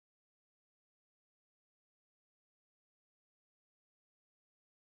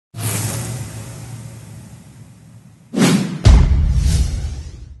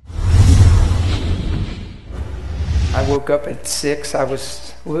woke up at 6, I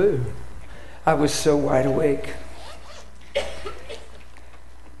was so wide awake.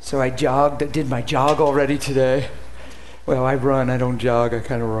 So I jogged. I did my jog already today. Well, I run. I don't jog. I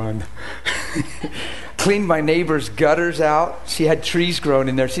kind of run. Cleaned my neighbor's gutters out. She had trees growing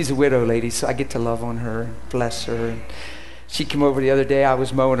in there. She's a widow lady, so I get to love on her and bless her. And she came over the other day. I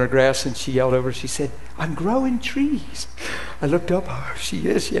was mowing her grass, and she yelled over. She said, "I'm growing trees." I looked up. Oh, she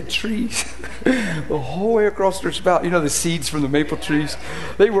is. She had trees the whole way across her spout. You know the seeds from the maple trees?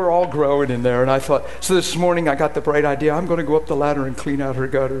 They were all growing in there. And I thought, so this morning I got the bright idea. I'm going to go up the ladder and clean out her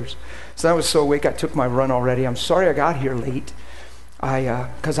gutters. So I was so awake, I took my run already. I'm sorry I got here late.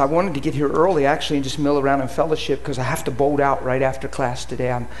 Because I wanted to get here early, actually, and just mill around in fellowship, because I have to bolt out right after class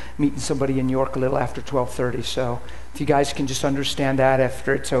today. I'm meeting somebody in York a little after 12:30. So if you guys can just understand that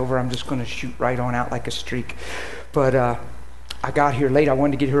after it's over, I'm just going to shoot right on out like a streak. But I got here late. I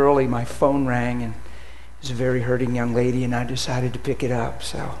wanted to get here early. My phone rang, and it was a very hurting young lady, and I decided to pick it up.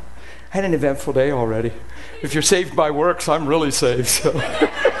 So I had an eventful day already. If you're saved by works, I'm really saved. So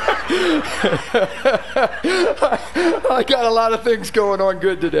I got a lot of things going on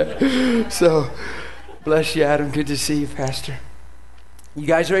good today. So bless you, Adam. Good to see you, Pastor. You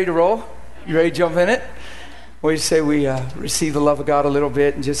guys ready to roll? You ready to jump in it? We say we receive the love of God a little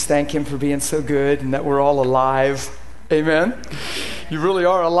bit and just thank Him for being so good and that we're all alive. Amen? You really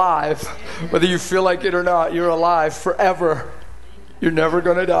are alive. Whether you feel like it or not, you're alive forever. You're never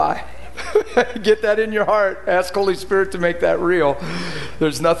going to die. Get that in your heart. Ask Holy Spirit to make that real.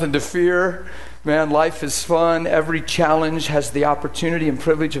 There's nothing to fear. Man, life is fun. Every challenge has the opportunity and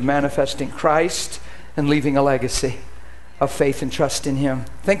privilege of manifesting Christ and leaving a legacy of faith and trust in Him.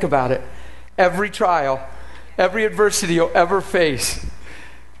 Think about it. Every trial, every adversity you'll ever face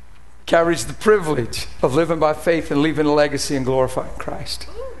carries the privilege of living by faith and leaving a legacy and glorifying Christ.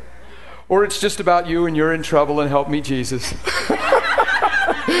 Or it's just about you and you're in trouble and help me, Jesus.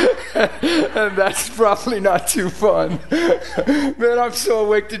 And that's probably not too fun. Man, I'm so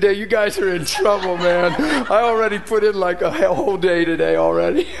awake today. You guys are in trouble, man. I already put in like a whole day today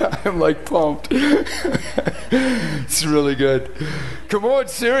already. I'm like pumped. It's really good. Come on,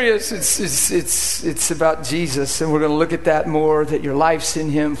 serious. It's about Jesus, and we're going to look at that more, that your life's in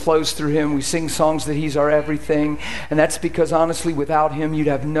Him, flows through Him. We sing songs that He's our everything, and that's because honestly, without Him, you'd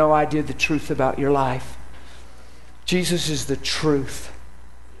have no idea the truth about your life. Jesus is the truth.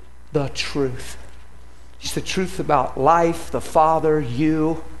 The truth. He's the truth about life, the Father,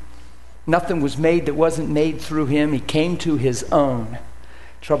 you. Nothing was made that wasn't made through Him. He came to His own.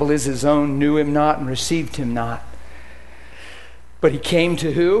 Trouble is, His own knew Him not and received Him not. But He came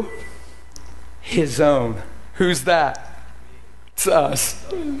to who? His own. Who's that? It's us.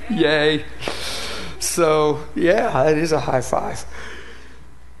 Yay. So, yeah, it is a high five.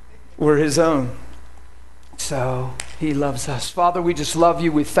 We're His own. So He loves us. Father, we just love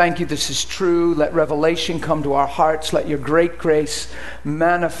You. We thank You. This is true. Let revelation come to our hearts. Let Your great grace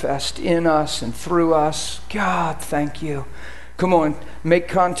manifest in us and through us. God, thank You. Come on, make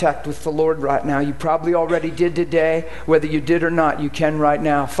contact with the Lord right now. You probably already did today. Whether you did or not, you can right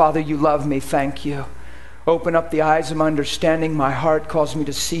now. Father, You love me. Thank You. Open up the eyes of my understanding. My heart calls me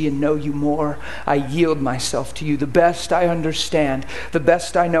to see and know You more. I yield myself to You. The best I understand, the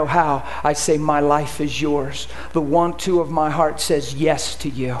best I know how, I say my life is Yours. The want to of my heart says yes to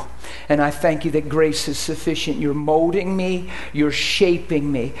You. And I thank You that grace is sufficient. You're molding me. You're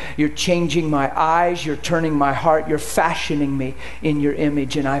shaping me. You're changing my eyes. You're turning my heart. You're fashioning me in Your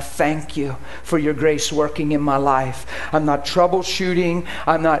image. And I thank You for Your grace working in my life. I'm not troubleshooting.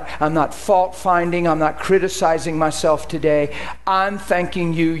 I'm not fault finding. I'm not criticizing myself today. I'm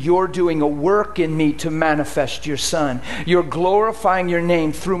thanking You. You're doing a work in me to manifest Your Son. You're glorifying Your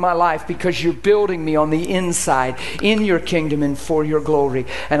name through my life because You're building me on the inside in Your kingdom and for Your glory.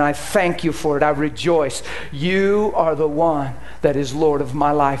 And I thank You for it. I rejoice. You are the one that is Lord of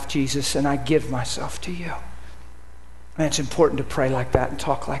my life, Jesus, and I give myself to You. And it's important to pray like that and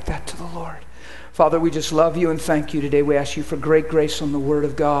talk like that to the Lord. Father, we just love You and thank You today. We ask You for great grace on the Word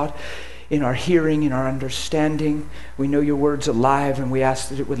of God, in our hearing, in our understanding. We know Your Word's alive, and we ask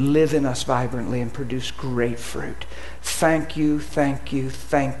that it would live in us vibrantly and produce great fruit. Thank You, thank You,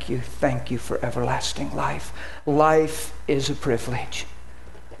 thank You, thank You for everlasting life. Life is a privilege.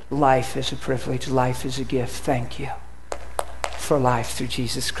 Life is a privilege. Life is a gift. Thank You for life through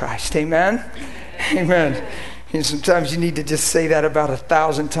Jesus Christ. Amen? Amen. And sometimes you need to just say that about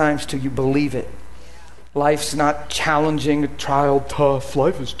 1,000 times till you believe it. Life's not challenging, a trial, tough.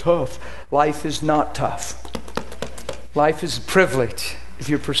 Life is tough. Life is not tough. Life is a privilege. If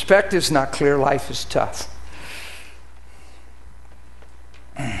your perspective's not clear, life is tough.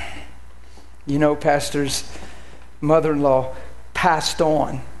 You know, pastors, mother-in-law passed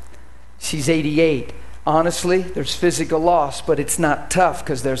on. She's 88. Honestly, there's physical loss, but it's not tough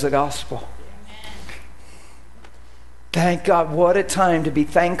because there's a gospel. Thank God, what a time to be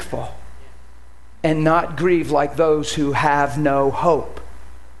thankful and not grieve like those who have no hope.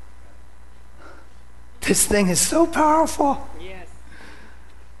 This thing is so powerful. Yes.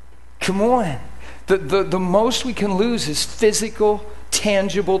 Come on. The most we can lose is physical,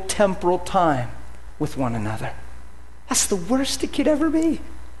 tangible, temporal time with one another. That's the worst it could ever be.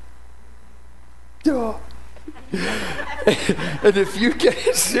 Oh. And if you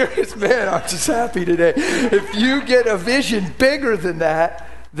get serious, man, I'm just happy today. If you get a vision bigger than that,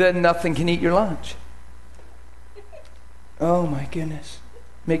 then nothing can eat your lunch. Oh my goodness.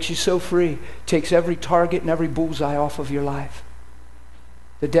 Makes you so free. Takes every target and every bullseye off of your life.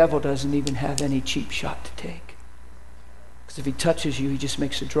 The devil doesn't even have any cheap shot to take. Because if he touches you, he just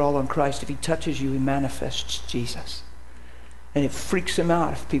makes a draw on Christ. If he touches you, he manifests Jesus. And it freaks him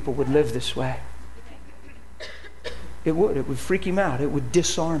out if people would live this way. It would. It would freak him out. It would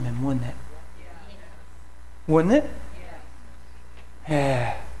disarm him, wouldn't it? Wouldn't it?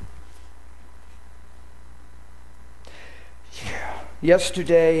 Yeah. Yeah.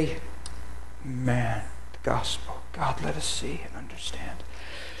 Yesterday, man, the gospel. God, let us see and understand.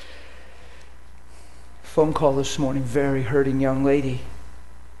 Phone call this morning, very hurting young lady,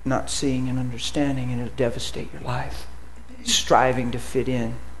 not seeing and understanding, and it'll devastate your life. Striving to fit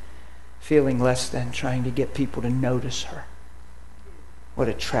in, feeling less than, trying to get people to notice her. What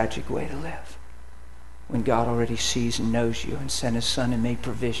a tragic way to live. When God already sees and knows you and sent his son and made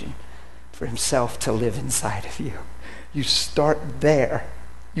provision for himself to live inside of you. You start there,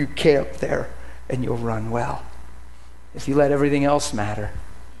 you camp there, and you'll run well. If you let everything else matter,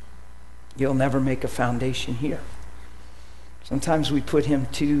 you'll never make a foundation here. Sometimes we put him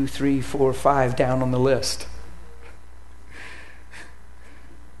 2, 3, 4, 5 down on the list.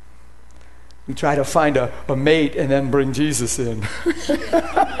 We try to find a mate and then bring Jesus in.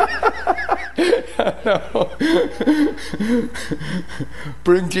 No.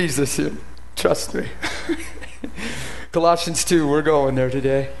 Bring Jesus in. Trust me. Colossians 2, we're going there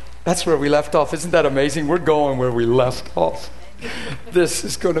today. That's where we left off. Isn't that amazing? We're going where we left off. This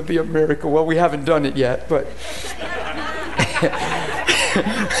is going to be a miracle. Well, we haven't done it yet, but...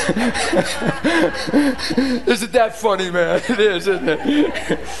 Isn't that funny, man? It is, isn't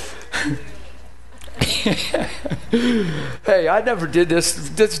it? Hey, I never did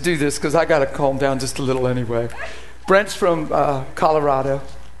this. Let's do this because I got to calm down just a little anyway. Brent's from Colorado,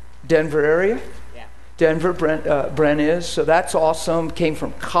 Denver area. Yeah. Denver, Brent is. So that's awesome. Came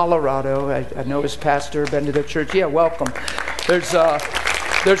from Colorado. I know his pastor, been to their church. Yeah, welcome. There's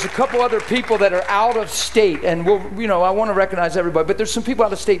a couple other people that are out of state, and I want to recognize everybody, but there's some people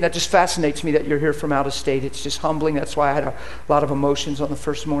out of state, and that just fascinates me that you're here from out of state. It's just humbling. That's why I had a lot of emotions on the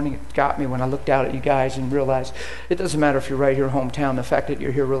first morning. It got me when I looked out at you guys and realized it doesn't matter if you're right here hometown. The fact that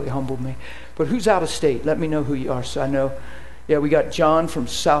you're here really humbled me. But who's out of state? Let me know who you are so I know. Yeah, we got John from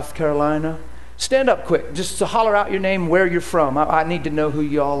South Carolina. Stand up quick, just to holler out your name, where you're from. I need to know who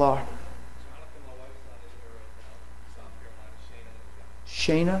you all are.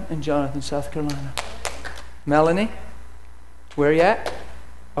 Shayna and Jonathan, South Carolina. Melanie, where you at?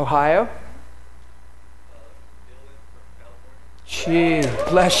 Ohio? Gee,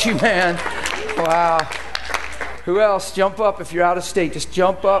 bless you, man. Wow. Who else? Jump up if you're out of state. Just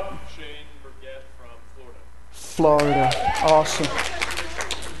jump up. Shane Burgett from Florida. Florida. Awesome.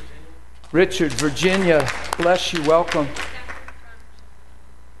 Richard, Virginia. Bless you. Welcome.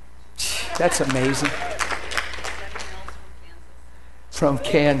 That's amazing. From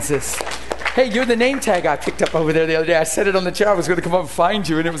Kansas. Hey, you're the name tag I picked up over there the other day. I set it on the chair. I was going to come up and find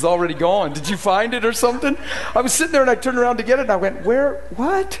you, and it was already gone. Did you find it or something? I was sitting there, and I turned around to get it, and I went, where?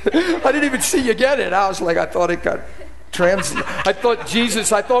 What? I didn't even see you get it. I was like, I thought it got I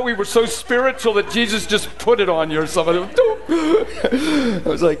thought we were so spiritual that Jesus just put it on you or something. I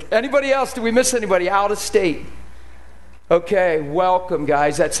was like, anybody else? Did we miss anybody out of state? Okay, welcome,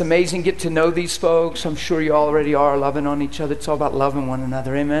 guys. That's amazing. Get to know these folks. I'm sure you already are loving on each other. It's all about loving one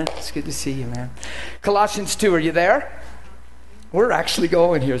another. Amen. It's good to see you, man. Colossians 2, are you there? We're actually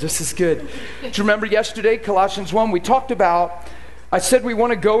going here. This is good. Do you remember yesterday, Colossians 1, we talked about I said we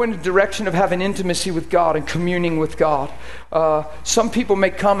want to go in the direction of having intimacy with God and communing with God. Some people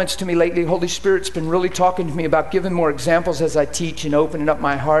make comments to me lately, Holy Spirit's been really talking to me about giving more examples as I teach and opening up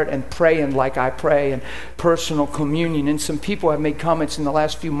my heart and praying like I pray and personal communion. And some people have made comments in the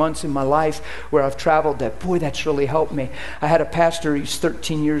last few months in my life where I've traveled that, boy, that's really helped me. I had a pastor, he's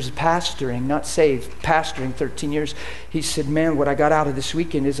 13 years pastoring, not saved, pastoring 13 years. He said, man, what I got out of this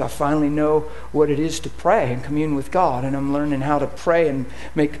weekend is I finally know what it is to pray and commune with God. And I'm learning how to pray and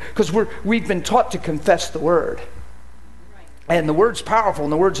make, because we've been taught to confess the word. And the word's powerful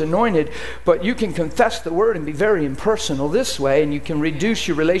and the word's anointed, but you can confess the word and be very impersonal this way, and you can reduce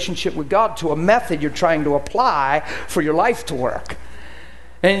your relationship with God to a method you're trying to apply for your life to work.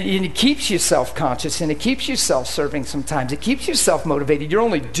 And it keeps you self-conscious, and it keeps you self-serving sometimes. It keeps you self-motivated. You're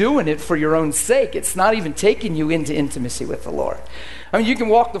only doing it for your own sake. It's not even taking you into intimacy with the Lord. I mean, you can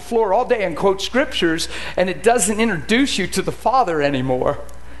walk the floor all day and quote scriptures, and it doesn't introduce you to the Father anymore.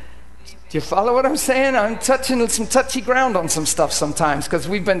 Do you follow what I'm saying? I'm touching some touchy ground on some stuff sometimes because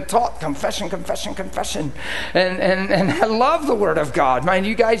we've been taught confession. And I love the Word of God. Man,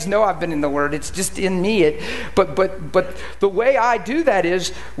 you guys know I've been in the Word. It's just in me. But the way I do that is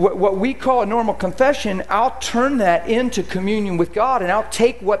what we call a normal confession. I'll turn that into communion with God, and I'll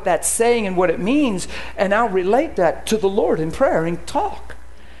take what that's saying and what it means, and I'll relate that to the Lord in prayer and talk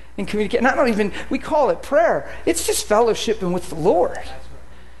and communicate. And I don't even, we call it prayer. It's just fellowshipping with the Lord.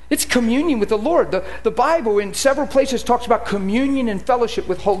 It's communion with the Lord. The Bible in several places talks about communion and fellowship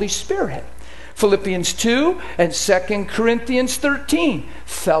with Holy Spirit. Philippians 2 and 2 Corinthians 13.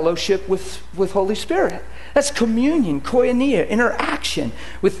 Fellowship with Holy Spirit. That's communion, koinonia, interaction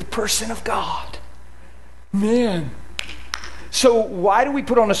with the person of God. Man. So why do we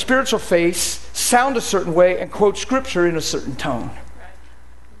put on a spiritual face, sound a certain way, and quote scripture in a certain tone?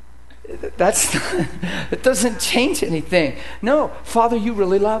 It doesn't change anything. No, Father, you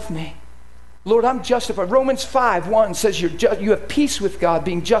really love me. Lord, I'm justified. Romans 5:1 says you have peace with God,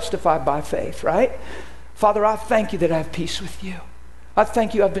 being justified by faith, right? Father, I thank you that I have peace with you. I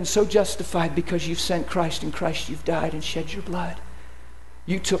thank you I've been so justified because you've sent Christ, and Christ you've died and shed your blood.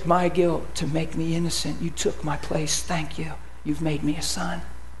 You took my guilt to make me innocent. You took my place. Thank you. You've made me a son.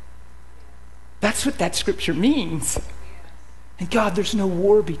 That's what that scripture means. And God, there's no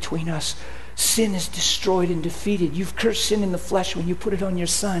war between us. Sin is destroyed and defeated. You've cursed sin in the flesh when you put it on your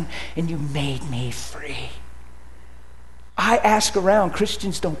son, and you made me free. I ask around,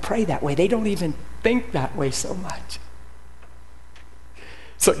 Christians don't pray that way. They don't even think that way so much.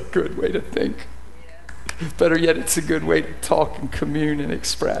 It's a good way to think. Better yet, it's a good way to talk and commune and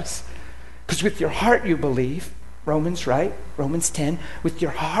express. Because with your heart you believe, Romans, right? Romans 10. With your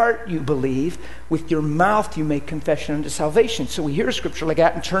heart you believe, with your mouth you make confession unto salvation. So we hear a scripture like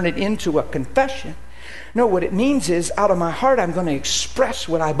that and turn it into a confession. No, what it means is, out of my heart I'm going to express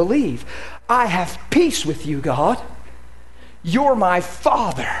what I believe. I have peace with you, God. You're my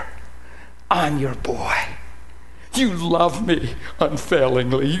Father. I'm your boy. You love me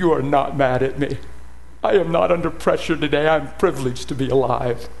unfailingly. You are not mad at me. I am not under pressure today. I'm privileged to be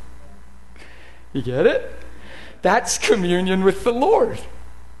alive. You get it? That's communion with the Lord.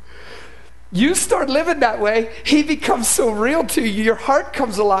 You start living that way, He becomes so real to you. Your heart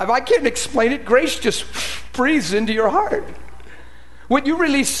comes alive. I can't explain it. Grace just breathes into your heart. When you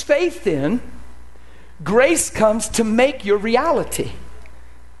release faith in, grace comes to make your reality.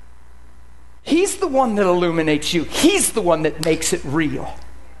 He's the one that illuminates you. He's the one that makes it real.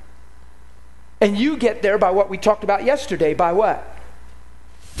 And you get there by what we talked about yesterday. By what?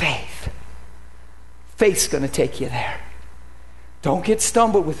 Faith. Faith's going to take you there. Don't get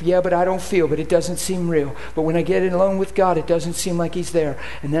stumbled with, yeah, but I don't feel, but it doesn't seem real. But when I get alone with God, it doesn't seem like He's there.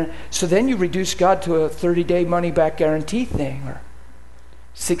 And then you reduce God to a 30-day money-back guarantee thing, or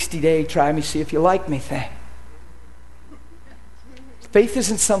 60-day try me, see if you like me thing. Faith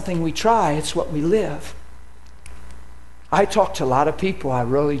isn't something we try, it's what we live. I talk to a lot of people, I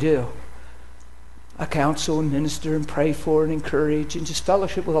really do. I counsel and minister and pray for and encourage and just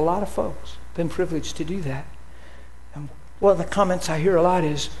fellowship with a lot of folks. Been privileged to do that. And one of the comments I hear a lot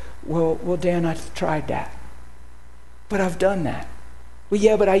is, well, Dan, I've tried that. But I've done that. Well,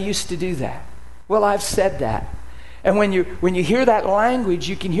 yeah, but I used to do that. Well, I've said that. And when you hear that language,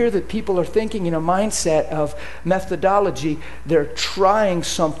 you can hear that people are thinking in a mindset of methodology. They're trying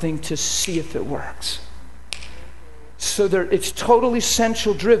something to see if it works. So it's totally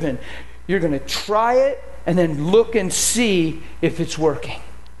central driven. You're going to try it and then look and see if it's working.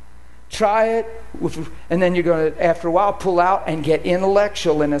 Try it, and then you're going to, after a while, pull out and get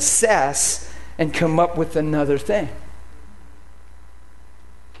intellectual and assess and come up with another thing.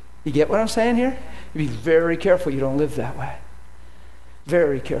 You get what I'm saying here? Be very careful you don't live that way.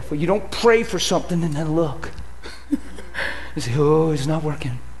 Very careful. You don't pray for something and then look. You say, oh, it's not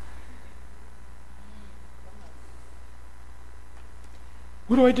working.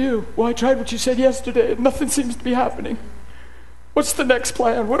 What do I do? Well, I tried what you said yesterday and nothing seems to be happening. What's the next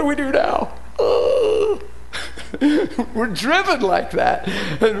plan? What do we do now? We're driven like that.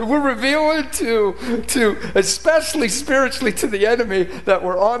 And we're revealing to especially spiritually to the enemy that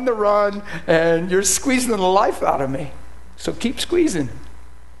we're on the run and you're squeezing the life out of me. So keep squeezing.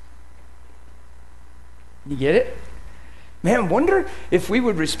 You get it? Man, wonder if we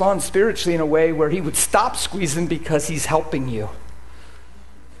would respond spiritually in a way where he would stop squeezing because he's helping you.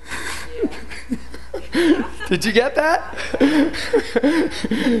 Did you get that?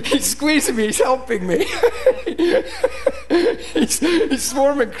 He's squeezing me. He's helping me. he's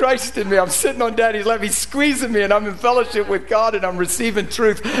forming Christ in me. I'm sitting on Daddy's lap. He's squeezing me, and I'm in fellowship with God, and I'm receiving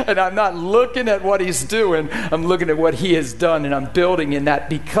truth, and I'm not looking at what he's doing. I'm looking at what he has done, and I'm building in that.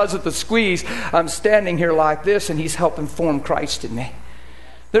 Because of the squeeze, I'm standing here like this, and he's helping form Christ in me.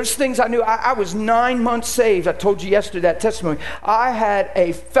 There's things I knew. I was 9 months saved. I told you yesterday that testimony. I had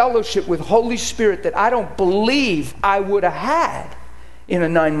a fellowship with Holy Spirit that I don't believe I would have had in a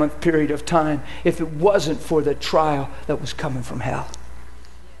 9-month period of time if it wasn't for the trial that was coming from hell.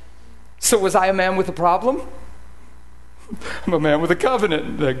 So was I a man with a problem? I'm a man with a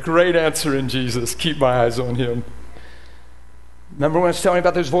covenant. The great answer in Jesus. Keep my eyes on him. Remember when I was telling you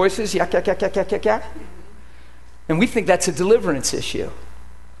about those voices? Yak, yak, yak, yak, yak, yak, yak. And we think that's a deliverance issue.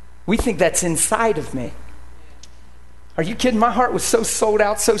 We think that's inside of me. Are you kidding? My heart was so sold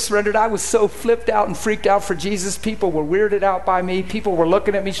out, so surrendered. I was so flipped out and freaked out for Jesus. People were weirded out by me. People were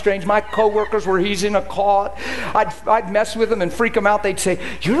looking at me strange. My coworkers were easing a caught. I'd mess with them and freak them out. They'd say,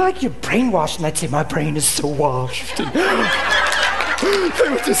 "You're like you're brainwashed." And I'd say, "My brain is so washed." They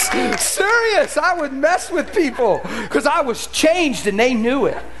were just serious. I would mess with people because I was changed and they knew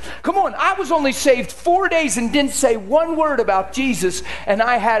it. Come on, I was only saved 4 days and didn't say one word about Jesus, and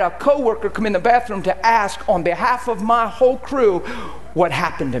I had a coworker come in the bathroom to ask on behalf of my whole crew what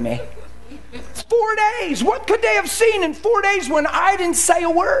happened to me. 4 days. What could they have seen in 4 days when I didn't say a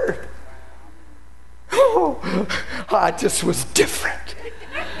word? Oh, I just was different.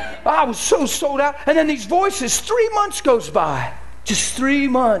 I was so sold out. And then these voices, 3 months goes by. Just 3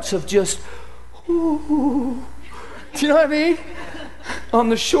 months of just, ooh. Do you know what I mean? On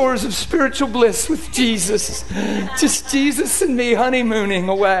the shores of spiritual bliss with Jesus. Just Jesus and me honeymooning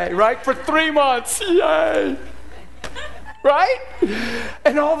away, right? For 3 months. Yay. Right?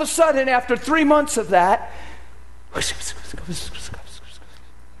 And all of a sudden, after 3 months of that,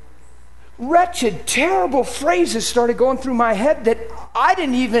 wretched, terrible phrases started going through my head that I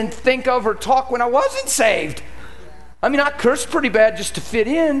didn't even think of or talk when I wasn't saved. I mean, I cursed pretty bad just to fit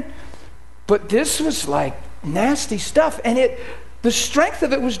in, but this was like nasty stuff. And the strength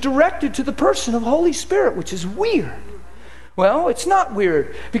of it was directed to the person of Holy Spirit, which is weird. Well, it's not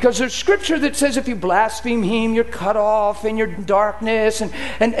weird, because there's scripture that says if you blaspheme him, you're cut off in your darkness.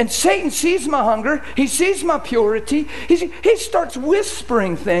 And Satan sees my hunger. He sees my purity. He starts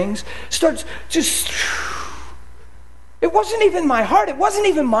whispering things, starts just... It wasn't even my heart. It wasn't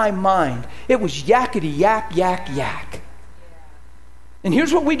even my mind. It was yakety yak, yak, yak. And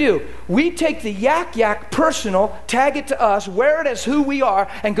here's what we do. We take the yak, yak personal, tag it to us, wear it as who we are,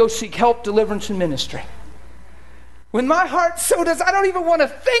 and go seek help, deliverance, and ministry. When my heart so does, I don't even want to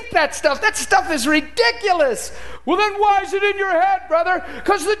think that stuff. That stuff is ridiculous. Well, then why is it in your head, brother?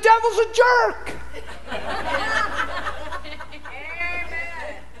 Because the devil's a jerk.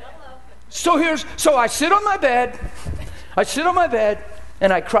 So I sit on my bed.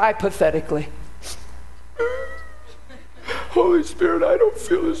 And I cry pathetically. Holy Spirit, I don't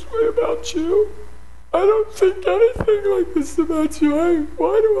feel this way about you. I don't think anything like this about you.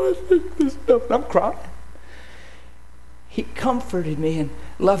 Why do I think this stuff? And I'm crying. He comforted me and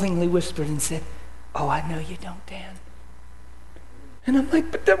lovingly whispered and said, "Oh, I know you don't, Dan." And I'm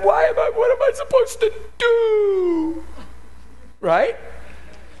like, but then what am I supposed to do? Right?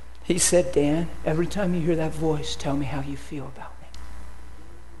 He said, "Dan, every time you hear that voice, tell me how you feel about me.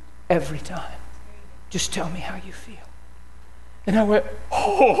 Every time. Just tell me how you feel." And I went,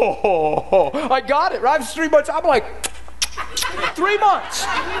 I got it, right? It was 3 months. I'm like, 3 months.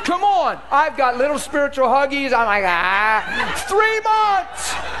 Come on. I've got little spiritual huggies. I'm like, 3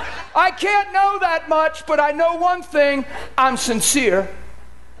 months. I can't know that much, but I know one thing. I'm sincere.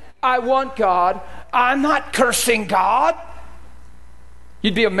 I want God. I'm not cursing God.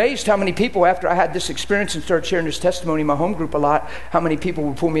 You'd be amazed how many people, after I had this experience and started sharing this testimony in my home group a lot, how many people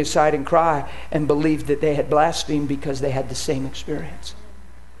would pull me aside and cry and believe that they had blasphemed because they had the same experience.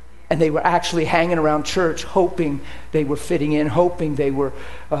 And they were actually hanging around church hoping they were fitting in, hoping they were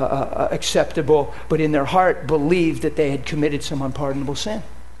acceptable, but in their heart believed that they had committed some unpardonable sin.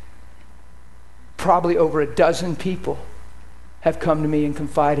 Probably over a dozen people have come to me and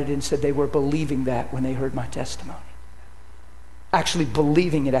confided and said they were believing that when they heard my testimony. Actually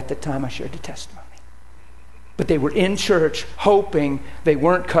believing it at the time I shared the testimony. But they were in church hoping they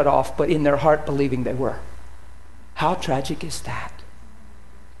weren't cut off, but in their heart believing they were. How tragic is that?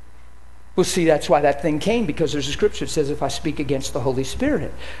 Well, see, that's why that thing came, because there's a scripture that says if I speak against the Holy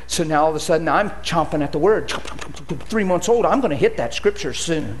Spirit. So now all of a sudden I'm chomping at the word. 3 months old, I'm going to hit that scripture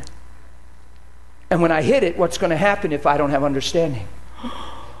soon. And when I hit it, what's going to happen if I don't have understanding?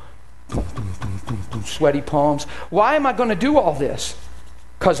 Boom, boom, boom, boom, boom, sweaty palms. Why am I going to do all this?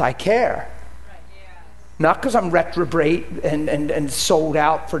 Because I care. Not because I'm reprobate and sold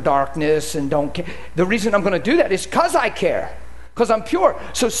out for darkness and don't care. The reason I'm going to do that is because I care. Because I'm pure.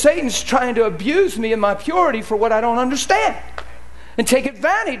 So Satan's trying to abuse me and my purity for what I don't understand. And take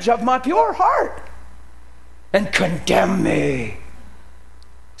advantage of my pure heart. And condemn me.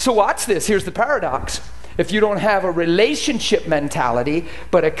 So watch this. Here's the paradox. If you don't have a relationship mentality,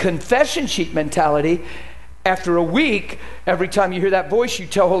 but a confession sheet mentality, after a week, every time you hear that voice, you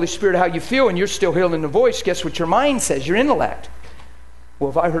tell Holy Spirit how you feel, and you're still hearing the voice. Guess what your mind says? Your intellect. Well,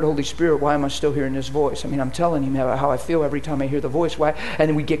 if I heard Holy Spirit, why am I still hearing this voice? I mean, I'm telling him how I feel every time I hear the voice. Why? And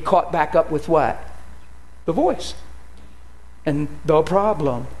then we get caught back up with what? The voice. And the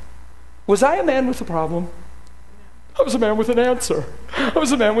problem. Was I a man with a problem? I was a man with an answer. I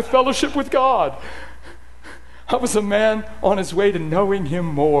was a man with fellowship with God. I was a man on his way to knowing him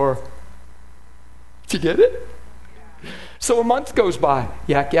more. Did you get it? So a month goes by.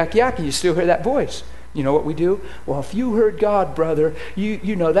 Yak, yak, yak. And you still hear that voice. You know what we do? Well, if you heard God, brother,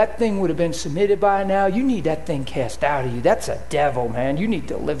 you know that thing would have been submitted by now. You need that thing cast out of you. That's a devil, man. You need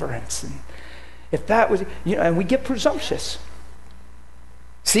deliverance. And if that was, and we get presumptuous.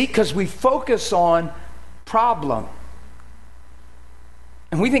 See, because we focus on problem.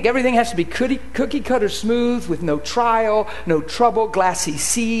 And we think everything has to be cookie cutter smooth with no trial, no trouble, glassy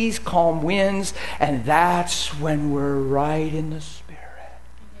seas, calm winds. And that's when we're right in the Spirit.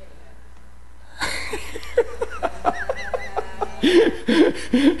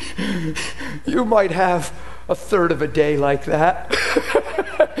 You might have a third of a day like that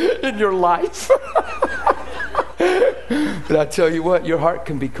in your life. But I tell you what, your heart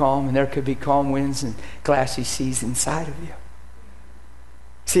can be calm, and there could be calm winds and glassy seas inside of you.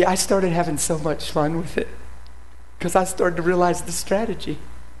 See, I started having so much fun with it because I started to realize the strategy.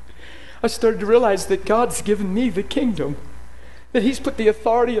 I started to realize that God's given me the kingdom. That he's put the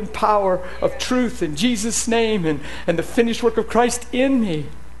authority and power of truth in Jesus' name and the finished work of Christ in me.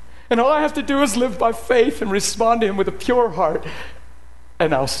 And all I have to do is live by faith and respond to him with a pure heart,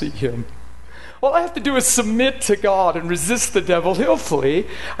 and I'll see him. All I have to do is submit to God and resist the devil. He'll flee.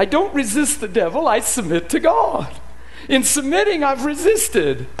 I don't resist the devil. I submit to God. In submitting, I've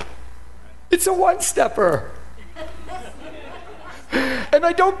resisted. It's a one-stepper. And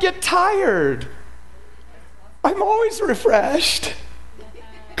I don't get tired. I'm always refreshed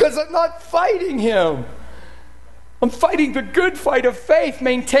because I'm not fighting him. I'm fighting the good fight of faith,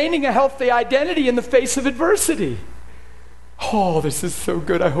 maintaining a healthy identity in the face of adversity. Oh, this is so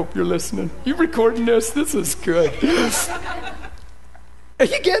good. I hope you're listening. You recording this? This is good. Are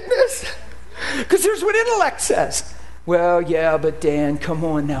you getting this? Because here's what intellect says. Well, yeah, but Dan, come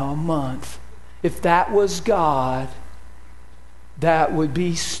on now, a month. If that was God, that would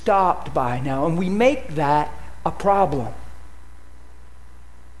be stopped by now. And we make that a problem.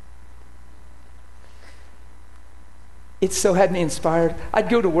 It so had me inspired. I'd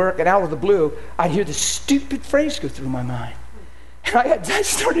go to work, and out of the blue, I'd hear this stupid phrase go through my mind. And I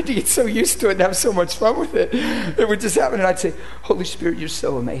started to get so used to it and have so much fun with it. It would just happen, and I'd say, Holy Spirit, you're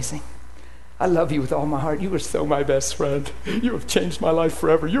so amazing. I love you with all my heart. You are so my best friend. You have changed my life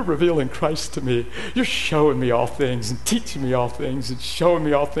forever. You're revealing Christ to me. You're showing me all things and teaching me all things and showing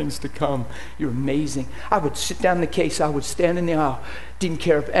me all things to come. You're amazing. I would sit down in the case. I would stand in the aisle. Didn't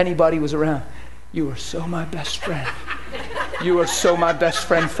care if anybody was around. You are so my best friend. You are so my best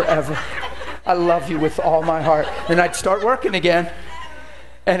friend forever. I love you with all my heart. And I'd start working again.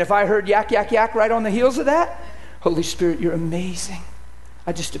 And if I heard yak, yak, yak right on the heels of that, Holy Spirit, you're amazing.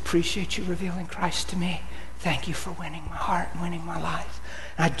 I just appreciate you revealing Christ to me. Thank you for winning my heart and winning my life.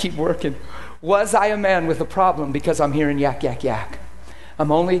 And I'd keep working. Was I a man with a problem because I'm hearing yak, yak, yak?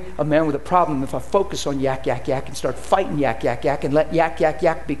 I'm only a man with a problem if I focus on yak, yak, yak and start fighting yak, yak, yak and let yak, yak,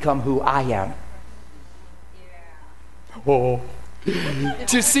 yak become who I am. Oh.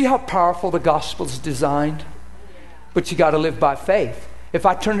 Do you see how powerful the gospel's designed? But you got to live by faith. If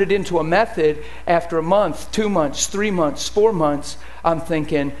I turn it into a method, after a month, 2 months, 3 months, 4 months, I'm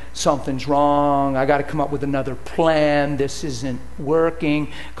thinking something's wrong. I got to come up with another plan. This isn't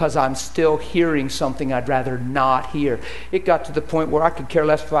working because I'm still hearing something I'd rather not hear. It got to the point where I could care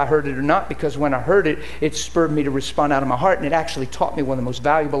less if I heard it or not, because when I heard it, it spurred me to respond out of my heart, and it actually taught me one of the most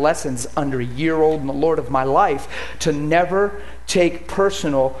valuable lessons under a year old in the Lord of my life, to never take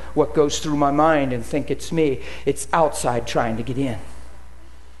personal what goes through my mind and think it's me. It's outside trying to get in.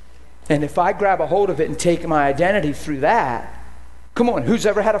 And if I grab a hold of it and take my identity through that, come on, who's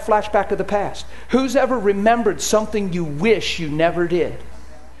ever had a flashback to the past? Who's ever remembered something you wish you never did?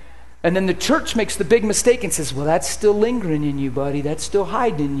 And then the church makes the big mistake and says, well, that's still lingering in you, buddy. That's still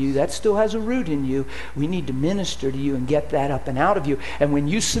hiding in you. That still has a root in you. We need to minister to you and get that up and out of you. And when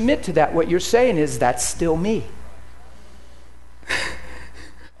you submit to that, what you're saying is, that's still me.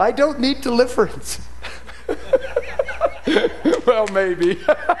 I don't need deliverance. Well, maybe.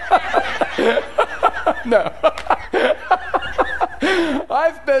 No.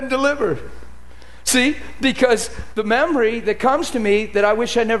 I've been delivered. See, because the memory that comes to me that I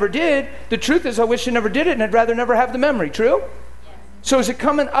wish I never did, the truth is I wish I never did it, and I'd rather never have the memory. True? Yes. So is it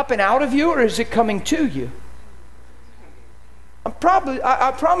coming up and out of you, or is it coming to you? I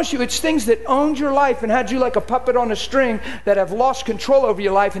promise you, it's things that owned your life and had you like a puppet on a string that have lost control over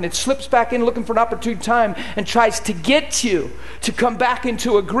your life, and it slips back in looking for an opportune time and tries to get you to come back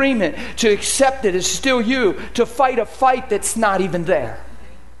into agreement, to accept it as still you, to fight a fight that's not even there.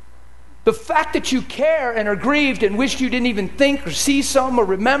 The fact that you care and are grieved and wish you didn't even think or see something or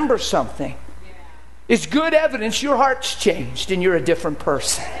remember something is good evidence your heart's changed and you're a different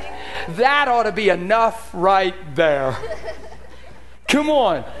person. That ought to be enough right there. Come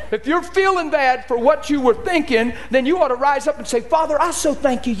on. If you're feeling bad for what you were thinking, then you ought to rise up and say, Father, I so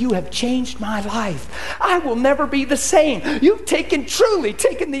thank you. You have changed my life. I will never be the same. You've truly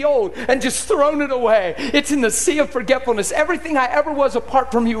taken the old and just thrown it away. It's in the sea of forgetfulness. Everything I ever was apart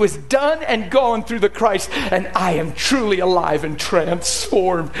from you is done and gone through the Christ, and I am truly alive and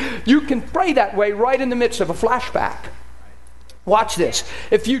transformed. You can pray that way right in the midst of a flashback. Watch this.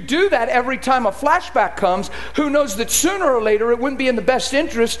 If you do that every time a flashback comes, who knows that sooner or later it wouldn't be in the best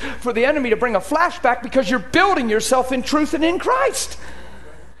interest for the enemy to bring a flashback, because you're building yourself in truth and in Christ.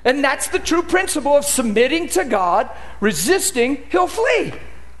 And that's the true principle of submitting to God, resisting, he'll flee.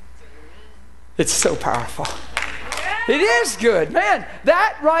 It's so powerful. It is good. Man,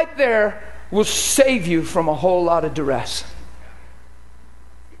 that right there will save you from a whole lot of duress.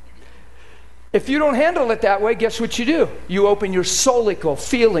 If you don't handle it that way, guess what you do? You open your soulical,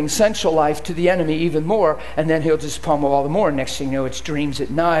 feeling, sensual life to the enemy even more, and then he'll just pummel all the more. Next thing you know, it's dreams at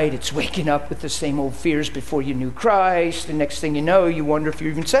night. It's waking up with the same old fears before you knew Christ. The next thing you know, you wonder if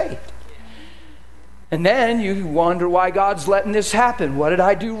you're even saved. And then you wonder why God's letting this happen. What did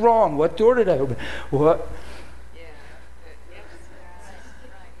I do wrong? What door did I open? What?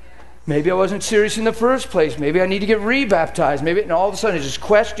 Maybe I wasn't serious in the first place. Maybe I need to get rebaptized. Maybe, and all of a sudden it's just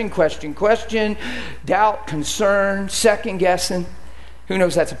question, doubt, concern, second guessing. Who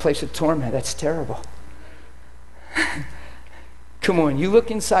knows that's a place of torment? That's terrible. Come on, you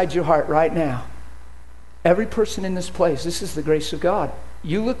look inside your heart right now. Every person in this place, this is the grace of God.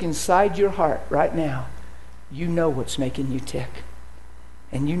 You look inside your heart right now. You know what's making you tick.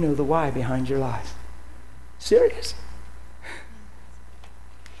 And you know the why behind your life. Serious.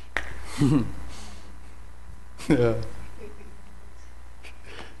 Yeah.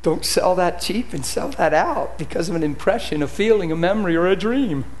 Don't sell that cheap and sell that out because of an impression, a feeling, a memory, or a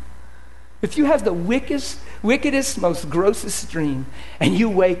dream. If you have the wickedest, most grossest dream, and you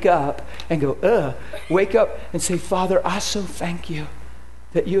wake up and go, wake up and say, Father, I so thank you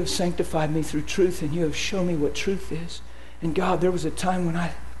that you have sanctified me through truth, and you have shown me what truth is. And God, there was a time when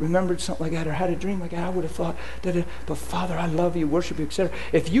I remembered something like that or had a dream like that, I would have thought, but Father, I love you, worship you, etc.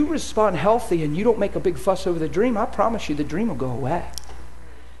 If you respond healthy and you don't make a big fuss over the dream, I promise you the dream will go away.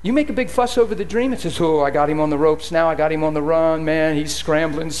 You make a big fuss over the dream, it says, I got him on the ropes now, I got him on the run, man, he's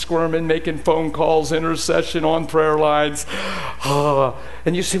scrambling, squirming, making phone calls, intercession on prayer lines.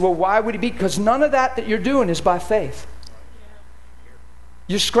 And you say, well, why would he be? Because none of that you're doing is by faith.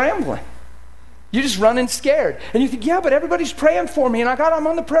 You're scrambling. You're just running scared. And you think, yeah, but everybody's praying for me, and I'm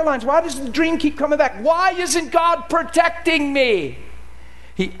on the prayer lines. Why does the dream keep coming back? Why isn't God protecting me?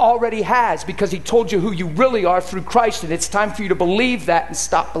 He already has, because he told you who you really are through Christ, and it's time for you to believe that and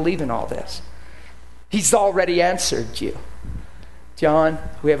stop believing all this. He's already answered you. John,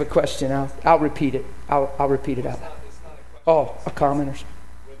 we have a question. I'll repeat it. I'll repeat it out loud. Oh, a commenters.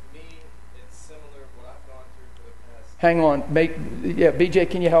 Hang on. BJ,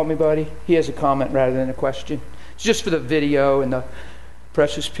 can you help me, buddy? He has a comment rather than a question. It's just for the video and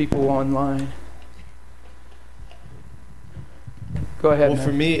precious people online. Go ahead. Well, man.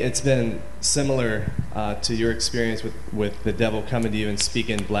 for me, it's been similar to your experience with the devil coming to you and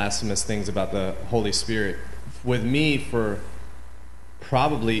speaking blasphemous things about the Holy Spirit. With me, for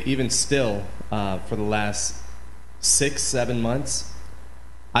probably even still for the last 6-7 months,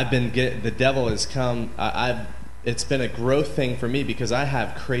 the devil has come. It's been a growth thing for me because I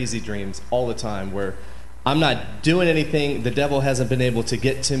have crazy dreams all the time where I'm not doing anything. The devil hasn't been able to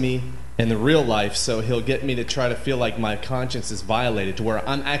get to me in the real life, so he'll get me to try to feel like my conscience is violated, to where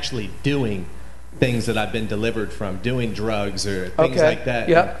I'm actually doing things that I've been delivered from, doing drugs or things like that.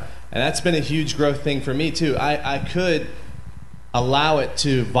 Yep. And that's been a huge growth thing for me too. I could allow it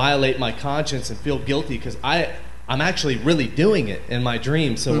to violate my conscience and feel guilty because I'm actually really doing it in my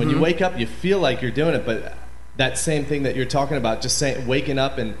dreams. So when you wake up, you feel like you're doing it, but that same thing that you're talking about, just waking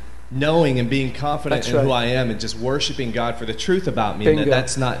up and knowing and being confident in who I am and just worshiping God for the truth about me, and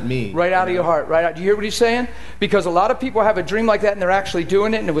that's not me. Right out of your heart. Right out. Do you hear what he's saying? Because a lot of people have a dream like that and they're actually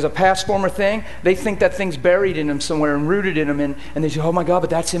doing it, and it was a past former thing. They think that thing's buried in them somewhere and rooted in them, and they say, oh my God, but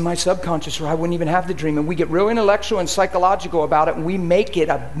that's in my subconscious, or I wouldn't even have the dream. And we get real intellectual and psychological about it, and we make it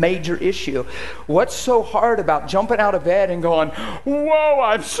a major issue. What's so hard about jumping out of bed and going, whoa,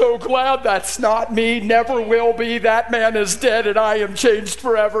 I'm so glad that's not me, never will be, that man is dead and I am changed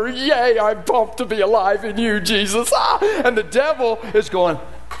forever. Yay, I'm pumped to be alive in you, Jesus. And the devil is going,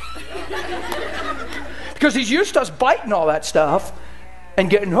 because he's used to us biting all that stuff and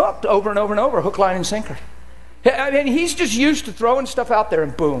getting hooked over and over and over, hook, line, and sinker. I mean, he's just used to throwing stuff out there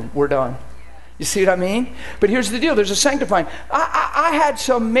and boom, we're done. You see what I mean? But here's the deal. There's a sanctifying. I had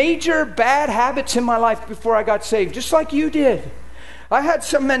some major bad habits in my life before I got saved, just like you did. I had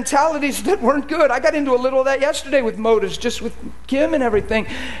some mentalities that weren't good. I got into a little of that yesterday with motives, just with Kim and everything.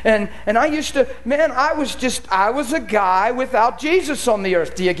 And I used to, man, I was a guy without Jesus on the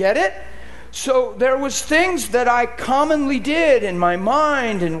earth. Do you get it? So there was things that I commonly did in my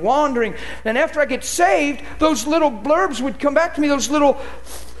mind and wandering. And after I get saved, those little blurbs would come back to me, those little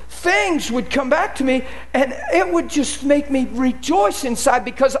things would come back to me, and it would just make me rejoice inside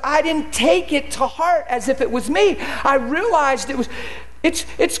because I didn't take it to heart as if it was me. I realized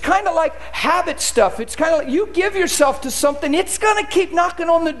it's kind of like habit stuff. It's kind of like you give yourself to something, it's going to keep knocking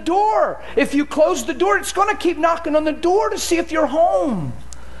on the door. If you close the door, it's going to keep knocking on the door to see if you're home.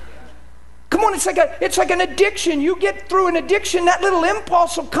 Come on, it's like an addiction. You get through an addiction, that little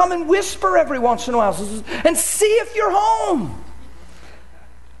impulse will come and whisper every once in a while and see if you're home.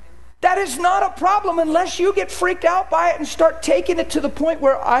 That is not a problem unless you get freaked out by it and start taking it to the point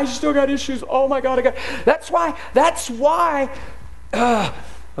where I still got issues. Oh my God, that's why,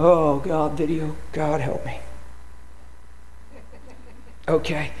 oh God, video, God help me.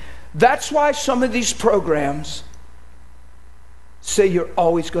 Okay, that's why some of these programs say you're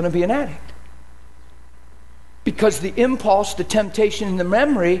always going to be an addict. Because the impulse, the temptation, and the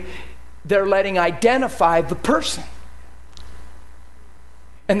memory, they're letting identify the person.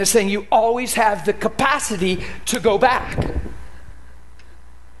 And they're saying you always have the capacity to go back.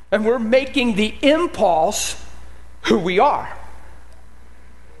 And we're making the impulse who we are.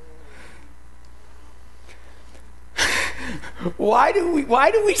 Why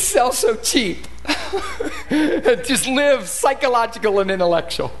do we sell so cheap? And just live psychological and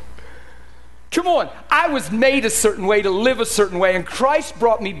intellectual. Come on, I was made a certain way to live a certain way, and Christ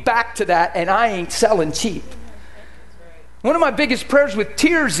brought me back to that, and I ain't selling cheap. One of my biggest prayers with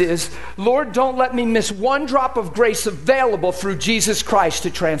tears is, Lord, don't let me miss one drop of grace available through Jesus Christ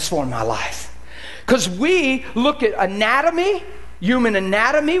to transform my life. Because we look at anatomy, human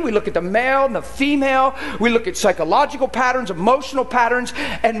anatomy, we look at the male and the female, we look at psychological patterns, emotional patterns,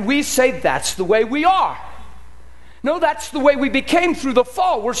 and we say that's the way we are. No, that's the way we became through the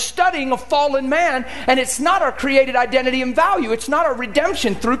fall. We're studying a fallen man, and it's not our created identity and value. It's not our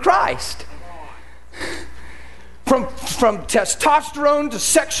redemption through Christ. From testosterone to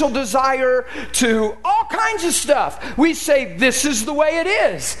sexual desire to all kinds of stuff. We say this is the way it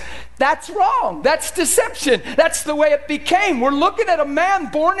is. That's wrong. That's deception. That's the way it became. We're looking at a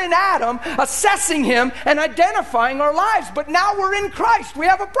man born in Adam, assessing him and identifying our lives. But now we're in Christ. We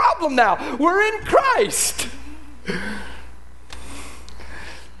have a problem now. We're in Christ.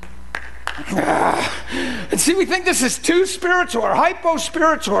 And see, we think this is too spiritual or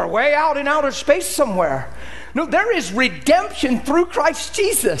hypo-spiritual or way out in outer space somewhere. No, there is redemption through Christ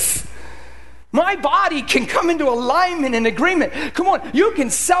Jesus. My body can come into alignment and agreement. Come on, you can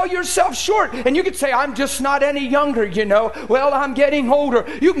sell yourself short and you can say, I'm just not any younger, Well, I'm getting older.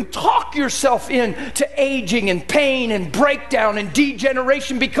 You can talk yourself into aging and pain and breakdown and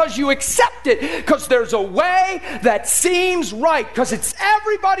degeneration because you accept it, because there's a way that seems right, because it's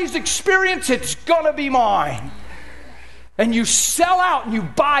everybody's experience, it's gonna be mine. And you sell out and you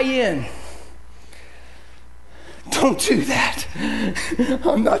buy in. Don't do that.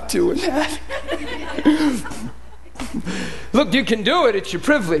 I'm not doing that. Look, you can do it. It's your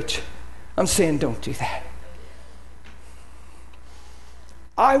privilege. I'm saying don't do that.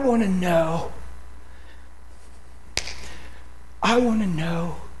 I want to know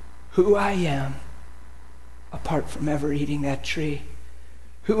who I am apart from ever eating that tree.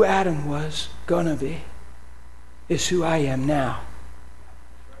 Who Adam was gonna be is who I am now.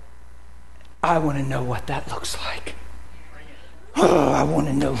 I want to know what that looks like. Oh, I want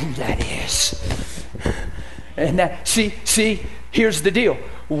to know who that is. And that, see, here's the deal.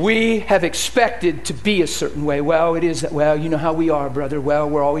 We have expected to be a certain way. Well, it is, well, you know how we are, brother. Well,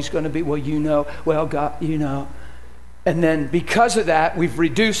 we're always going to be, well, God, And then because of that, we've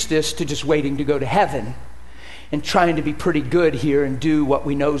reduced this to just waiting to go to heaven and trying to be pretty good here and do what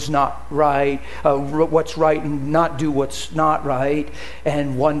we know is not right, what's right, and not do what's not right.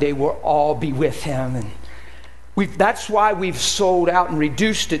 And one day we'll all be with him. And that's why we've sold out and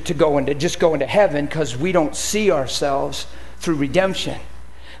reduced it to going to heaven, because we don't see ourselves through redemption.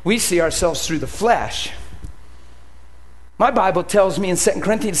 We see ourselves through the flesh. My Bible tells me in 2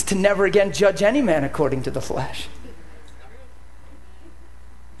 Corinthians to never again judge any man according to the flesh.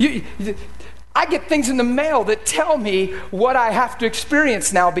 I get things in the mail that tell me what I have to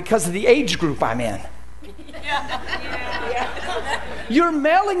experience now because of the age group I'm in. You're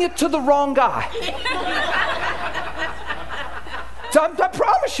mailing it to the wrong guy. So I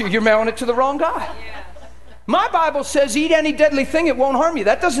promise you, you're mailing it to the wrong guy. My Bible says, eat any deadly thing, it won't harm you.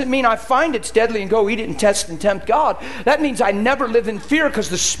 That doesn't mean I find it's deadly and go eat it and test and tempt God. That means I never live in fear because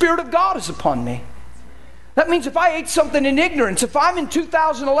the Spirit of God is upon me. That means if I ate something in ignorance, if I'm in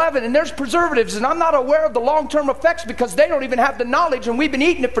 2011 and there's preservatives and I'm not aware of the long-term effects because they don't even have the knowledge and we've been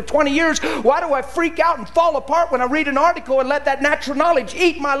eating it for 20 years, why do I freak out and fall apart when I read an article and let that natural knowledge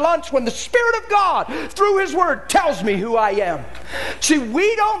eat my lunch when the Spirit of God, through His Word, tells me who I am? See,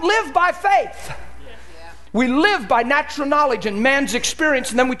 we don't live by faith. We live by natural knowledge and man's experience,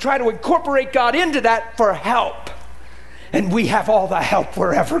 and then we try to incorporate God into that for help. And we have all the help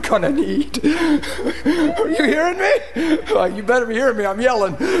we're ever going to need. Are you hearing me? Well, you better be hearing me. I'm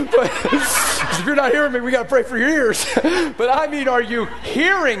yelling. But if you're not hearing me, we got to pray for your ears. But I mean, are you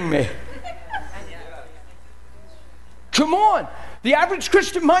hearing me? Come on. The average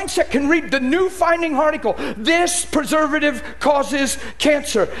Christian mindset can read the new finding article. This preservative causes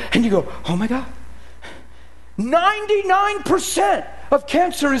cancer. And you go, oh my God. 99% of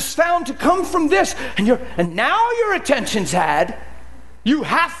cancer is found to come from this. And now your attention's had. You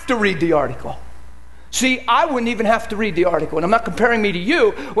have to read the article. See, I wouldn't even have to read the article. And I'm not comparing me to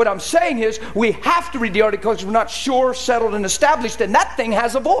you. What I'm saying is we have to read the article because we're not sure, settled, and established. And that thing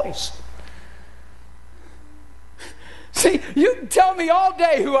has a voice. See, you can tell me all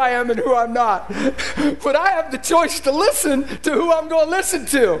day who I am and who I'm not, but I have the choice to listen to who I'm going to listen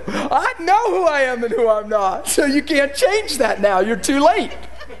to. I know who I am and who I'm not, so you can't change that now. You're too late.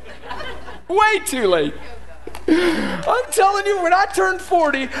 Way too late. I'm telling you, when I turned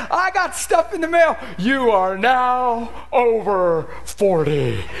 40, I got stuff in the mail. You are now over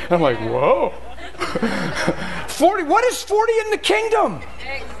 40. I'm like, whoa. 40? What is 40 in the kingdom?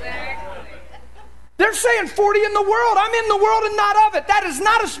 Exactly. They're saying 40 in the world. I'm in the world and not of it. That is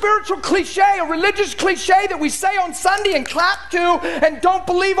not a spiritual cliche, a religious cliche that we say on Sunday and clap to and don't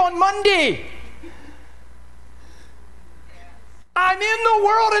believe on Monday. I'm in the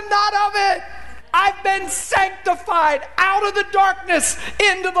world and not of it. I've been sanctified out of the darkness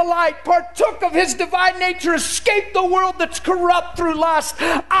into the light, partook of His divine nature, escaped the world that's corrupt through lust.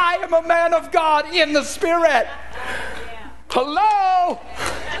 I am a man of God in the Spirit. Hello?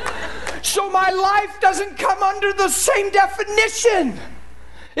 So my life doesn't come under the same definition.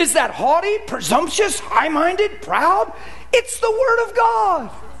 Is that haughty, presumptuous, high-minded, proud? It's the Word of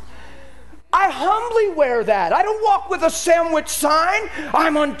God. I humbly wear that. I don't walk with a sandwich sign.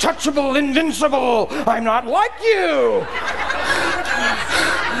 I'm untouchable, invincible. I'm not like you.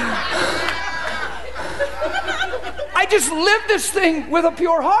 I just live this thing with a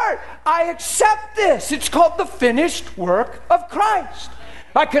pure heart. I accept this. It's called the finished work of Christ.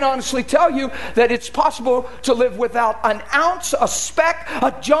 I can honestly tell you that it's possible to live without an ounce, a speck,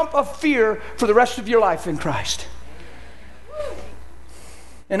 a jump of fear for the rest of your life in Christ.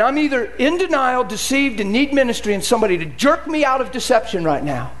 And I'm either in denial, deceived, and need ministry and somebody to jerk me out of deception right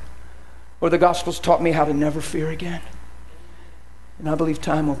now, or the gospel's taught me how to never fear again. And I believe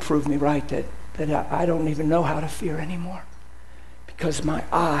time will prove me right that I don't even know how to fear anymore, because my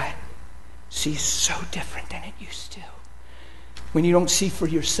eye sees so different than it used to. When you don't see for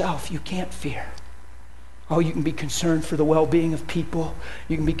yourself, you can't fear. Oh, you can be concerned for the well-being of people.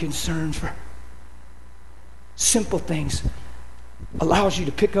 You can be concerned for simple things. Allows you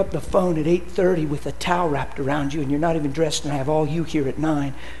to pick up the phone at 8:30 with a towel wrapped around you, and you're not even dressed, and I have all you here at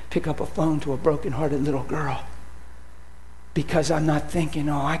 9. Pick up a phone to a broken-hearted little girl. Because I'm not thinking,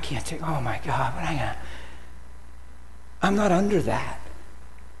 oh, I can't take, oh my God, I'm not under that.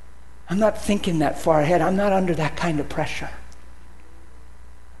 I'm not thinking that far ahead. I'm not under that kind of pressure.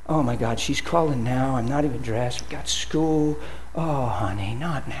 Oh my God, she's calling now. I'm not even dressed. We've got school. Oh, honey,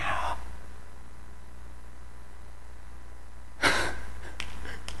 not now.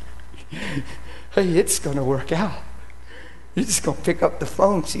 Hey, it's going to work out. You're just going to pick up the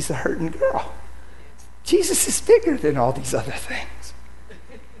phone. She's a hurting girl. Jesus is bigger than all these other things.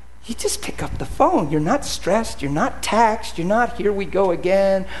 You just pick up the phone. You're not stressed. You're not taxed. You're not, here we go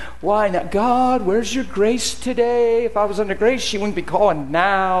again. Why not? God, where's your grace today? If I was under grace, she wouldn't be calling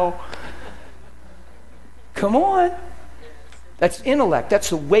now. Come on. That's intellect. That's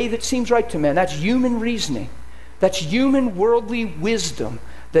the way that seems right to men. That's human reasoning. That's human worldly wisdom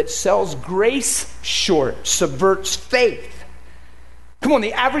that sells grace short, subverts faith. Come on,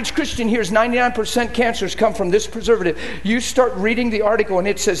 the average Christian hears 99% cancers come from this preservative. You start reading the article and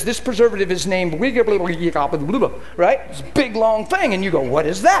it says this preservative is named, right? It's a big long thing, and you go, what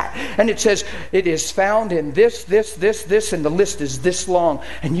is that? And it says it is found in this, and the list is this long.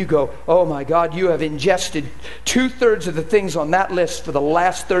 And you go, oh my God, you have ingested 2/3 of the things on that list for the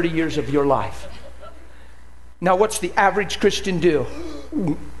last 30 years of your life. Now what's the average Christian do?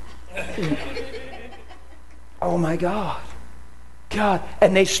 Oh my God.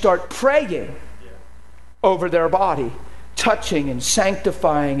 And they start praying over their body, touching and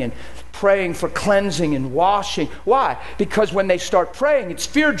sanctifying and praying for cleansing and washing. Why? Because when they start praying, it's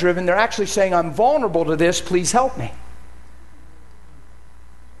fear-driven. They're actually saying, I'm vulnerable to this, please help me.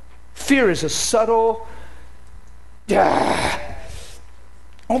 Fear is a subtle...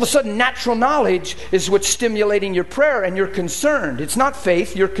 All of a sudden, natural knowledge is what's stimulating your prayer, and you're concerned. It's not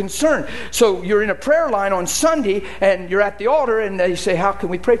faith, you're concerned. So you're in a prayer line on Sunday, and you're at the altar, and they say, how can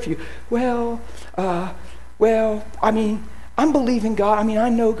we pray for you? Well, I'm believing God. I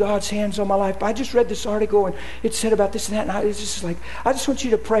know God's hand's on my life, but I just read this article, and it said about this and that, and it's just like, I just want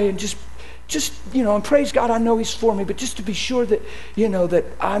you to pray and just and praise God, I know He's for me, but just to be sure that, that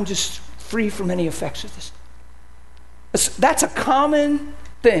I'm just free from any effects of this. That's a common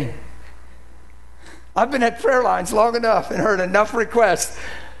thing. I've been at prayer lines long enough and heard enough requests.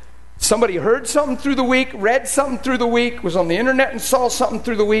 Somebody heard something through the week, read something through the week, was on the internet and saw something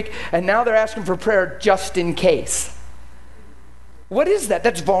through the week, and now they're asking for prayer just in case. What is that?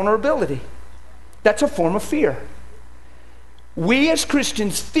 That's vulnerability. That's a form of fear. We as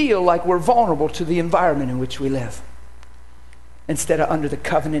Christians feel like we're vulnerable to the environment in which we live, instead of under the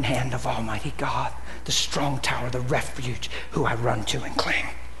covenant hand of Almighty God, the strong tower, the refuge, who I run to and cling.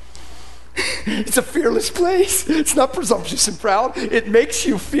 It's a fearless place. It's not presumptuous and proud. It makes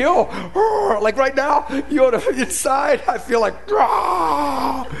you feel, like right now, inside, I feel like,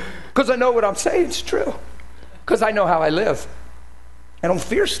 because I know what I'm saying is true. Because I know how I live. I don't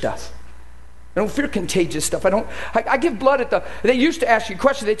fear stuff. I don't fear contagious stuff. I give blood they used to ask you a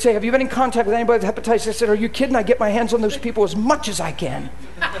question. They'd say, have you been in contact with anybody with hepatitis? I said, are you kidding? I get my hands on those people as much as I can.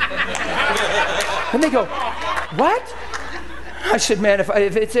 And they go, what? I said, man, if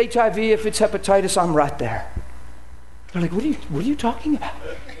it's HIV, if it's hepatitis, I'm right there. They're like, what are you talking about?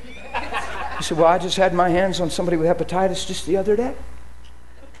 I said, well, I just had my hands on somebody with hepatitis just the other day.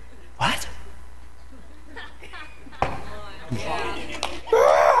 What?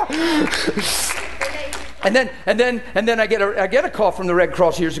 And then I get a call from the Red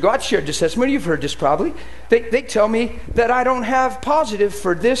Cross years ago. I'd shared this testimony. You've heard this probably. They tell me that I don't have positive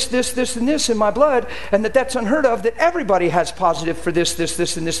for this, and this in my blood, and that's unheard of, that everybody has positive for this,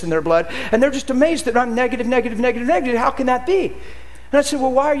 and this in their blood. And they're just amazed that I'm negative. How can that be? And I said,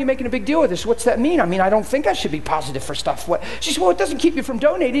 well, why are you making a big deal of this? What's that mean? I don't think I should be positive for stuff. What? She said, well, it doesn't keep you from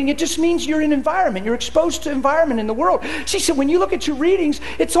donating. It just means you're in environment. You're exposed to environment in the world. She said, when you look at your readings,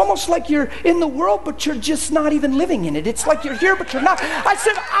 it's almost like you're in the world, but you're just not even living in it. It's like you're here, but you're not. I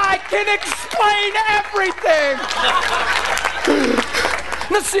said, I can explain everything.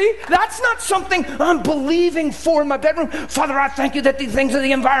 Now see, that's not something I'm believing for in my bedroom. Father, I thank you that the things of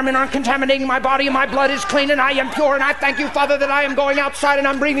the environment aren't contaminating my body and my blood is clean and I am pure. And I thank you, Father, that I am going outside and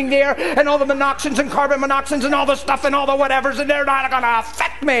I'm breathing the air and all the monoxins and carbon monoxins and all the stuff and all the whatevers, and they're not going to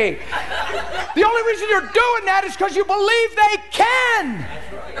affect me. The only reason you're doing that is because you believe they can.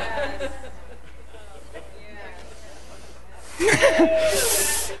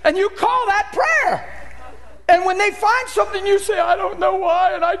 And you call that prayer. And when they find something, you say, I don't know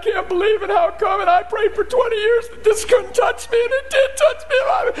why, and I can't believe it, how come, and I prayed for 20 years that this couldn't touch me, and it did touch me.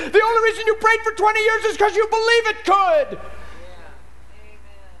 The only reason you prayed for 20 years is because you believe it could.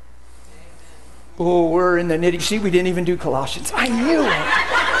 Oh, we're in the nitty. See, we didn't even do Colossians. I knew it.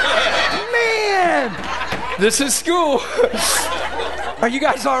 Man, this is school. Are you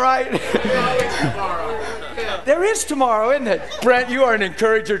guys all right? There is tomorrow, isn't it? Brent, you are an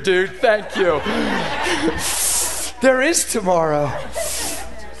encourager, dude. Thank you. There is tomorrow.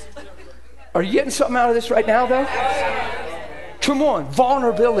 Are you getting something out of this right now, though? Come on,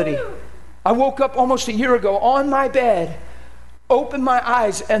 vulnerability. I woke up almost a year ago on my bed, opened my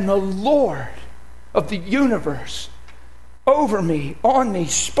eyes, and the Lord of the universe over me, on me,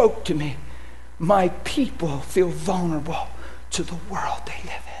 spoke to me. My people feel vulnerable to the world they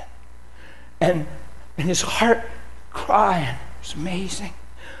live in. And his heart crying was amazing.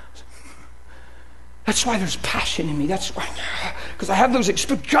 That's why there's passion in me. That's why, because I have those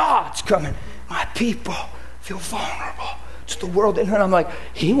experiences. God's coming. My people feel vulnerable to the world. And I'm like,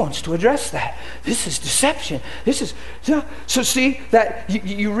 he wants to address that. This is deception. This is, so see, that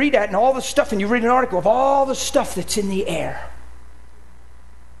you read that and all the stuff, and you read an article of all the stuff that's in the air.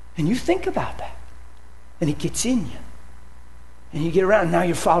 And you think about that. And it gets in you. And you get around, and now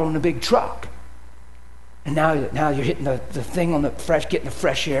you're following a big truck. And now you're hitting the thing on the fresh, getting the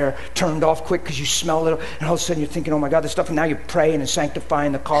fresh air turned off quick because you smell it. And all of a sudden you're thinking, oh my God, this stuff. And now you're praying and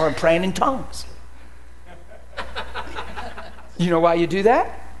sanctifying the car and praying in tongues. You know why you do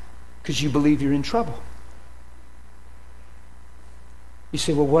that? Because you believe you're in trouble. You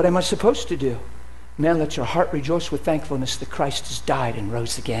say, well, what am I supposed to do? Man, let your heart rejoice with thankfulness that Christ has died and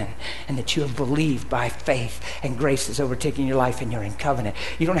rose again, and that you have believed by faith, and grace has overtaken your life, and you're in covenant.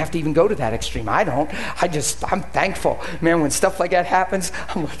 You don't have to even go to that extreme. I don't. I'm thankful. Man, when stuff like that happens,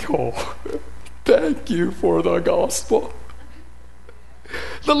 I'm like, oh, thank you for the gospel.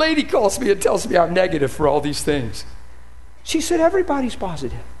 The lady calls me and tells me I'm negative for all these things. She said, everybody's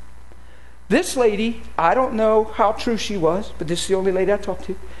positive. This lady, I don't know how true she was, but this is the only lady I talked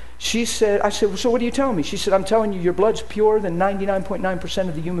to. I said, well, so what are you telling me? She said, I'm telling you, your blood's purer than 99.9%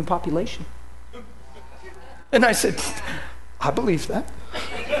 of the human population. And I said, I believe that.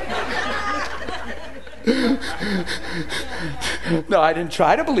 No, I didn't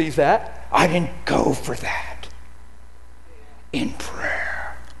try to believe that. I didn't go for that. In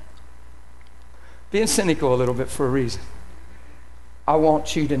prayer. Being cynical a little bit for a reason. I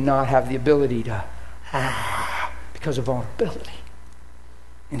want you to not have the ability to, because of vulnerability.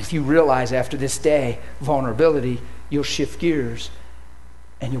 And if you realize after this day, vulnerability, you'll shift gears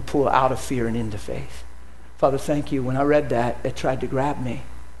and you'll pull out of fear and into faith. Father, thank you. When I read that, it tried to grab me.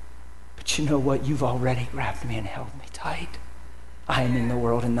 But you know what? You've already grabbed me and held me tight. I am in the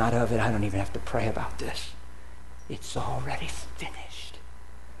world and not of it. I don't even have to pray about this. It's already finished.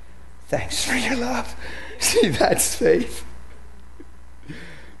 Thanks for your love. See, that's faith.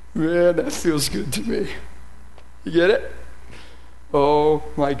 Man, that feels good to me. You get it? Oh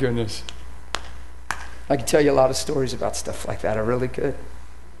my goodness. I could tell you a lot of stories about stuff like that. I really could.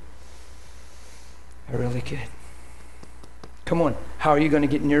 I really could. Come on. How are you going to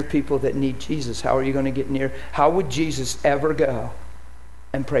get near people that need Jesus? How are you going to get near? How would Jesus ever go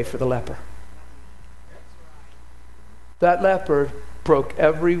and pray for the leper? That leper broke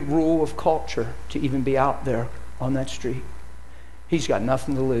every rule of culture to even be out there on that street. He's got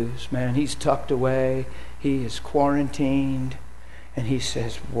nothing to lose, man. He's tucked away. He is quarantined. And he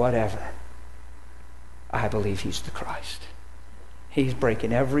says, whatever. I believe he's the Christ. He's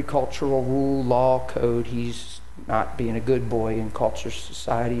breaking every cultural rule, law, code. He's not being a good boy in culture,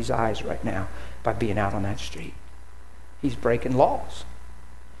 society's eyes right now by being out on that street. He's breaking laws.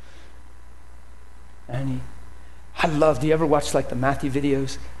 And do you ever watch like the Matthew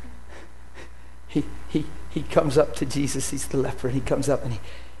videos? He comes up to Jesus. He's the leper. And he comes up and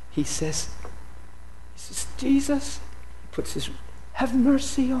he says, Jesus, he puts his, have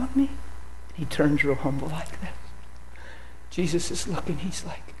mercy on me. He turns real humble like this. Jesus is looking.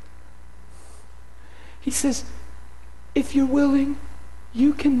 He says, if you're willing,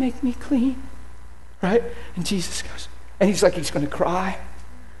 you can make me clean. Right? And Jesus goes, and he's like, he's going to cry.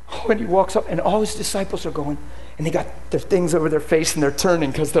 Oh, and he walks up, and all his disciples are going, and they got their things over their face, and they're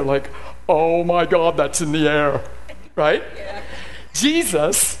turning because they're like, oh my God, that's in the air, right? Yeah.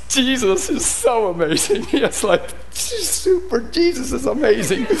 Jesus is so amazing. It's like, Jesus is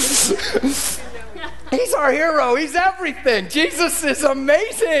amazing. He's our hero. He's everything. Jesus is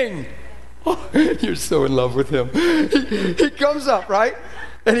amazing. Oh, you're so in love with him. He comes up, right?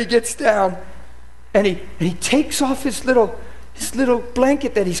 And he gets down, and he takes off his little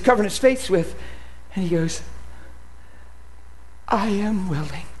blanket that he's covering his face with, and he goes, I am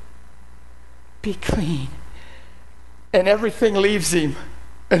willing. Be clean. And everything leaves him.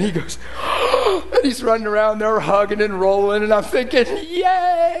 And he goes, and he's running around there hugging and rolling, and I'm thinking,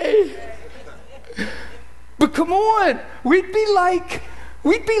 yay! But come on, we'd be like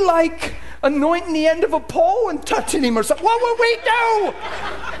anointing the end of a pole and touching him or something. What would we do?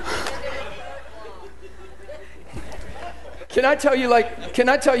 Can I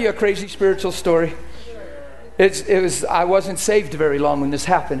tell you a crazy spiritual story? I wasn't saved very long when this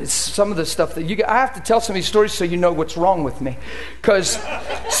happened. It's some of the stuff that I have to tell some of these stories so you know what's wrong with me. Because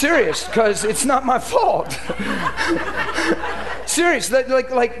it's not my fault. Serious,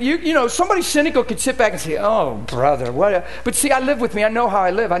 like you know, somebody cynical could sit back and say, "Oh, brother, what?" But see, I live with me. I know how I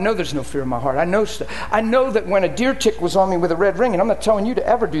live. I know there's no fear in my heart. I know that when a deer tick was on me with a red ring, and I'm not telling you to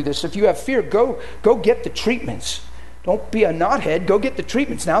ever do this. If you have fear, go get the treatments. Don't be a knothead. Go get the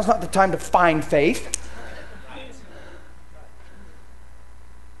treatments. Now's not the time to find faith.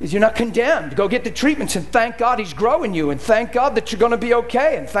 You're not condemned. Go get the treatments and thank God he's growing you, and thank God that you're going to be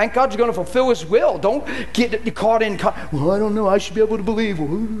okay, and thank God you're going to fulfill his will. Don't get caught in, well, I don't know, I should be able to believe.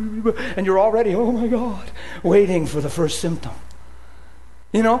 And you're already, oh my God, waiting for the first symptom.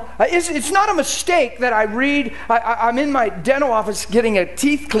 You know, it's not a mistake that I read. I'm in my dental office getting a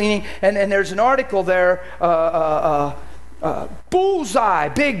teeth cleaning, and there's an article there, bullseye,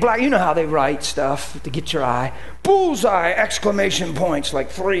 big black, you know how they write stuff to get your eye. Bullseye, exclamation points, like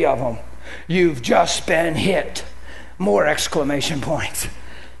 3 of them. You've just been hit. More exclamation points.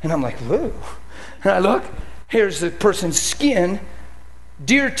 And I'm like, whoa. And I look, here's the person's skin,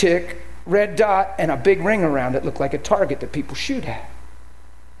 deer tick, red dot, and a big ring around it, looked like a target that people shoot at.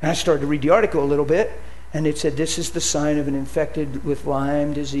 And I started to read the article a little bit, and it said, this is the sign of an infected with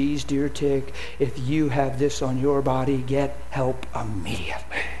Lyme disease deer tick. If you have this on your body, get help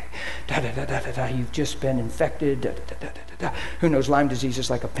immediately. You've just been infected. Who knows, Lyme disease is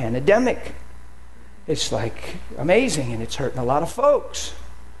like a pandemic. It's like amazing, and it's hurting a lot of folks.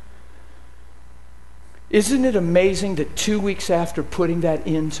 Isn't it amazing that 2 weeks after putting that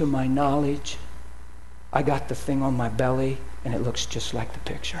into my knowledge, I got the thing on my belly, and it looks just like the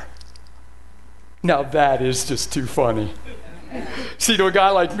picture. Now that is just too funny. See, to a guy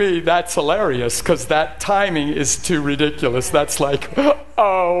like me, that's hilarious because that timing is too ridiculous. That's like,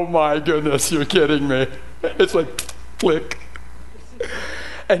 oh my goodness, you're kidding me. It's like, click.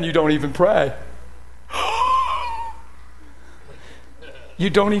 And you don't even pray. You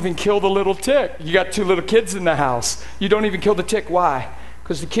don't even kill the little tick. You got 2 little kids in the house. You don't even kill the tick. Why?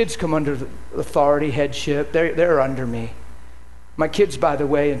 Because the kids come under the authority, headship. They're under me. My kids, by the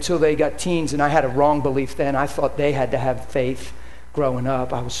way, until they got teens, and I had a wrong belief then, I thought they had to have faith growing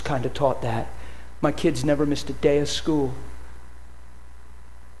up. I was kind of taught that. My kids never missed a day of school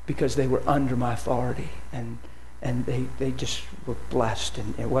because they were under my authority, and they just were blessed.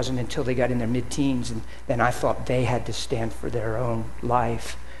 And it wasn't until they got in their mid-teens, and then I thought they had to stand for their own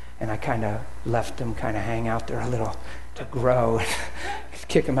life, and I kind of left them kind of hang out there a little to grow and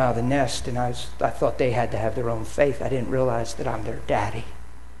kick them out of the nest, and I thought they had to have their own faith. I didn't realize that I'm their daddy.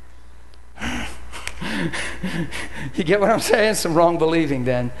 You get what I'm saying? Some wrong believing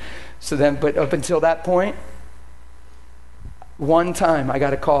then. But up until that point, one time I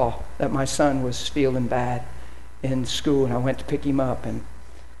got a call that my son was feeling bad in school, and I went to pick him up, and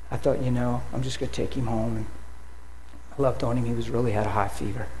I thought, I'm just going to take him home. And I loved on him. He really had a high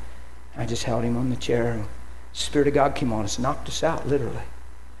fever. I just held him on the chair, and the Spirit of God came on us, knocked us out, literally.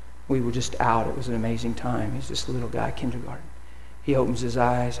 We were just out. It was an amazing time. He's this little guy, kindergarten. He opens his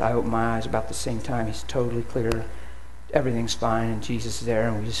eyes. I open my eyes about the same time. He's totally clear. Everything's fine, and Jesus is there,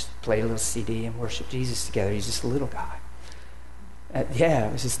 and we just played a little CD and worship Jesus together. He's just a little guy.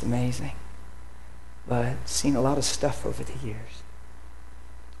 It was just amazing. But I've seen a lot of stuff over the years.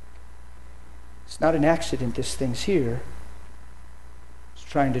 It's not an accident this thing's here. It's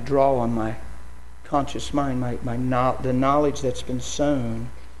trying to draw on my conscious mind. The knowledge that's been sown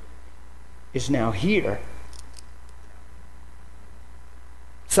is now here.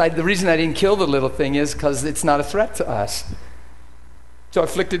 So the reason I didn't kill the little thing is because it's not a threat to us. So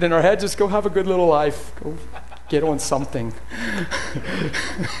afflicted in our head, just go have a good little life. Go Get on something.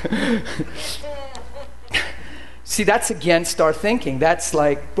 See, that's against our thinking. That's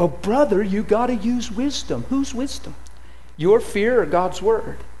like, well, brother, you got to use wisdom. Whose wisdom? Your fear or God's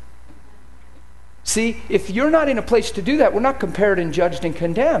word? See, if you're not in a place to do that, we're not compared and judged and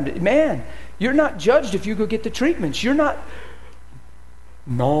condemned. Man, you're not judged if you go get the treatments. You're not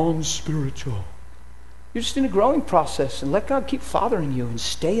non-spiritual. You're just in a growing process, and let God keep fathering you and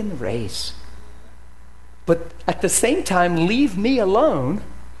stay in the race. But at the same time, leave me alone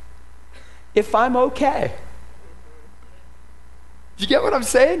if I'm okay. You get what I'm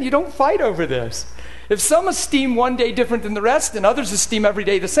saying? You don't fight over this. If some esteem one day different than the rest and others esteem every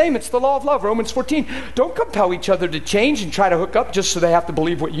day the same, it's the law of love, Romans 14. Don't compel each other to change and try to hook up just so they have to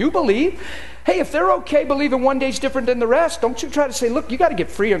believe what you believe. Hey, if they're okay believing one day's different than the rest, don't you try to say, look, you got to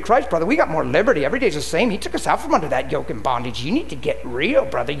get free in Christ, brother. We got more liberty. Every day's the same. He took us out from under that yoke and bondage. You need to get real,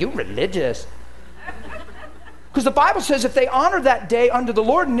 brother. You religious. Because the Bible says if they honor that day unto the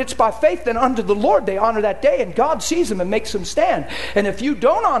Lord, and it's by faith, then unto the Lord they honor that day, and God sees them and makes them stand. And if you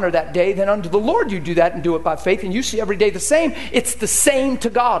don't honor that day, then unto the Lord you do that and do it by faith, and you see every day the same. It's the same to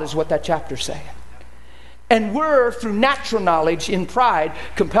God is what that chapter's saying. And we're, through natural knowledge, in pride,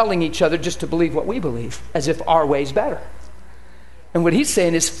 compelling each other just to believe what we believe, as if our way's better. And what he's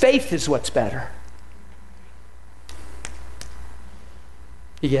saying is faith is what's better.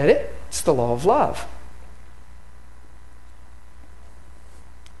 You get it? It's the law of love.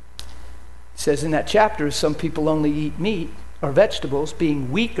 It says in that chapter, some people only eat meat or vegetables,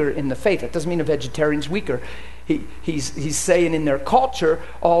 being weaker in the faith. That doesn't mean a vegetarian's weaker. He's saying in their culture,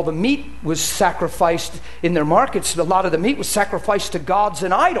 all the meat was sacrificed in their markets. A lot of the meat was sacrificed to gods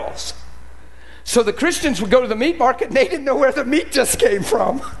and idols. So the Christians would go to the meat market and they didn't know where the meat just came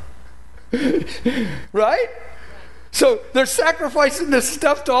from. Right? So they're sacrificing this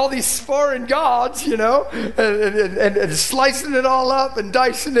stuff to all these foreign gods, you know, and slicing it all up and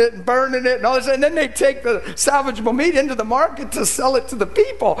dicing it and burning it and all this. And then they take the salvageable meat into the market to sell it to the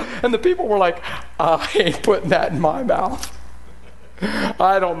people. And the people were like, I ain't putting that in my mouth.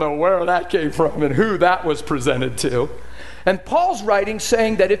 I don't know where that came from and who that was presented to. And Paul's writing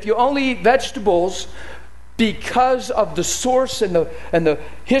saying that if you only eat vegetables because of the source and the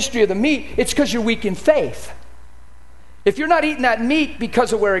history of the meat, it's because you're weak in faith. If you're not eating that meat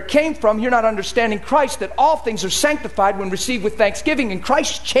because of where it came from, you're not understanding Christ, that all things are sanctified when received with thanksgiving, and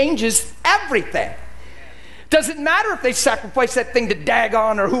Christ changes everything. Doesn't matter if they sacrifice that thing to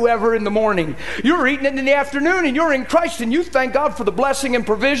Dagon or whoever in the morning. You're eating it in the afternoon, and you're in Christ, and you thank God for the blessing and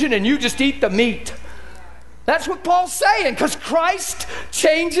provision, and you just eat the meat. That's what Paul's saying, because Christ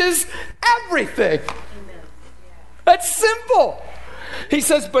changes everything. That's simple. He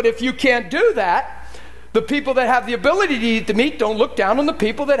says, but if you can't do that, the people that have the ability to eat the meat don't look down on the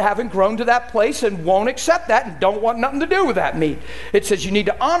people that haven't grown to that place and won't accept that and don't want nothing to do with that meat. It says you need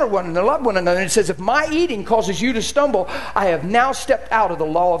to honor one another, love one another. And it says if my eating causes you to stumble, I have now stepped out of the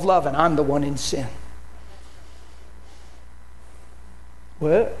law of love and I'm the one in sin.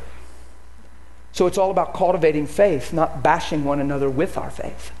 What? So it's all about cultivating faith, not bashing one another with our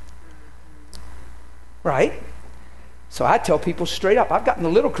faith. Right? So I tell people straight up, I've gotten a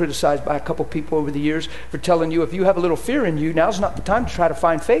little criticized by a couple people over the years for telling you if you have a little fear in you, now's not the time to try to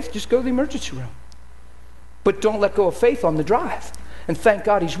find faith. Just go to the emergency room. But don't let go of faith on the drive. And thank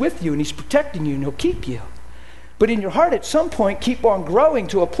God he's with you and he's protecting you and he'll keep you. But in your heart at some point, keep on growing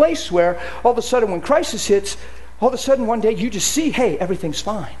to a place where all of a sudden when crisis hits, all of a sudden one day you just see, hey, everything's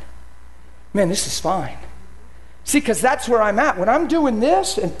fine. Man, this is fine. See, because that's where I'm at. When I'm doing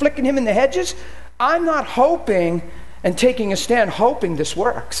this and flicking him in the hedges, I'm not hoping and taking a stand hoping this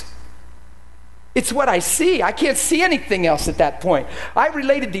works. It's what I see. I can't see anything else at that point. I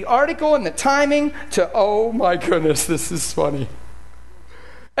related the article and the timing to, oh my goodness, this is funny.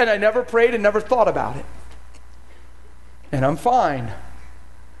 And I never prayed and never thought about it. And I'm fine.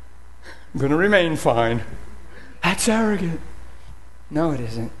 I'm going to remain fine. That's arrogant. No, it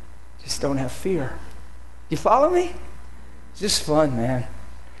isn't. Just don't have fear. You follow me? It's just fun, man.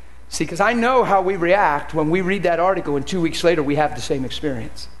 See, because I know how we react when we read that article and 2 weeks later we have the same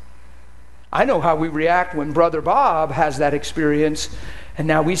experience. I know how we react when Brother Bob has that experience and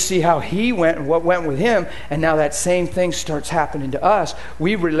now we see how he went and what went with him, and now that same thing starts happening to us.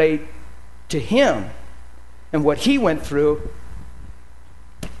 We relate to him and what he went through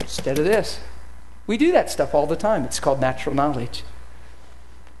instead of this. We do that stuff all the time. It's called natural knowledge.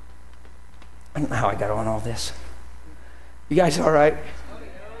 I don't know how I got on all this. You guys all right?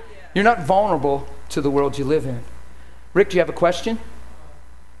 You're not vulnerable to the world you live in. Rick, do you have a question?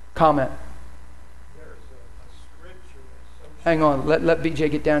 Comment. There's a scripture. Hang on. Let BJ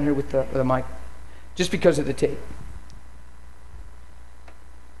get down here with the mic. just because of the tape.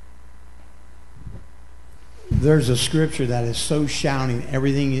 There's a scripture that is so shouting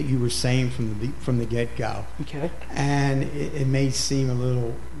everything that you were saying from the get-go. Okay. And it may seem a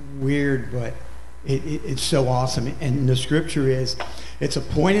little weird, but it's so awesome. And the scripture is, it's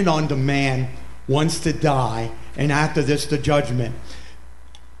appointed unto man once to die, and after this the judgment.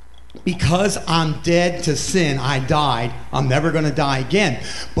 Because I'm dead to sin, I died. I'm never going to die again.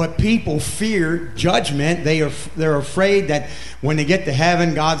 But people fear judgment. They're afraid that when they get to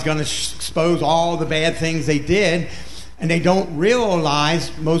heaven, God's going to expose all the bad things they did. And they don't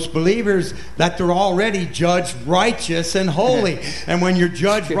realize, most believers, that they're already judged righteous and holy. And when you're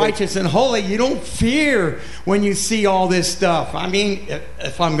judged righteous and holy, you don't fear when you see all this stuff. I mean,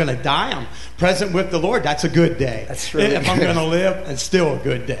 if I'm going to die, I'm present with the Lord. That's a good day. That's really if I'm going to live, it's still a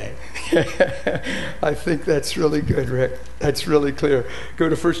good day. I think that's really good, Rick. That's really clear. Go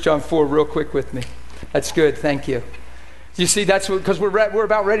to 1 John 4 real quick with me. That's good. Thank you. You see, that's because we're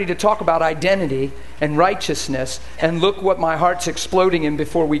about ready to talk about identity and righteousness, and look what my heart's exploding in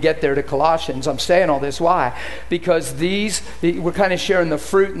before we get there to Colossians. I'm saying all this. Why? Because we're kind of sharing the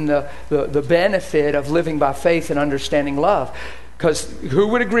fruit and the benefit of living by faith and understanding love. Because who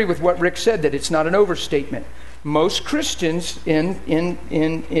would agree with what Rick said, that it's not an overstatement? Most Christians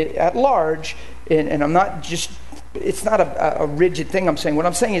at large, and I'm not just, it's not a rigid thing I'm saying. What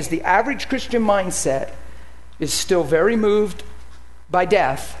I'm saying is the average Christian mindset is still very moved by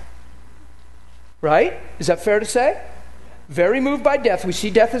death. Right? Is that fair to say? Very moved by death. We see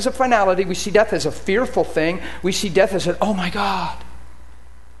death as a finality. We see death as a fearful thing. We see death as oh my God.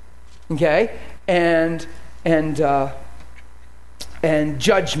 Okay? And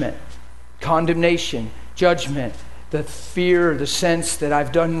judgment, condemnation, judgment, the fear, the sense that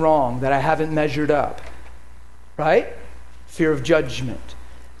I've done wrong, that I haven't measured up. Right? Fear of judgment.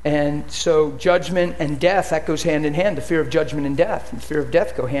 And so judgment and death, that goes hand in hand. The fear of judgment and death, and fear of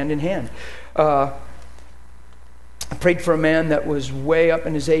death go hand in hand. I prayed for a man that was way up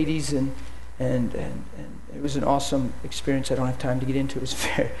in his 80s, and it was an awesome experience. I don't have time to get into it.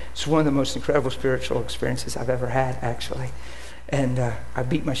 It's one of the most incredible spiritual experiences I've ever had, actually. And I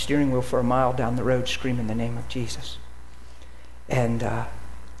beat my steering wheel for a mile down the road screaming the name of Jesus.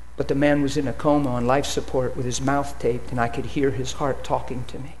 But the man was in a coma on life support with his mouth taped, and I could hear his heart talking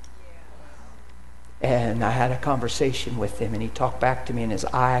to me. And I had a conversation with him, and he talked back to me, and his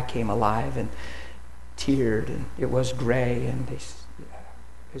eye came alive and teared, and it was gray, and it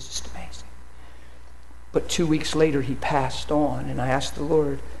was just amazing. But 2 weeks later, he passed on, and I asked the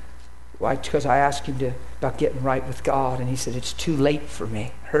Lord, why? Because I asked him about getting right with God, and he said, it's too late for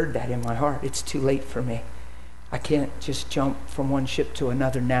me. I heard that in my heart. It's too late for me. I can't just jump from one ship to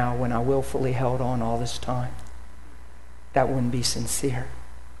another now when I willfully held on all this time. That wouldn't be sincere.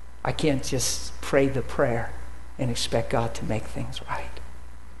 I can't just pray the prayer and expect God to make things right.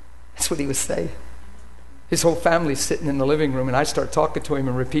 That's what he was saying. His whole family's sitting in the living room, and I start talking to him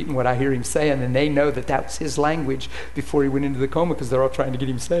and repeating what I hear him saying, and they know that that was his language before he went into the coma, because they're all trying to get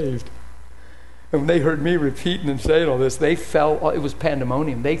him saved. And when they heard me repeating and saying all this, they fell. It was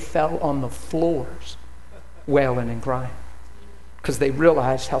pandemonium. They fell on the floors, wailing and crying, because they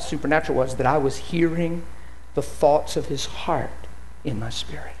realized how supernatural it was that I was hearing the thoughts of his heart in my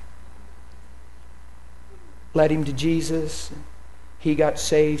spirit. Led him to Jesus. He got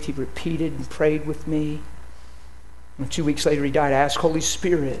saved. He repeated and prayed with me. And 2 weeks later he died. I asked Holy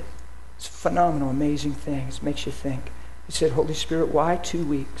Spirit. It's a phenomenal, amazing thing. It makes you think. He said, Holy Spirit, why 2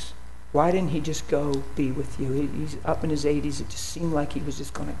 weeks? Why didn't he just go be with you? He's up in his 80s. It just seemed like he was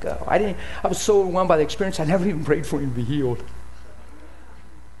just going to go. I was so overwhelmed by the experience, I never even prayed for him to be healed.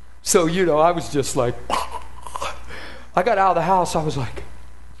 So, I was just like, I got out of the house. I was like,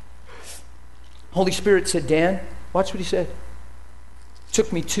 Holy Spirit said, Dan, watch what he said. It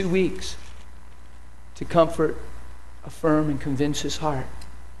took me 2 weeks to comfort, affirm, and convince his heart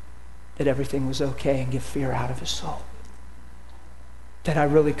that everything was okay and get fear out of his soul. That I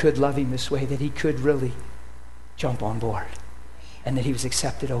really could love him this way, that he could really jump on board, and that he was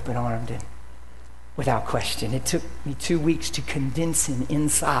accepted open-armed and without question. It took me 2 weeks to convince him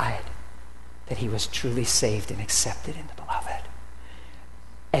inside that he was truly saved and accepted in the beloved.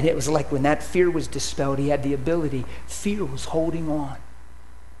 And it was like when that fear was dispelled, he had the ability, fear was holding on.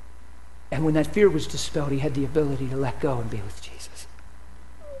 And when that fear was dispelled, he had the ability to let go and be with Jesus.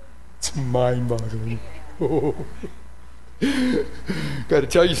 It's mind-boggling. Oh. Got to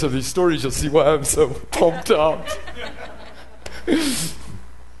tell you some of these stories, you'll see why I'm so pumped up.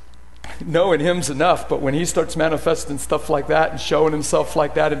 Knowing him's enough, but when he starts manifesting stuff like that and showing himself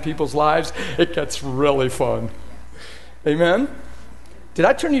like that in people's lives, it gets really fun. Amen? Did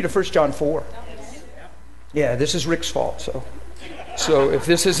I turn you to 1 John 4? Yeah, this is Rick's fault. So if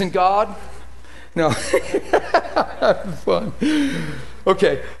this isn't God, no. Having fun.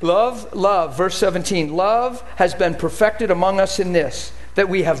 Okay, love, verse 17. Love has been perfected among us in this, that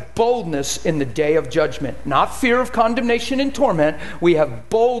we have boldness in the day of judgment. Not fear of condemnation and torment. We have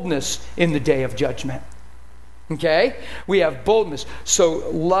boldness in the day of judgment. Okay? We have boldness. So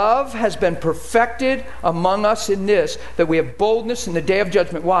love has been perfected among us in this, that we have boldness in the day of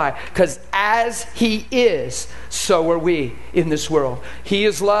judgment. Why? Because as He is, so are we in this world. He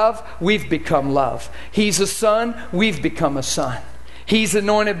is love, we've become love. He's a son, we've become a son. He's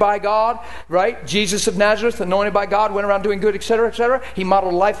anointed by God, right? Jesus of Nazareth, anointed by God, went around doing good, etc., etc. He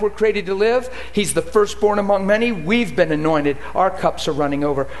modeled a life we're created to live. He's the firstborn among many. We've been anointed. Our cups are running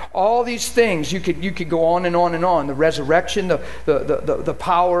over. All these things, you could go on and on and on. The resurrection, the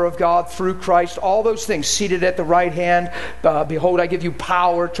power of God through Christ, all those things seated at the right hand. Behold, I give you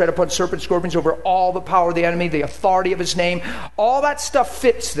power, tread upon serpents, scorpions, over all the power of the enemy, the authority of His name. All that stuff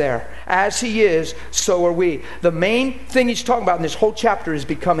fits there. As He is, so are we. The main thing He's talking about in this whole chapter is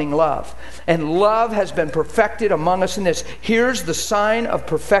becoming love. And love has been perfected among us in this. Here's the sign of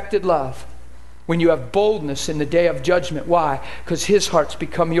perfected love. When you have boldness in the day of judgment. Why? Because His heart's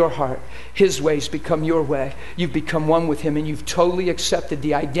become your heart. His ways become your way. You've become one with Him, and you've totally accepted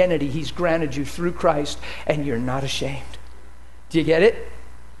the identity He's granted you through Christ, and you're not ashamed. Do you get it?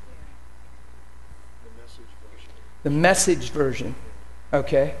 The Message version.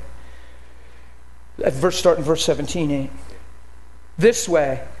 Okay. Starting verse 17. This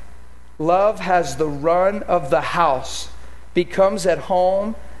way, love has the run of the house, becomes at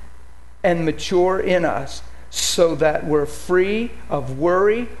home and mature in us, so that we're free of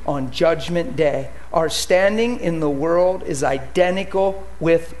worry on Judgment Day. Our standing in the world is identical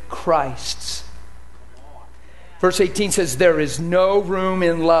with Christ's. Verse 18 says, there is no room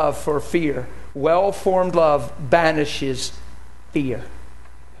in love for fear. Well-formed love banishes fear.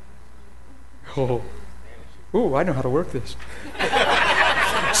 Oh. Ooh, I know how to work this.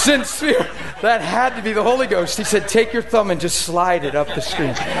 Sincere. That had to be the Holy Ghost. He said, take your thumb and just slide it up the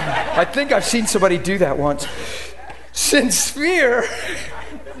screen. I think I've seen somebody do that once. Sincere.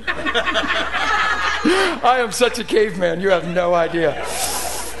 I am such a caveman. You have no idea.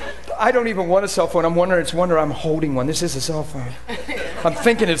 I don't even want a cell phone. It's wonder I'm holding one. This is a cell phone. I'm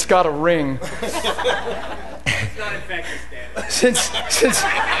thinking it's got a ring. It's not infectious, Dan. Since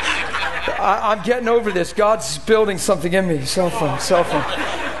I'm getting over this. God's building something in me. Cell phone.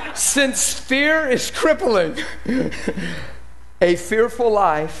 Since fear is crippling, a fearful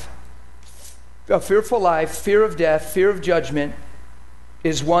life, fear of death, fear of judgment,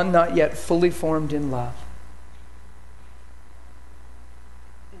 is one not yet fully formed in love.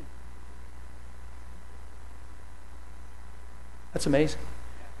 That's amazing.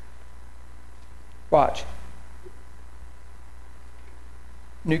 Watch.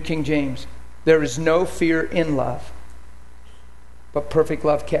 New King James. There is no fear in love, but perfect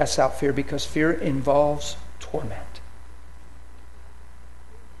love casts out fear, because fear involves torment.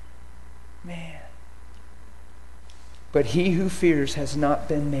 Man. But he who fears has not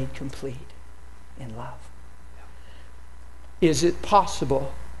been made complete in love. Is it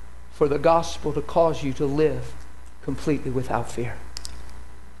possible for the gospel to cause you to live completely without fear?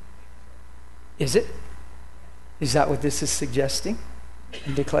 Is it? Is that what this is suggesting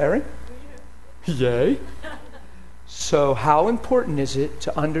and declaring? Yay. So how important is it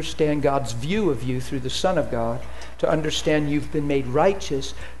to understand God's view of you through the Son of God, to understand you've been made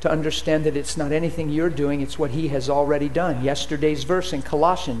righteous, to understand that it's not anything you're doing, it's what He has already done. Yesterday's verse in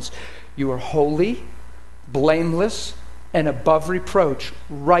Colossians, you are holy, blameless, and above reproach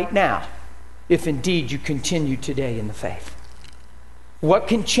right now, if indeed you continue today in the faith. What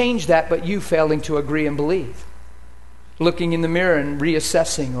can change that but you failing to agree and believe? Looking in the mirror and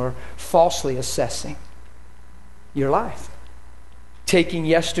reassessing or falsely assessing your life. Taking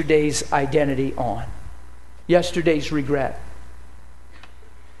yesterday's identity on. Yesterday's regret.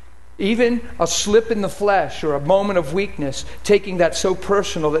 Even a slip in the flesh or a moment of weakness, taking that so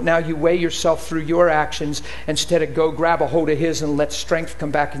personal that now you weigh yourself through your actions instead of go grab a hold of His and let strength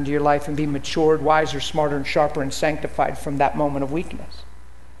come back into your life and be matured, wiser, smarter, and sharper and sanctified from that moment of weakness.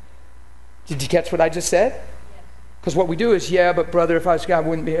 Did you catch what I just said? Because what we do is, yeah, but brother, if I was God, I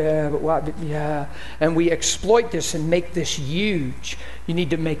wouldn't be, yeah, but what, yeah. And we exploit this and make this huge. You need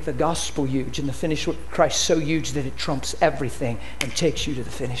to make the gospel huge and the finished work of Christ so huge that it trumps everything and takes you to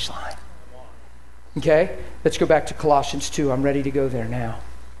the finish line. Okay? Let's go back to Colossians 2. I'm ready to go there now.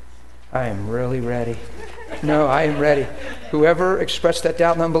 I am really ready. No, I am ready. Whoever expressed that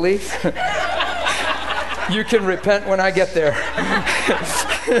doubt and unbelief, you can repent when I get there.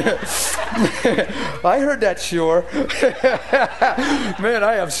 I heard that, sure. Man,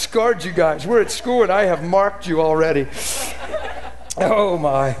 I have scarred you guys. We're at school and I have marked you already. Oh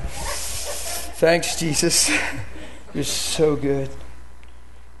my. Thanks, Jesus. You're so good.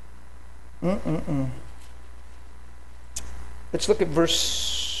 Let's look at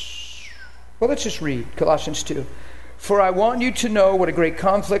let's just read Colossians 2. For I want you to know what a great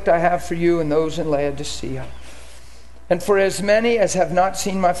conflict I have for you and those in Laodicea. And for as many as have not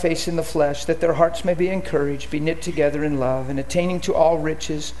seen my face in the flesh, that their hearts may be encouraged, be knit together in love, and attaining to all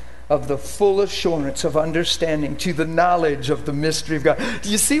riches of the full assurance of understanding, to the knowledge of the mystery of God.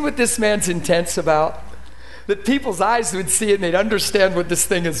 Do you see what this man's intense about? That people's eyes would see it and they'd understand what this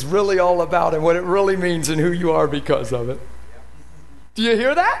thing is really all about and what it really means and who you are because of it. Do you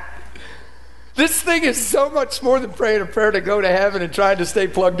hear that? This thing is so much more than praying a prayer to go to heaven and trying to stay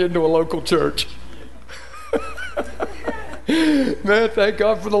plugged into a local church. Man, thank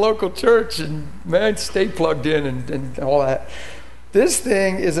God for the local church, and man, stay plugged in and all that. This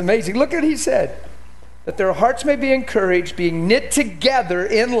thing is amazing. Look at what he said. That their hearts may be encouraged, being knit together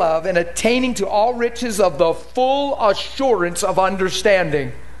in love, and attaining to all riches of the full assurance of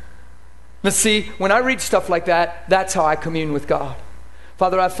understanding. Now see, when I read stuff like that, that's how I commune with God.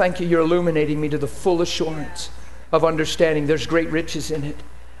 Father, I thank you, you're illuminating me to the full assurance of understanding. There's great riches in it.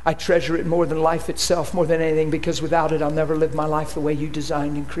 I treasure it more than life itself, more than anything, because without it, I'll never live my life the way you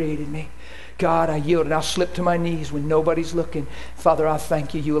designed and created me. God, I yield and I'll slip to my knees when nobody's looking. Father, I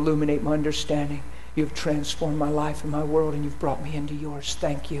thank you, you illuminate my understanding. You've transformed my life and my world, and you've brought me into yours.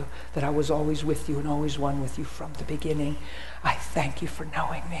 Thank you that I was always with you and always one with you from the beginning. I thank you for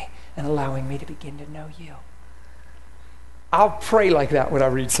knowing me and allowing me to begin to know you. I'll pray like that when I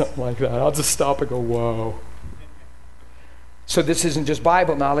read something like that. I'll just stop and go, whoa. So this isn't just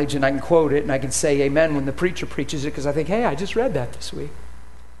Bible knowledge, and I can quote it, and I can say amen when the preacher preaches it, because I think, hey, I just read that this week.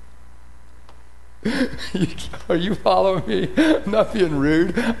 Are you following me? I'm not being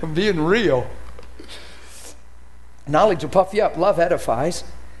rude. I'm being real. Knowledge will puff you up. Love edifies.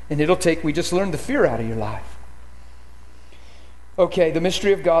 And we just learned the fear out of your life. Okay, the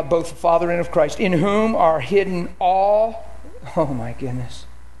mystery of God, both the Father and of Christ, in whom are hidden all, oh my goodness.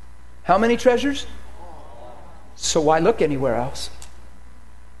 How many treasures? So why look anywhere else?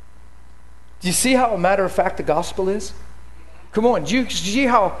 Do you see how a matter of fact the gospel is? Come on, do you see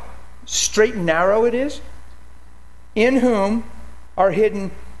how straight and narrow it is? In whom are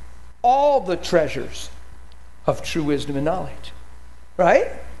hidden all the treasures of true wisdom and knowledge. Right?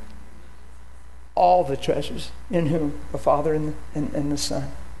 All the treasures. In whom? The Father and the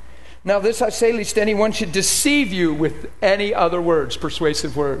Son. Now this I say, lest anyone should deceive you with any other words,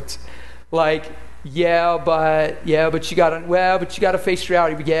 persuasive words. Like, but you gotta face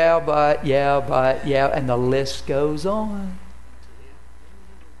reality. Yeah, and the list goes on.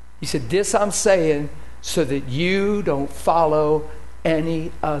 He said, this I'm saying so that you don't follow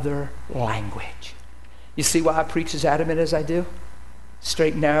any other language. You see why I preach as adamant as I do?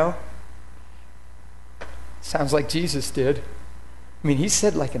 Straight and narrow. Sounds like Jesus did. I mean, he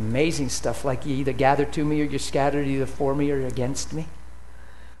said like amazing stuff, like you either gather to me or you're scattered, either for me or against me.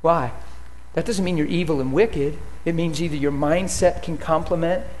 Why? That doesn't mean you're evil and wicked. It means either your mindset can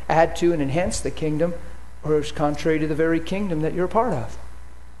complement, add to, and enhance the kingdom, or it's contrary to the very kingdom that you're a part of.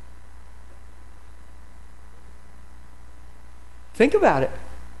 Think about it.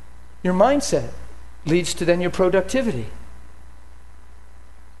 Your mindset leads to then your productivity.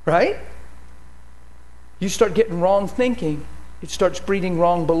 Right? You start getting wrong thinking. It starts breeding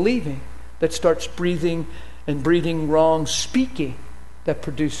wrong believing. That starts breathing and breeding wrong speaking. That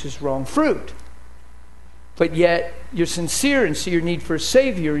produces wrong fruit. But yet you're sincere and see your need for a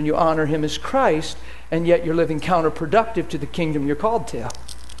Savior and you honor Him as Christ, and yet you're living counterproductive to the kingdom you're called to.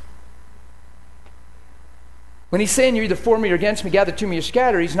 When He's saying you're either for me or against me, gather to me or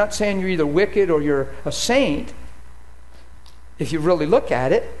scatter, He's not saying you're either wicked or you're a saint. If you really look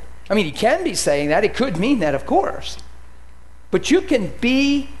at it, I mean, He can be saying that. It could mean that, of course. But you can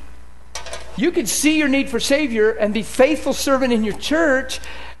see your need for Savior and be faithful servant in your church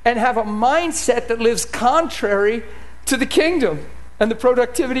and have a mindset that lives contrary to the kingdom and the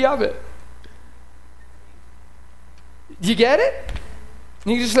productivity of it. Do you get it?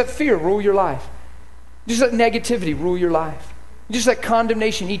 You just let fear rule your life. You just let negativity rule your life. You just let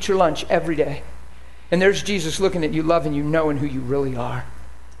condemnation eat your lunch every day. And there's Jesus looking at you, loving you, knowing who you really are.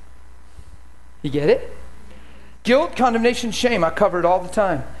 You get it? Guilt, condemnation, shame, I cover it all the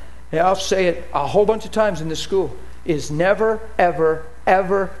time. And I'll say it a whole bunch of times in this school, is never, ever,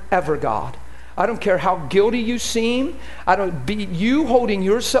 ever, ever God. I don't care how guilty you seem. You holding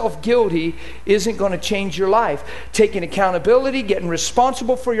yourself guilty isn't going to change your life. Taking accountability, getting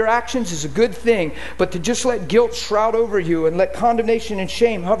responsible for your actions is a good thing. But to just let guilt shroud over you and let condemnation and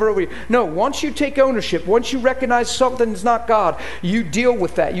shame hover over you. No, once you take ownership, once you recognize something's not God, you deal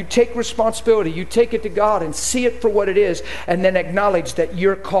with that. You take responsibility. You take it to God and see it for what it is, and then acknowledge that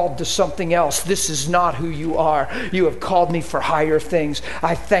you're called to something else. This is not who you are. You have called me for higher things.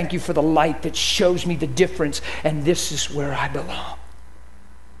 I thank you for the light that shows me the difference, and this is where I belong.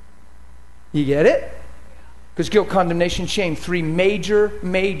 You get it? Because guilt, condemnation, shame, 3 major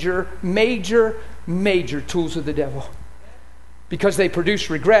tools of the devil. Because they produce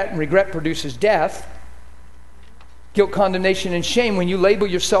regret, and regret produces death. Guilt, condemnation, and shame, when you label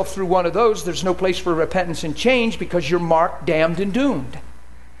yourself through one of those, there's no place for repentance and change because you're marked, damned, and doomed.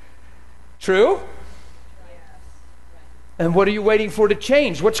 True? And what are you waiting for to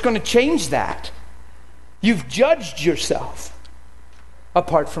change? What's going to change that? You've judged yourself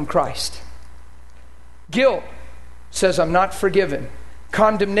apart from Christ. Guilt says I'm not forgiven.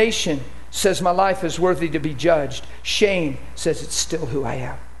 Condemnation says my life is worthy to be judged. Shame says it's still who I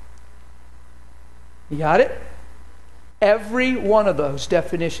am. You got it? Every one of those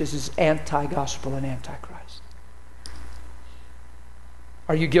definitions is anti-gospel and anti-Christ.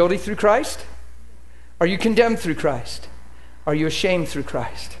 Are you guilty through Christ? Are you condemned through Christ? Are you ashamed through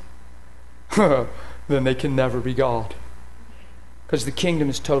Christ? Then they can never be God. Because the kingdom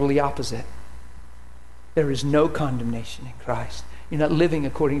is totally opposite. There is no condemnation in Christ. You're not living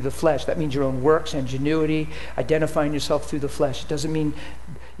according to the flesh. That means your own works, ingenuity, identifying yourself through the flesh. It doesn't mean,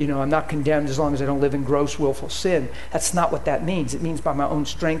 I'm not condemned as long as I don't live in gross, willful sin. That's not what that means. It means by my own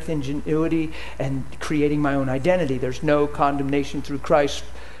strength, ingenuity, and creating my own identity. There's no condemnation through Christ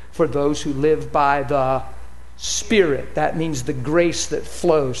for those who live by the Spirit. That means the grace that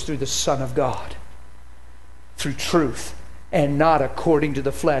flows through the Son of God, through truth, and not according to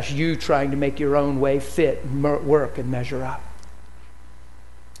the flesh, you trying to make your own way fit, work, and measure up.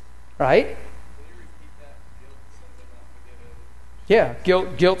 Right? Yeah,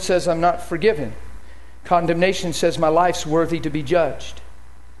 guilt says I'm not forgiven. Condemnation says my life's worthy to be judged.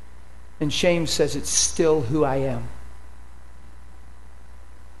 And shame says it's still who I am.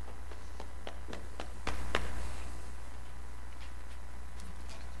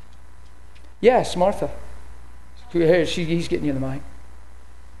 Yes, Martha. Here, he's getting you the mic.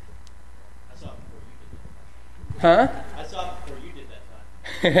 I saw it before you did that. Huh? I saw it before you did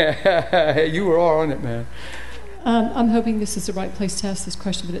that time. You were all on it, man. I'm hoping this is the right place to ask this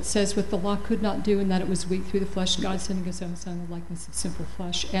question, but it says, what the law could not do in that it was weak through the flesh, God sending his own Son in the likeness of sinful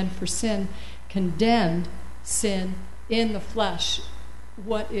flesh, and for sin, condemned sin in the flesh.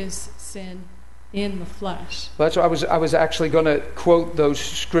 What is sin in the flesh? Well, that's what I was actually going to quote those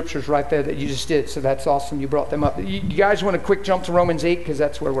scriptures right there that you just did, so that's awesome you brought them up. You guys want a quick jump to Romans 8, because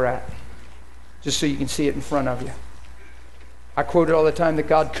that's where we're at, just so you can see it in front of you. I quote it all the time that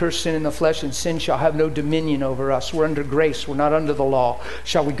God cursed sin in the flesh, and sin shall have no dominion over us. We're under grace. We're not under the law.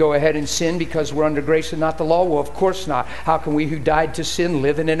 Shall we go ahead and sin because we're under grace and not the law? Well, of course not. How can we who died to sin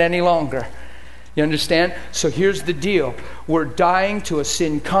live in it any longer? You understand? So here's the deal. We're dying to a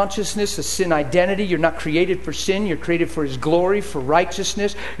sin consciousness, a sin identity. You're not created for sin. You're created for His glory, for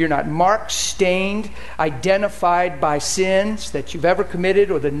righteousness. You're not marked, stained, identified by sins that you've ever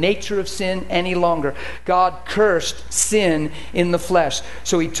committed or the nature of sin any longer. God cursed sin in the flesh.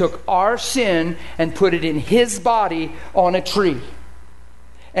 So He took our sin and put it in His body on a tree.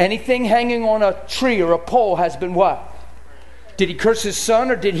 Anything hanging on a tree or a pole has been what? Did He curse His Son,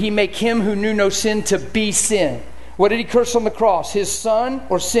 or did He make Him who knew no sin to be sin? What did He curse on the cross? His Son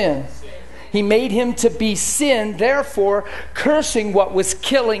or sin? He made Him to be sin, therefore cursing what was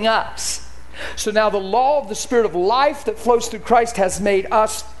killing us. So now the law of the Spirit of life that flows through Christ has made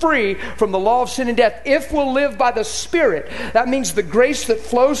us free from the law of sin and death. If we'll live by the Spirit, that means the grace that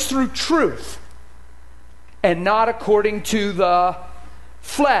flows through truth and not according to the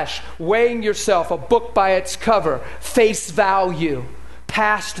flesh, weighing yourself, a book by its cover, face value,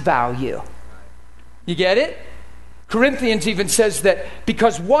 past value. You get it? Corinthians even says that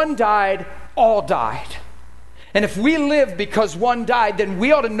because one died, all died. And if we live because one died, then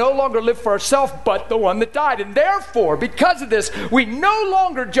we ought to no longer live for ourselves, but the one that died. And therefore, because of this, we no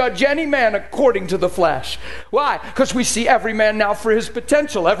longer judge any man according to the flesh. Why? Because we see every man now for his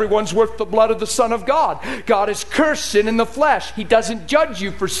potential. Everyone's worth the blood of the Son of God. God has cursed sin in the flesh. He doesn't judge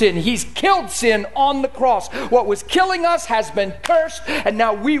you for sin. He's killed sin on the cross. What was killing us has been cursed, and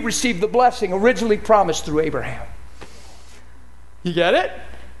now we receive the blessing originally promised through Abraham. You get it?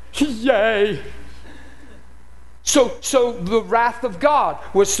 Yay! So the wrath of God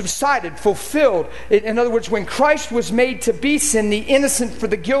was subsided, fulfilled. In other words, when Christ was made to be sin, the innocent for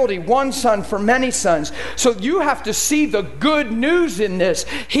the guilty, one son for many sons. So you have to see the good news in this.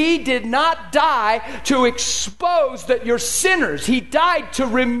 He did not die to expose that you're sinners. He died to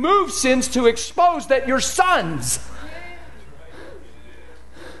remove sins, to expose that you're sons.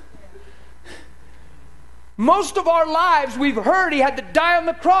 Most of our lives, we've heard he had to die on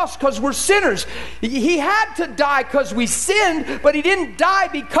the cross because we're sinners. He had to die because we sinned, but he didn't die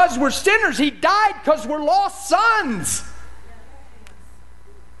because we're sinners. He died because we're lost sons.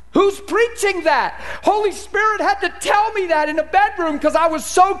 Who's preaching that? Holy Spirit had to tell me that in a bedroom because I was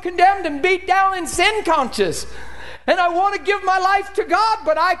so condemned and beat down and sin conscious. And I want to give my life to God,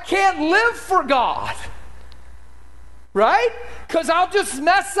 but I can't live for God. Right? Because I'll just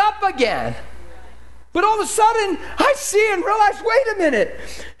mess up again. But all of a sudden, I see and realize, wait a minute.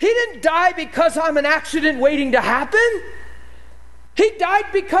 He didn't die because I'm an accident waiting to happen. He died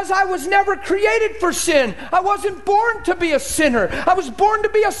because I was never created for sin. I wasn't born to be a sinner. I was born to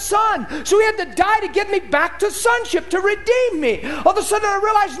be a son. So he had to die to get me back to sonship, to redeem me. All of a sudden, I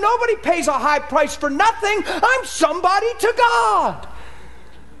realized nobody pays a high price for nothing. I'm somebody to God.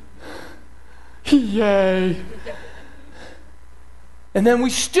 Yay. And then we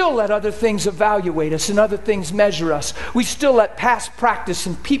still let other things evaluate us and other things measure us. We still let past practice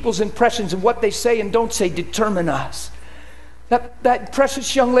and people's impressions and what they say and don't say determine us. That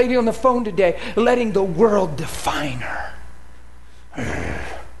precious young lady on the phone today, letting the world define her.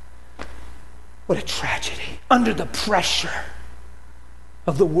 What a tragedy. Under the pressure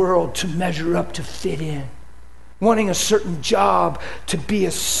of the world to measure up, to fit in. Wanting a certain job to be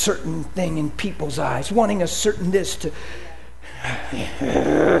a certain thing in people's eyes. Wanting a certain this to...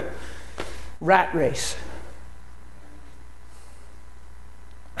 Rat race.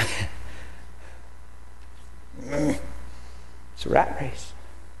 It's a rat race.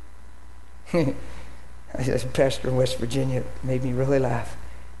 As a pastor in West Virginia, it made me really laugh.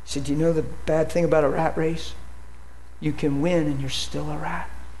 He said, "You know the bad thing about a rat race? You can win and you're still a rat."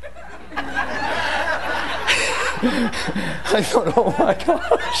 I thought, oh my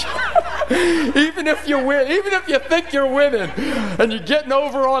gosh. Even if you win, even if you think you're winning and you're getting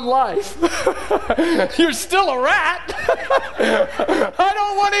over on life, you're still a rat. I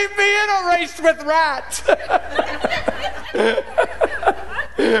don't want to be in a race with rats.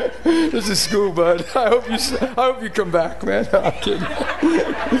 This is school, bud. I hope you come back, man. No, I'm kidding.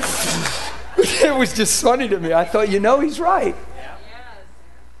 It was just funny to me. I thought, he's right.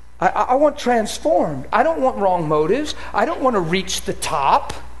 I want transformed. I don't want wrong motives. I don't want to reach the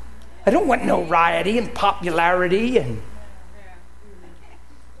top. I don't want notoriety and popularity, and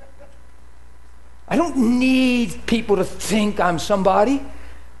I don't need people to think I'm somebody.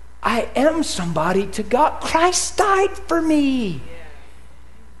 I am somebody to God. Christ died for me.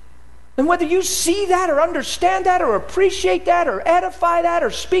 And whether you see that or understand that or appreciate that or edify that or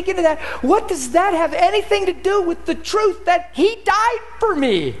speak into that, what does that have anything to do with the truth that he died for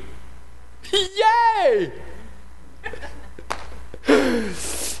me? Yay!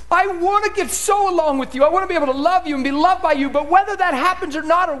 I want to get so along with you. I want to be able to love you and be loved by you. But whether that happens or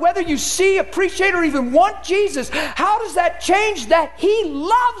not, or whether you see, appreciate, or even want Jesus, how does that change that he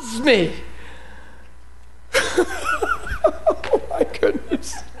loves me? Oh my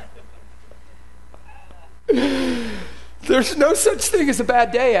goodness. There's no such thing as a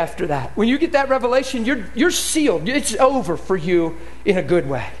bad day after that. When you get that revelation, you're sealed. It's over for you in a good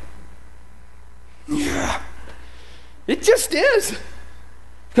way. Yeah. It just is.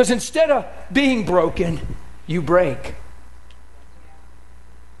 Because instead of being broken, you break.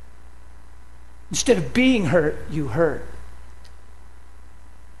 Instead of being hurt, you hurt.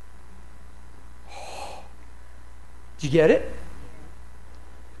 Do you get it?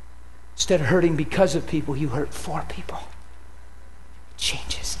 Instead of hurting because of people, you hurt for people. It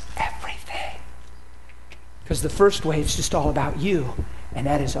changes everything. Because the first way, it's just all about you. And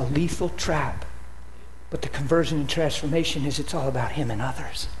that is a lethal trap. But the conversion and transformation is it's all about him and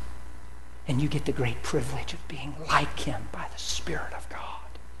others. And you get the great privilege of being like him by the Spirit of God.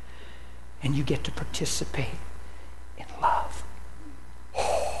 And you get to participate in love.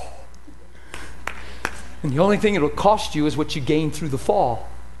 And the only thing it'll cost you is what you gain through the fall.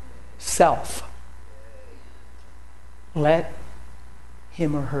 Self. Let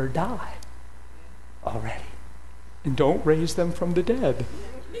him or her die already. And don't raise them from the dead.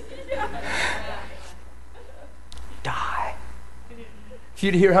 Die. If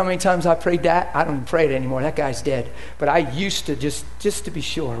you'd hear how many times I prayed that, I don't even pray it anymore. That guy's dead. But I used to just to be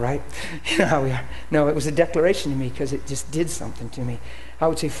sure, right? You know how we are. No, it was a declaration to me because it just did something to me. I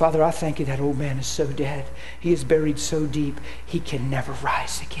would say, Father, I thank you that old man is so dead. He is buried so deep, he can never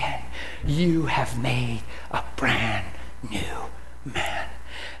rise again. You have made a brand new man.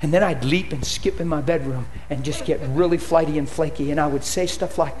 And then I'd leap and skip in my bedroom and just get really flighty and flaky. And I would say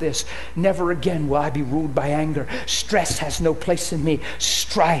stuff like this: never again will I be ruled by anger. Stress has no place in me.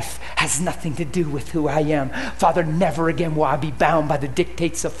 Strife has nothing to do with who I am. Father, never again will I be bound by the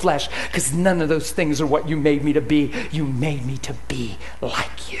dictates of flesh, because none of those things are what you made me to be. You made me to be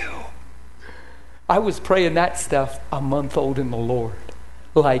like you. I was praying that stuff a month old in the Lord,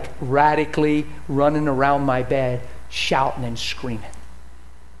 like radically running around my bed, shouting and screaming.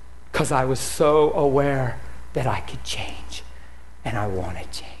 Because I was so aware that I could change, and I want to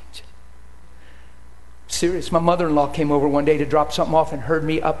change. Serious. My mother-in-law came over one day to drop something off and heard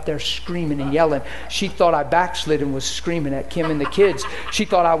me up there screaming and yelling. She thought I backslid and was screaming at Kim and the kids. She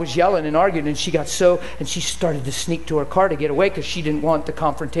thought I was yelling and arguing, and she started to sneak to her car to get away because she didn't want the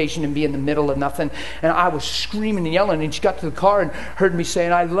confrontation and be in the middle of nothing. And I was screaming and yelling, and she got to the car and heard me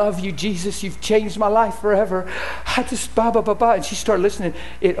saying, I love you, Jesus. You've changed my life forever. I just blah, blah, blah, blah. And she started listening.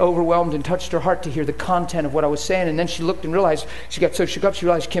 It overwhelmed and touched her heart to hear the content of what I was saying. And then she looked and realized, she got so shook up, she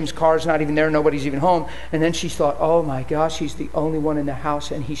realized Kim's car's not even there. Nobody's even home. And then she thought, oh my gosh, he's the only one in the house,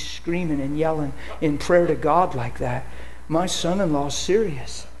 and he's screaming and yelling in prayer to God like that. My son-in-law's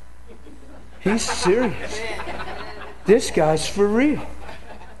serious. He's serious. This guy's for real.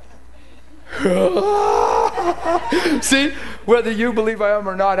 See, whether you believe I am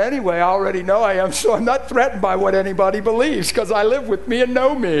or not anyway, I already know I am, so I'm not threatened by what anybody believes, because I live with me and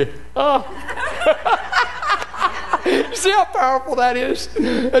know me. Oh. See how powerful that is?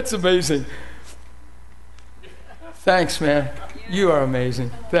 That's amazing. Thanks, man. You are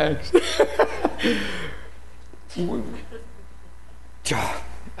amazing. Thanks. We're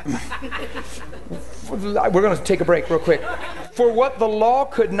going to take a break real quick. For what the law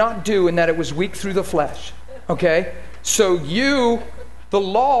could not do, in that it was weak through the flesh. Okay? So the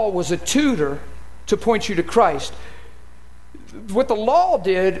law was a tutor to point you to Christ. What the law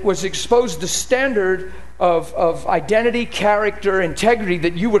did was expose the standard of identity, character, integrity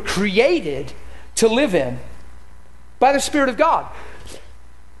that you were created to live in by the Spirit of God.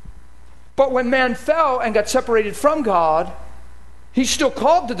 But when man fell and got separated from God, he's still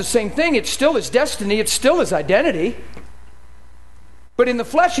called to the same thing. It's still his destiny. It's still his identity. But in the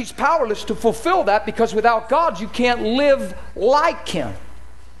flesh, he's powerless to fulfill that, because without God, you can't live like him.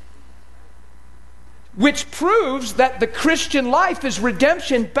 Which proves that the Christian life is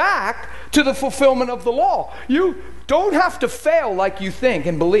redemption back to the fulfillment of the law. You don't have to fail like you think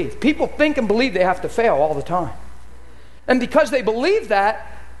and believe. People think and believe they have to fail all the time. And because they believe that,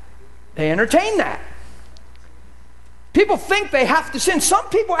 they entertain that. People think they have to sin. Some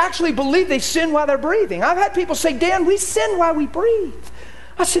people actually believe they sin while they're breathing. I've had people say, Dan, we sin while we breathe.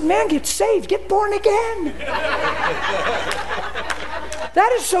 I said, man, get saved. Get born again.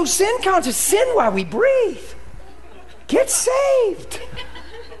 That is so sin conscious. Sin while we breathe. Get saved.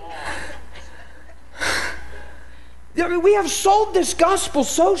 We have sold this gospel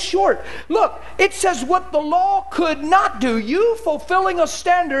so short. Look, it says what the law could not do. You fulfilling a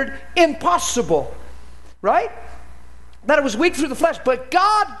standard, impossible. Right? That it was weak through the flesh. But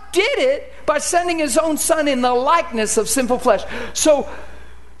God did it by sending his own son in the likeness of sinful flesh. So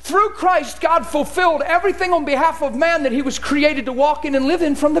through Christ, God fulfilled everything on behalf of man that he was created to walk in and live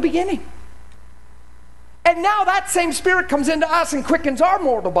in from the beginning. And now that same Spirit comes into us and quickens our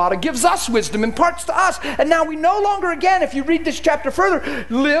mortal body, gives us wisdom, imparts to us. And now we no longer, again, if you read this chapter further,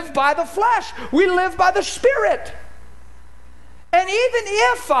 live by the flesh. We live by the Spirit. And even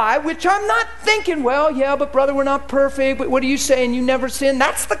if which I'm not thinking, well, yeah, but brother, we're not perfect, but what are you saying? You never sin?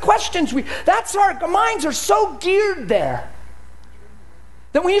 That's the questions our minds are so geared there.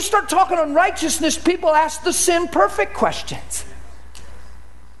 That when you start talking on righteousness, people ask the sin perfect questions.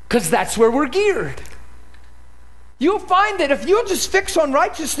 Because that's where we're geared. You'll find that if you'll just fix on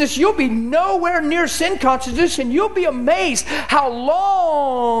righteousness, you'll be nowhere near sin consciousness, and you'll be amazed how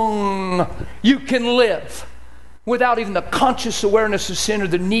long you can live without even the conscious awareness of sin or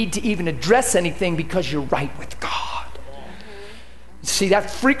the need to even address anything, because you're right with God. See, that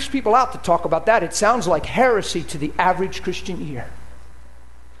freaks people out to talk about that. It sounds like heresy to the average Christian ear.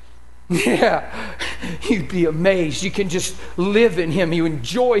 Yeah, you'd be amazed. You can just live in him. You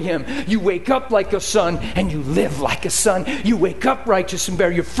enjoy him. You wake up like a son and you live like a son. You wake up righteous and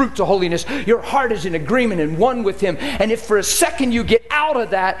bear your fruits of holiness. Your heart is in agreement and one with him. And if for a second you get out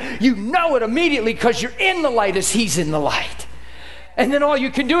of that, you know it immediately, because you're in the light as he's in the light. And then all you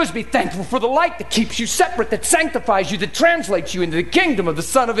can do is be thankful for the light that keeps you separate, that sanctifies you, that translates you into the kingdom of the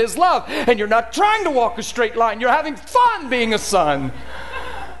Son of his love. And you're not trying to walk a straight line. You're having fun being a son.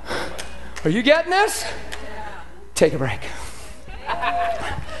 Are you getting this? Take a break.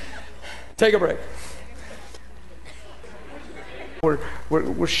 Take a break.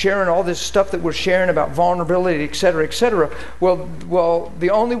 We're sharing all this stuff that we're sharing about vulnerability, et cetera, et cetera. Well,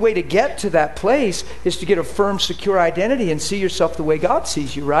 the only way to get to that place is to get a firm, secure identity and see yourself the way God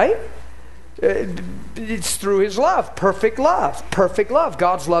sees you, right? It's through His love. Perfect love. Perfect love.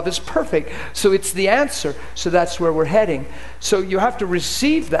 God's love is perfect. So it's the answer. So that's where we're heading. So you have to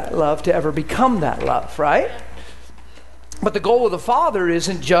receive that love to ever become that love, right? But the goal of the Father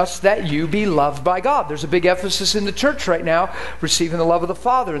isn't just that you be loved by God. There's a big emphasis in the church right now, receiving the love of the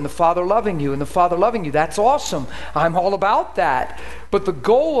Father and the Father loving you and the Father loving you. That's awesome. I'm all about that. But the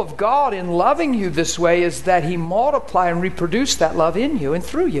goal of God in loving you this way is that He multiply and reproduce that love in you and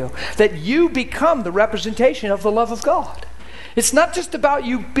through you. That you become the representation of the love of God. It's not just about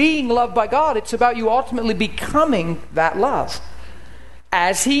you being loved by God. It's about you ultimately becoming that love.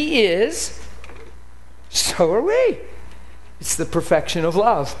 As He is, so are we. It's the perfection of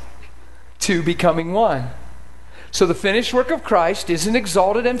love, two becoming one. So the finished work of Christ isn't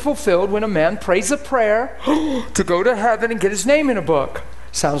exalted and fulfilled when a man prays a prayer to go to heaven and get his name in a book.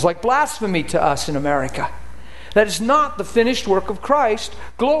 Sounds like blasphemy to us in America. That is not the finished work of Christ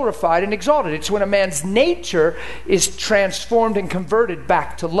glorified and exalted. It's when a man's nature is transformed and converted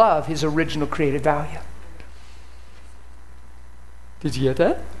back to love, his original created value. Did you get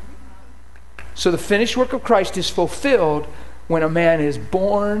that? So the finished work of Christ is fulfilled when a man is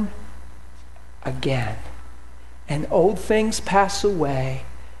born again. And old things pass away,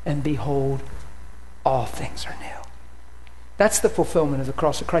 and behold, all things are new. That's the fulfillment of the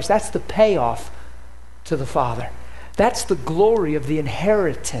cross of Christ. That's the payoff to the Father. That's the glory of the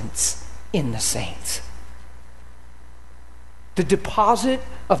inheritance in the saints. The deposit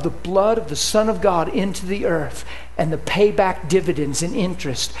of the blood of the Son of God into the earth and the payback dividends and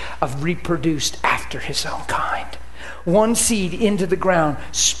interest of reproduced after His own kind. One seed into the ground,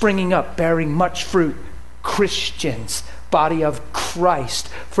 springing up, bearing much fruit. Christians, body of Christ,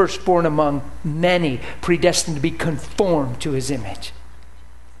 firstborn among many, predestined to be conformed to His image.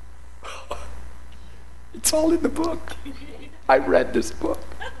 It's all in the book. I read this book.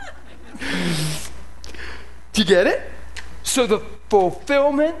 Do you get it? So the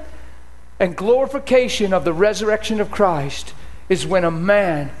fulfillment and glorification of the resurrection of Christ is when a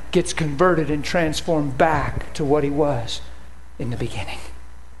man gets converted and transformed back to what he was in the beginning.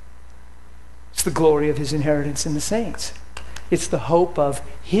 It's the glory of His inheritance in the saints. It's the hope of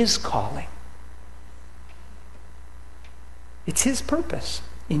His calling. It's His purpose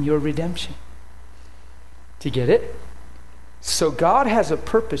in your redemption. Do you get it? So God has a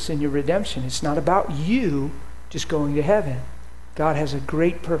purpose in your redemption. It's not about you just going to heaven. God has a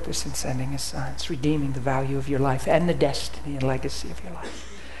great purpose in sending His Son. It's redeeming the value of your life and the destiny and legacy of your life.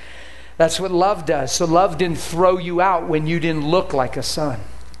 That's what love does. So love didn't throw you out when you didn't look like a son.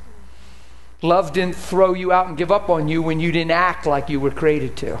 Love didn't throw you out and give up on you when you didn't act like you were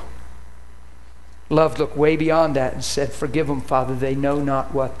created to. Love looked way beyond that and said, "Forgive them, Father, they know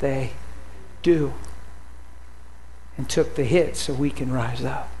not what they do." And took the hit so we can rise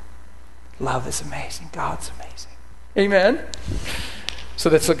up. Love is amazing. God's amazing. Amen.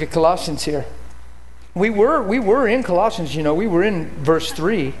 So let's look at Colossians here. We were in Colossians, we were in verse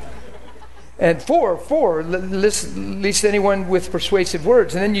 3. And 4, at least anyone with persuasive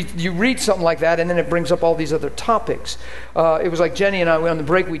words. And then you read something like that, and then it brings up all these other topics. It was like Jenny and I, on the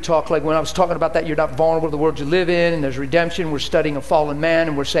break, we talked, like when I was talking about that, you're not vulnerable to the world you live in, and there's redemption. We're studying a fallen man,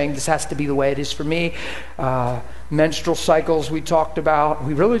 and we're saying this has to be the way it is for me. Menstrual cycles we talked about.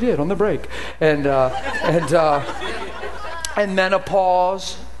 We really did on the break. And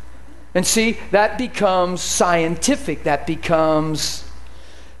menopause. And see, that becomes scientific. That's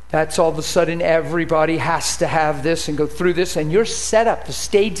all of a sudden everybody has to have this and go through this, and you're set up. The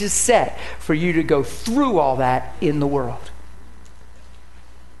stage is set for you to go through all that in the world.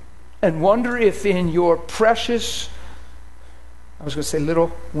 And wonder if in your precious, I was going to say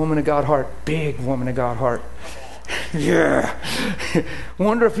little woman of God heart, big woman of God heart. Yeah.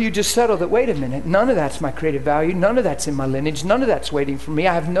 Wonder if you just settle that, wait a minute, none of that's my creative value, none of that's in my lineage, none of that's waiting for me.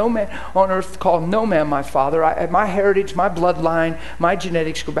 I have no man on earth called no man my father. My heritage, my bloodline, my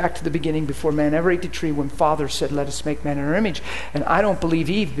genetics go back to the beginning before man ever ate the tree when Father said, "Let us make man in our image." And I don't believe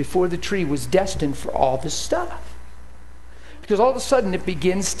Eve before the tree was destined for all this stuff. Because all of a sudden it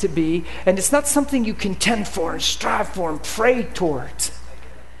begins to be, and it's not something you contend for and strive for and pray towards.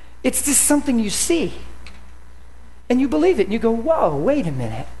 It's just something you see. And you believe it, and you go, whoa, wait a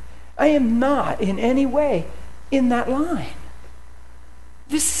minute. I am not in any way in that line.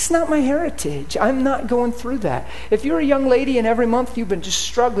 This is not my heritage. I'm not going through that. If you're a young lady and every month you've been just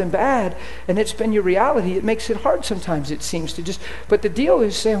struggling bad and it's been your reality, it makes it hard sometimes, it seems to just. But the deal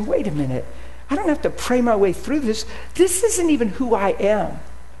is saying, wait a minute, I don't have to pray my way through this. This isn't even who I am.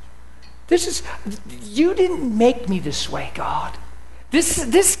 You didn't make me this way, God.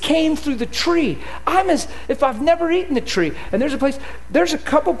 This came through the tree. I'm as if I've never eaten the tree. And there's a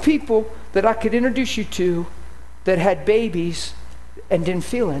couple people that I could introduce you to that had babies and didn't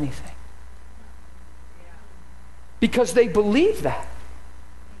feel anything. Because they believe that.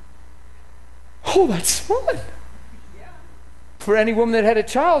 Oh, that's fun. For any woman that had a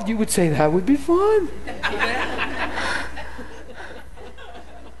child, you would say that would be fun.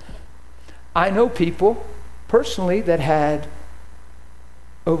 I know people personally that had,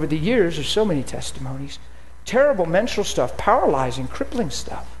 over the years, there's so many testimonies, terrible mental stuff, paralyzing, crippling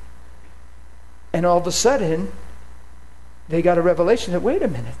stuff. And all of a sudden, they got a revelation that, wait a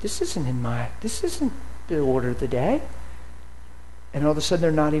minute, this isn't the order of the day. And all of a sudden,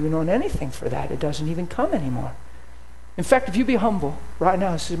 they're not even on anything for that. It doesn't even come anymore. In fact, if you be humble right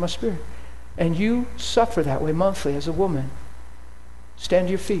now, this is my spirit, and you suffer that way monthly as a woman, stand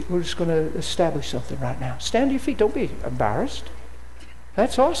to your feet. We're just going to establish something right now. Stand to your feet. Don't be embarrassed.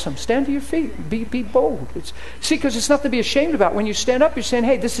 That's awesome. Stand to your feet. Be bold. Because it's nothing to be ashamed about. When you stand up, you're saying,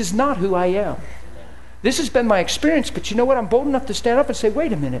 hey, this is not who I am. This has been my experience, but you know what? I'm bold enough to stand up and say,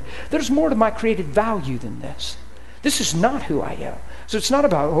 wait a minute. There's more to my created value than this. This is not who I am. So it's not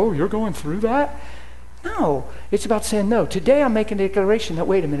about, oh, you're going through that? No. It's about saying, no, today I'm making a declaration that,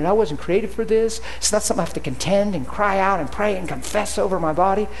 wait a minute, I wasn't created for this. It's not something I have to contend and cry out and pray and confess over my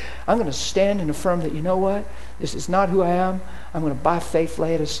body. I'm going to stand and affirm that, you know what? This is not who I am. I'm going to, by faith,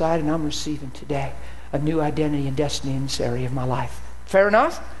 lay it aside, and I'm receiving today a new identity and destiny in this area of my life. Fair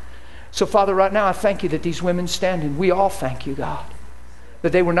enough? So, Father, right now, I thank you that these women stand, and we all thank you, God,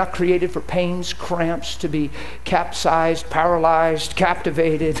 that they were not created for pains, cramps, to be capsized, paralyzed,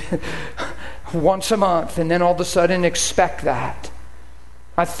 captivated once a month, and then all of a sudden expect that.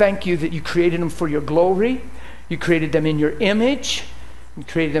 I thank you that you created them for your glory. You created them in your image. You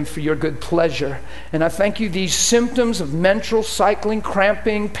created them for your good pleasure. And I thank you these symptoms of menstrual cycling,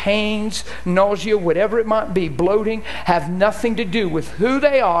 cramping, pains, nausea, whatever it might be, bloating, have nothing to do with who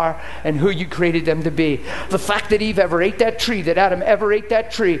they are and who you created them to be. The fact that Eve ever ate that tree, that Adam ever ate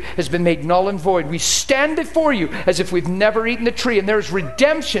that tree, has been made null and void. We stand before you as if we've never eaten the tree, and there's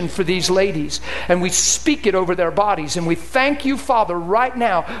redemption for these ladies. And we speak it over their bodies. And we thank you, Father, right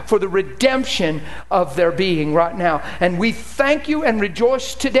now for the redemption of their being right now. And we thank you and rejoice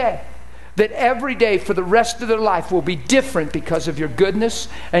today that every day for the rest of their life will be different because of your goodness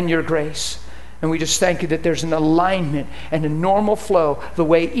and your grace. And we just thank you that there's an alignment and a normal flow. The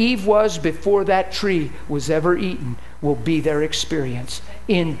way Eve was before that tree was ever eaten will be their experience.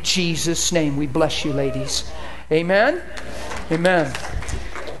 In Jesus' name, we bless you, ladies. Amen? Amen.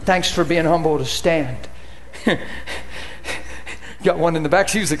 Thanks for being humble to stand. Got one in the back.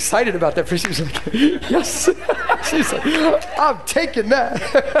 She was excited about that. She was like, yes. She's like, I'm taking that.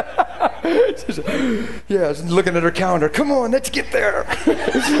 She's like, yeah, I was looking at her calendar. Come on, let's get there.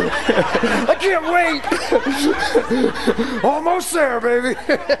 I can't wait. Almost there, baby.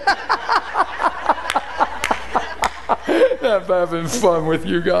 I'm having fun with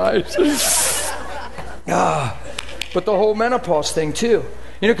you guys. But the whole menopause thing, too.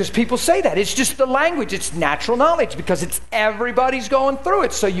 You know, because people say that. It's just the language. It's natural knowledge because it's everybody's going through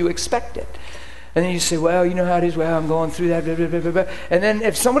it, so you expect it. And then you say, well, you know how it is. Well, I'm going through that. Blah, blah, blah, blah, blah. And then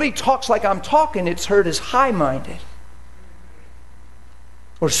if somebody talks like I'm talking, it's heard as high-minded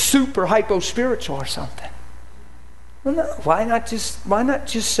or super hypo-spiritual or something. Well, no. Why not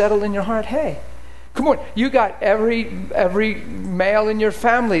just settle in your heart, hey, come on, you got every male in your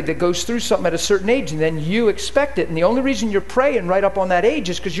family that goes through something at a certain age, and then you expect it. And the only reason you're praying right up on that age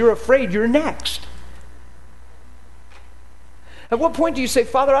is because you're afraid you're next. At what point do you say,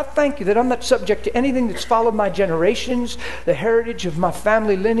 Father, I thank you that I'm not subject to anything that's followed my generations, the heritage of my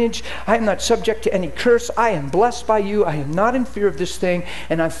family lineage. I am not subject to any curse. I am blessed by you. I am not in fear of this thing.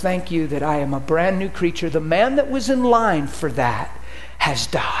 And I thank you that I am a brand new creature. The man that was in line for that has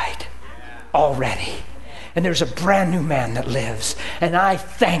died already. And there's a brand new man that lives. And I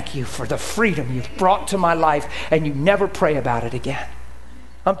thank you for the freedom you've brought to my life, and you never pray about it again.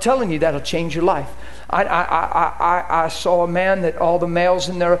 I'm telling you, that'll change your life. I saw a man that all the males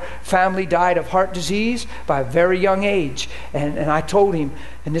in their family died of heart disease by a very young age. And I told him,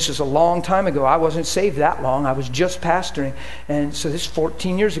 and this was a long time ago. I wasn't saved that long. I was just pastoring. And so this is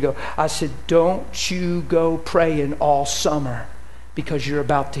 14 years ago. I said, don't you go praying all summer because you're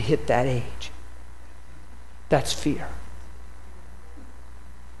about to hit that age. That's fear.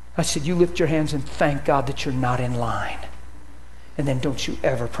 I said, you lift your hands and thank God that you're not in line. And then don't you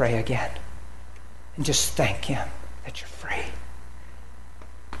ever pray again. And just thank Him that you're free.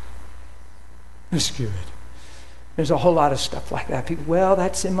 It's good. There's a whole lot of stuff like that. People,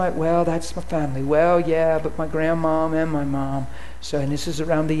 that's my family. Well, yeah, but my grandmom and my mom. So, and this is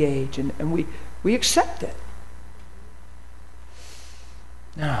around the age. And we accept it.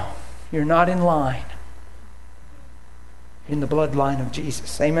 No, you're not in line. In the bloodline of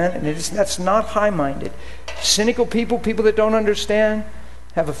Jesus. Amen? And that's not high-minded. Cynical people that don't understand,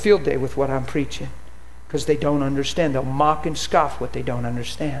 have a field day with what I'm preaching. Because they don't understand. They'll mock and scoff what they don't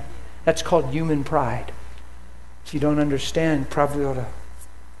understand. That's called human pride. If you don't understand, probably ought to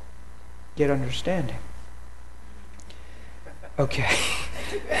get understanding. Okay.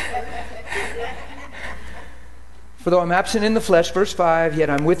 For though I'm absent in the flesh, verse 5, yet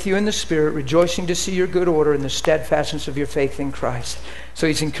I'm with you in the Spirit, rejoicing to see your good order and the steadfastness of your faith in Christ. So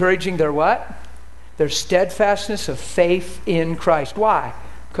he's encouraging their what? Their steadfastness of faith in Christ. Why?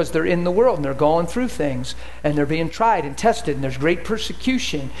 Because they're in the world and they're going through things and they're being tried and tested and there's great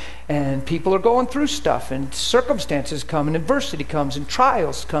persecution and people are going through stuff and circumstances come and adversity comes and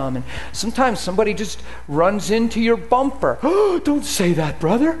trials come and sometimes somebody just runs into your bumper. Oh, don't say that,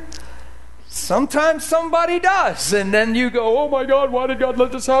 brother. Sometimes somebody does, and then you go, oh my God, why did God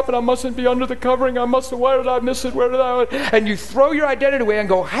let this happen? I mustn't be under the covering. Why did I miss it? Where did I? And you throw your identity away and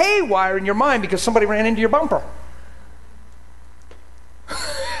go haywire in your mind because somebody ran into your bumper.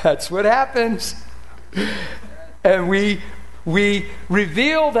 That's what happens. And we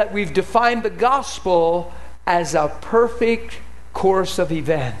reveal that we've defined the gospel as a perfect course of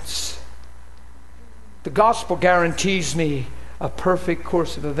events. The gospel guarantees me a perfect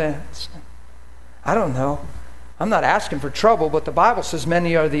course of events. I don't know. I'm not asking for trouble, but the Bible says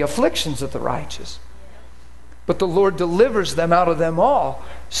many are the afflictions of the righteous. But the Lord delivers them out of them all.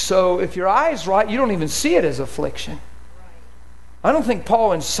 So if your eye is right, you don't even see it as affliction. I don't think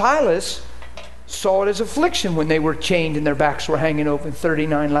Paul and Silas saw it as affliction when they were chained and their backs were hanging open,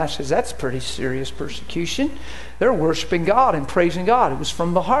 39 lashes. That's pretty serious persecution. They're worshiping God and praising God. It was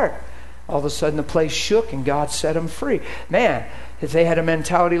from the heart. All of a sudden the place shook and God set them free. Man, if they had a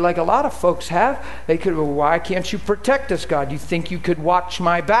mentality like a lot of folks have, they could, well, why can't you protect us, God? You think you could watch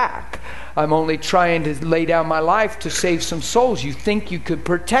my back? I'm only trying to lay down my life to save some souls. You think you could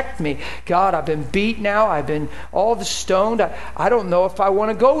protect me? God, I've been beat now. I've been all stoned. I don't know if I want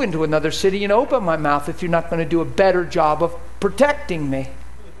to go into another city and open my mouth if you're not going to do a better job of protecting me.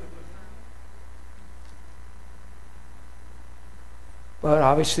 But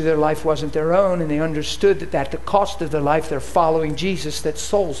obviously their life wasn't their own, and they understood that at the cost of their life, they're following Jesus, that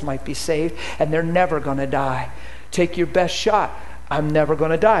souls might be saved, and they're never going to die. Take your best shot. I'm never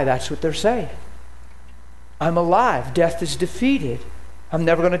going to die. That's what they're saying. I'm alive. Death is defeated. I'm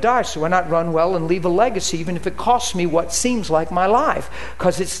never going to die, so why not run well and leave a legacy, even if it costs me what seems like my life?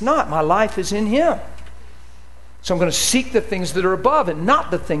 Because it's not. My life is in Him. So I'm going to seek the things that are above and not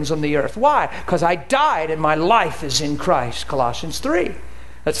the things on the earth. Why? Because I died and my life is in Christ. Colossians 3.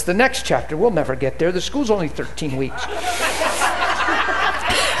 That's the next chapter. We'll never get there. The school's only 13 weeks.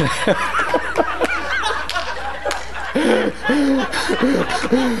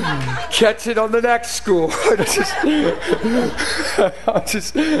 Catch it on the next school.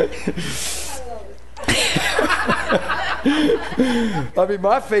 I mean,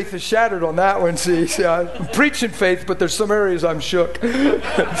 my faith is shattered on that one. See, I'm preaching faith, but there's some areas I'm shook.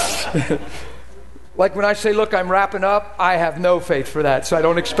 Like when I say, look, I'm wrapping up, I have no faith for that, so I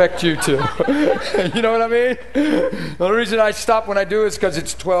don't expect you to. You know what I mean? The only reason I stop when I do is because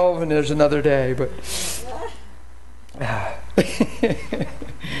it's 12 and there's another day. But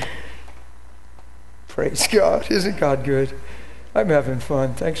praise God. Isn't God good? I'm having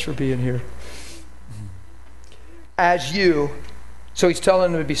fun. Thanks for being here. As you, so he's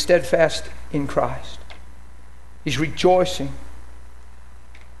telling them to be steadfast in Christ. He's rejoicing.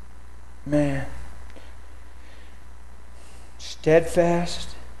 Man. Steadfast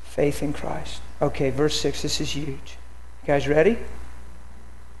faith in Christ. Okay, verse 6, this is huge. You guys ready?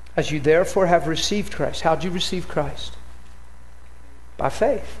 As you therefore have received Christ. How'd you receive Christ? By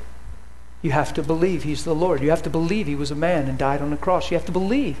faith. You have to believe He's the Lord. You have to believe He was a man and died on the cross. You have to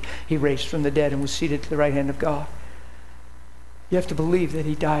believe He raised from the dead and was seated to the right hand of God. You have to believe that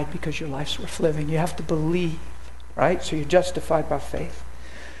He died because your life's worth living. You have to believe, right? So you're justified by faith.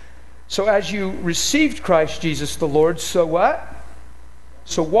 So as you received Christ Jesus the Lord, so what?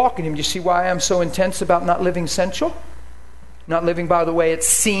 So walk in Him. Do you see why I'm so intense about not living sensual? Not living by the way it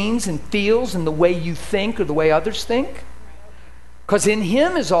seems and feels and the way you think or the way others think? Because in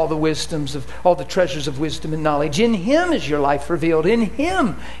Him is all the treasures of wisdom and knowledge. In Him is your life revealed. In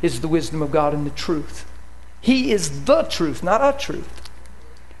Him is the wisdom of God and the truth. He is the truth, not a truth.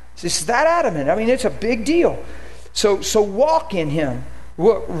 It's that adamant. I mean, it's a big deal. So walk in Him.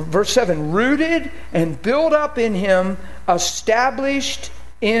 Verse 7, rooted and built up in Him, established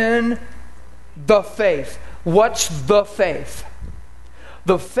in the faith. What's the faith?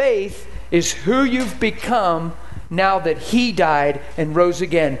 The faith is who you've become now that He died and rose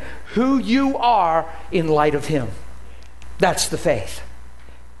again. Who you are in light of Him. That's the faith.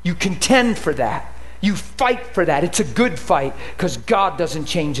 You contend for that. You fight for that. It's a good fight because God doesn't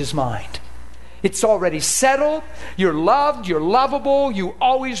change His mind. It's already settled. You're loved. You're lovable. You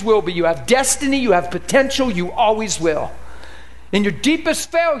always will be. You have destiny. You have potential. You always will. In your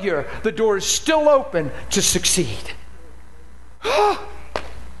deepest failure, the door is still open to succeed.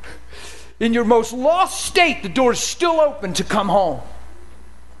 In your most lost state, the door is still open to come home.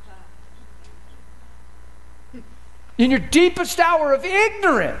 In your deepest hour of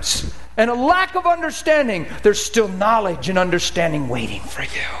ignorance and a lack of understanding, there's still knowledge and understanding waiting for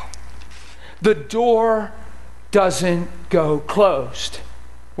you. The door doesn't go closed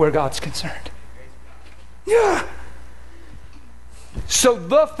where God's concerned. Yeah. So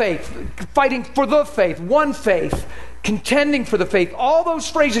the faith, fighting for the faith, one faith, contending for the faith, all those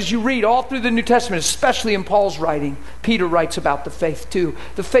phrases you read all through the New Testament, especially in Paul's writing. Peter writes about the faith too.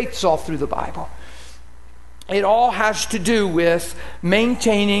 The faith's all through the Bible. It all has to do with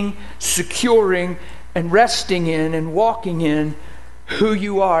maintaining, securing, and resting in and walking in who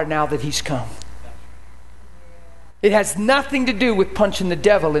you are now that He's come. It has nothing to do with punching the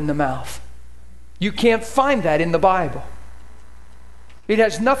devil in the mouth. You can't find that in the Bible. It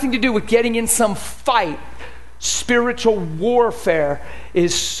has nothing to do with getting in some fight. Spiritual warfare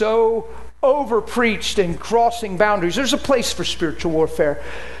is so over-preached and crossing boundaries. There's a place for spiritual warfare.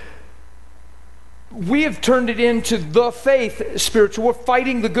 We have turned it into the faith, spiritual war.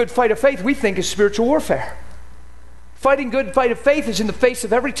 Fighting the good fight of faith, we think is spiritual warfare. Fighting good fight of faith is in the face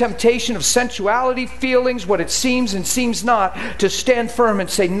of every temptation of sensuality, feelings, what it seems and seems not, to stand firm and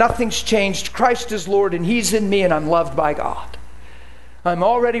say, nothing's changed. Christ is Lord and He's in me and I'm loved by God. I'm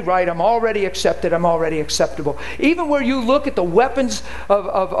already right. I'm already accepted. I'm already acceptable. Even where you look at the weapons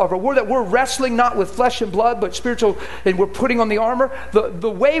of a war, that we're wrestling not with flesh and blood, but spiritual, and we're putting on the armor,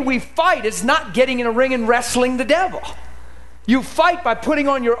 the way we fight is not getting in a ring and wrestling the devil. You fight by putting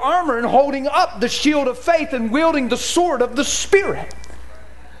on your armor and holding up the shield of faith and wielding the sword of the Spirit.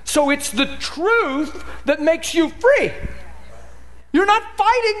 So it's the truth that makes you free. You're not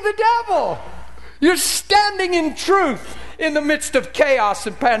fighting the devil. You're standing in truth in the midst of chaos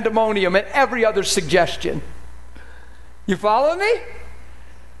and pandemonium and every other suggestion. You follow me?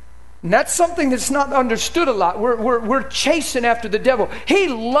 And that's something that's not understood a lot. We're chasing after the devil. He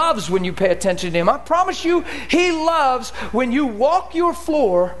loves when you pay attention to him. I promise you, he loves when you walk your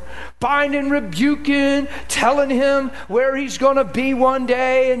floor, binding, rebuking, telling him where he's going to be one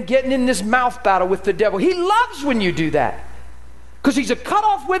day and getting in this mouth battle with the devil. He loves when you do that. Because he's a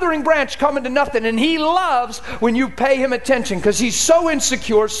cut-off, withering branch coming to nothing. And he loves when you pay him attention because he's so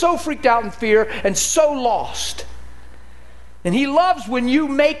insecure, so freaked out in fear, and so lost. And he loves when you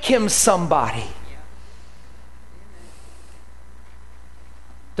make him somebody.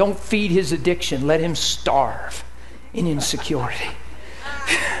 Don't feed his addiction. Let him starve in insecurity.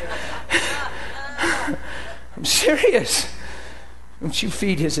 I'm serious. Don't you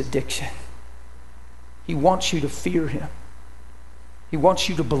feed his addiction. He wants you to fear him. He wants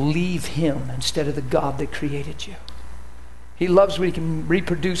you to believe him instead of the God that created you. He loves when he can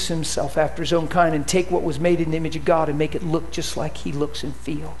reproduce himself after his own kind and take what was made in the image of God and make it look just like he looks and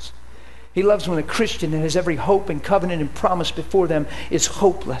feels. He loves when a Christian that has every hope and covenant and promise before them is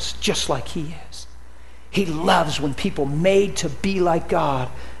hopeless, just like he is. He loves when people made to be like God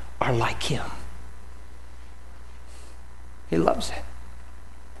are like him. He loves it.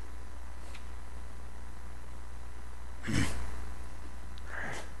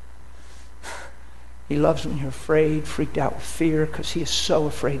 He loves when you're afraid, freaked out with fear, because he is so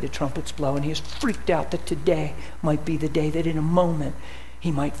afraid the trumpets blow, and he is freaked out that today might be the day that in a moment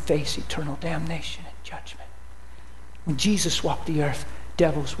he might face eternal damnation and judgment. When Jesus walked the earth,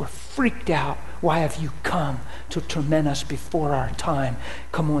 devils were freaked out. Why have you come to torment us before our time?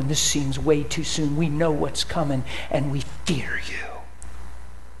 Come on, this seems way too soon. We know what's coming, and we fear you.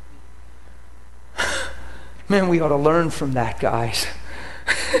 Man, we ought to learn from that, guys.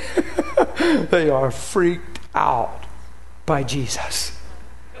 They are freaked out by Jesus.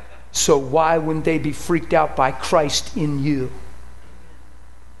 So why wouldn't they be freaked out by Christ in you?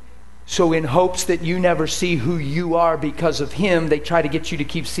 So in hopes that you never see who you are because of him, they try to get you to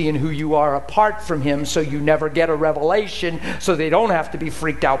keep seeing who you are apart from him, so you never get a revelation, so they don't have to be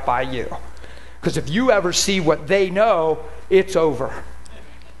freaked out by you. Because if you ever see what they know, it's over.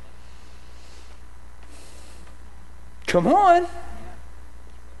 Come on.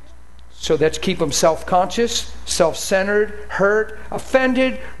 So let's keep them self-conscious, self-centered, hurt,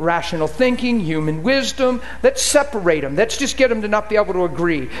 offended, rational thinking, human wisdom. Let's separate them. Let's just get them to not be able to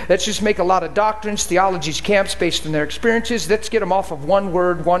agree. Let's just make a lot of doctrines, theologies, camps based on their experiences. Let's get them off of one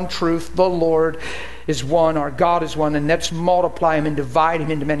word, one truth. The Lord is one, our God is one, and let's multiply them and divide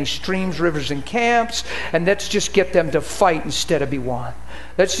them into many streams, rivers, and camps, and let's just get them to fight instead of be one.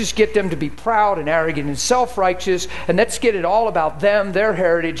 Let's just get them to be proud and arrogant and self-righteous, and let's get it all about them, their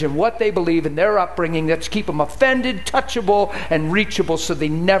heritage, and what they believe in their upbringing. Let's keep them offended, touchable, and reachable so they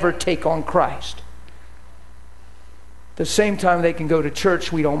never take on Christ. At the same time they can go to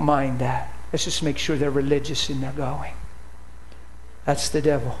church, we don't mind that. Let's just make sure they're religious in their going. That's the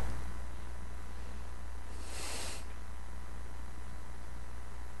devil.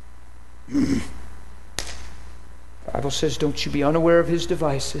 The Bible says, don't you be unaware of his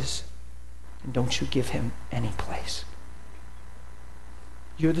devices, and don't you give him any place.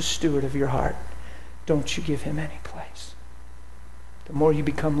 You're the steward of your heart. Don't you give him any place. The more you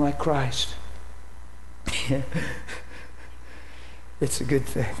become like Christ, it's a good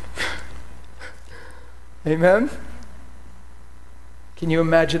thing. Amen? Can you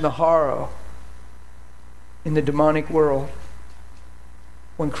imagine the horror in the demonic world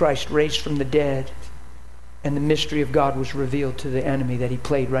when Christ raised from the dead and the mystery of God was revealed to the enemy, that he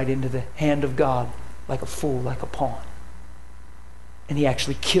played right into the hand of God like a fool, like a pawn. And he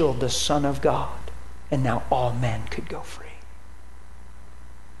actually killed the Son of God, and now all men could go free.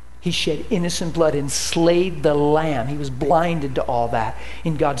 He shed innocent blood and slayed the Lamb. He was blinded to all that.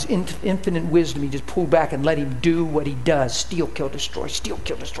 In God's infinite wisdom, he just pulled back and let him do what he does. Steal, kill, destroy. Steal,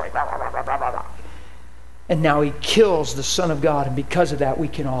 kill, destroy. Rah, rah, rah, rah, rah, rah. And now he kills the Son of God, and because of that, we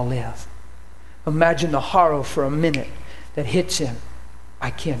can all live. Imagine the horror for a minute that hits him.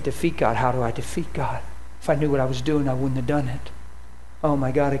 I can't defeat God. How do I defeat God? If I knew what I was doing, I wouldn't have done it. Oh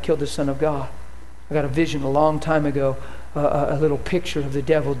my God, I killed the Son of God. I got a vision a long time ago, a little picture of the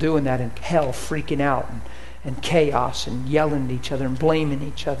devil doing that, and hell freaking out, and chaos, and yelling at each other, and blaming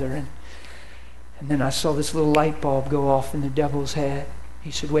each other. And then I saw this little light bulb go off in the devil's head.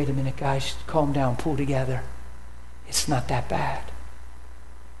 He said, wait a minute, guys, calm down, pull together. It's not that bad.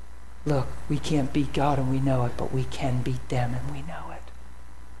 Look, we can't beat God and we know it, but we can beat them and we know it.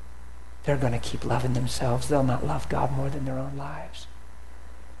 They're going to keep loving themselves. They'll not love God more than their own lives.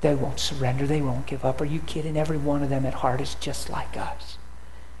 They won't surrender. They won't give up. Are you kidding? Every one of them at heart is just like us.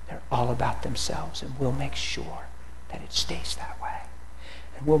 They're all about themselves, and we'll make sure that it stays that way.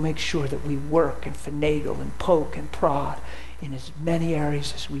 And we'll make sure that we work and finagle and poke and prod in as many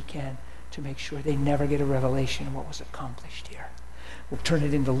areas as we can to make sure they never get a revelation of what was accomplished here. We'll turn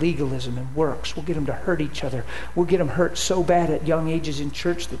it into legalism and works. We'll get them to hurt each other. We'll get them hurt so bad at young ages in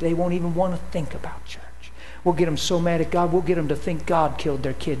church that they won't even want to think about church. We'll get them so mad at God, we'll get them to think God killed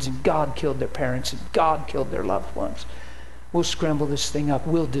their kids and God killed their parents and God killed their loved ones. We'll scramble this thing up.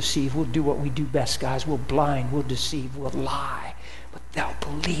 We'll deceive. We'll do what we do best, guys. We'll blind. We'll deceive. We'll lie. But they'll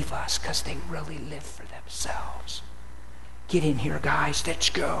believe us because they really live for themselves. Get in here, guys. Let's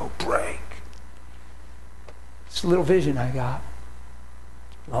go. Break. It's a little vision I got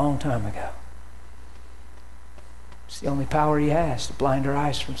a long time ago. It's the only power he has to blind our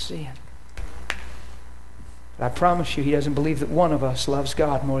eyes from seeing. But I promise you, he doesn't believe that one of us loves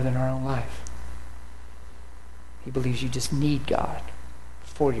God more than our own life. He believes you just need God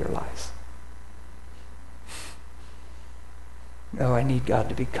for your life. No, I need God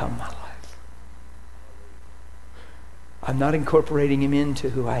to become my life. I'm not incorporating him into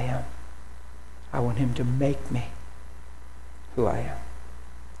who I am. I want him to make me who I am.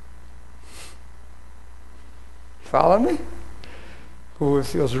 Follow me? Oh, it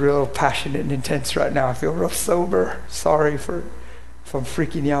feels real passionate and intense right now. I feel real sober. Sorry if I'm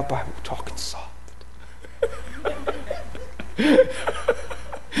freaking you out by talking soft.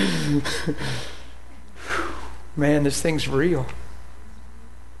 Man, this thing's real.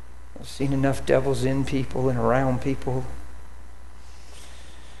 I've seen enough devils in people and around people.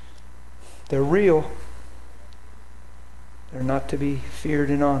 They're real. They're not to be feared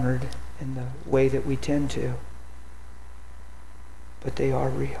and honored in the way that we tend to. But they are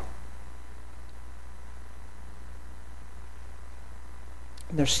real.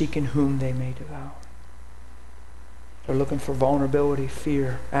 And they're seeking whom they may devour. They're looking for vulnerability,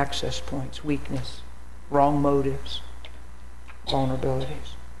 fear, access points, weakness, wrong motives,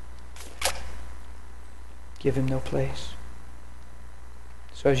 vulnerabilities. Give him no place.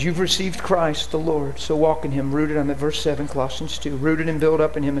 So as you've received Christ the Lord, so walk in him, rooted, I'm at verse 7, Colossians 2, rooted and built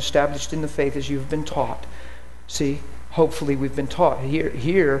up in him, established in the faith as you've been taught. See, hopefully we've been taught.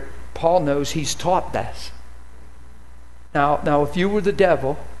 Here Paul knows he's taught this. Now, if you were the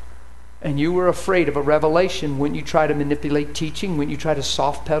devil and you were afraid of a revelation, wouldn't you try to manipulate teaching? Wouldn't you try to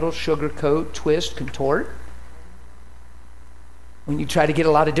soft pedal, sugarcoat, twist, contort? Wouldn't you try to get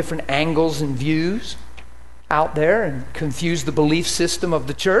a lot of different angles and views out there and confuse the belief system of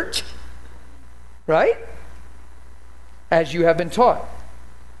the church? Right? As you have been taught.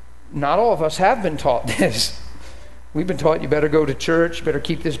 Not all of us have been taught this. We've been taught you better go to church, you better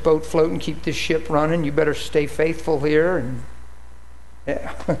keep this boat floating, keep this ship running, you better stay faithful here, and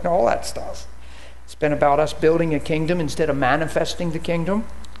all that stuff. It's been about us building a kingdom instead of manifesting the kingdom.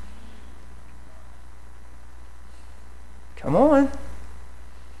 Come on.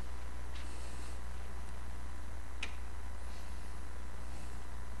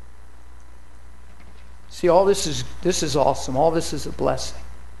 See, all this is awesome. All this is a blessing.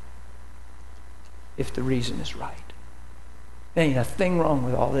 If the reason is right. There ain't a thing wrong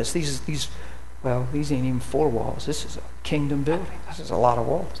with all this. These ain't even 4 walls. This is a kingdom building. This is a lot of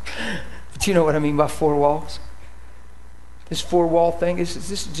walls. But you know what I mean by 4 walls? This 4-wall thing, this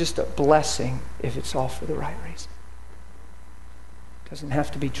is just a blessing if it's all for the right reason. It doesn't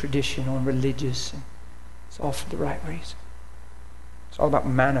have to be traditional and religious. And it's all for the right reason. It's all about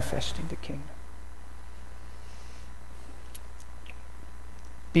manifesting the kingdom.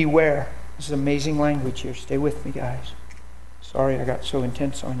 Beware. This is amazing language here. Stay with me, guys. Sorry I got so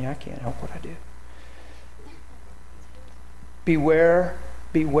intense on you. I can't help what I do. Beware,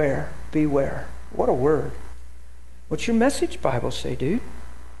 beware, beware. What a word. What's your Message Bible say, dude?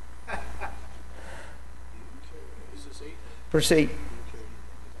 Verse 8.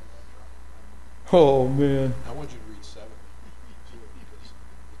 Oh, man. I want you to read 7.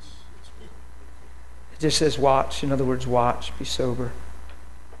 It just says watch. In other words, watch. Be sober.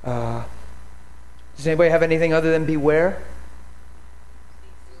 Does anybody have anything other than beware?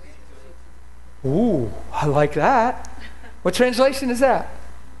 Ooh, I like that. What translation is that?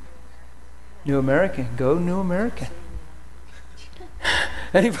 New American. Go New American.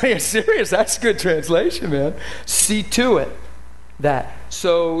 Anybody serious? That's a good translation, man. See to it that.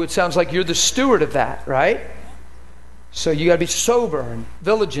 So it sounds like you're the steward of that, right? So you got to be sober and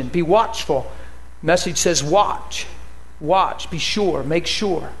vigilant. Be watchful. Message says watch. Watch. Be sure. Make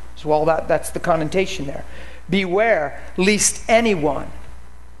sure. So all that's the connotation there. Beware lest anyone.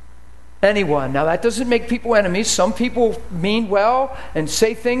 Now that doesn't make people enemies. Some people mean well and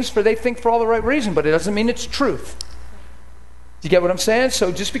say things they think for all the right reason, but it doesn't mean it's truth. Do you get what I'm saying?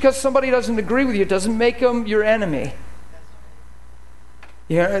 So just because somebody doesn't agree with you doesn't make them your enemy.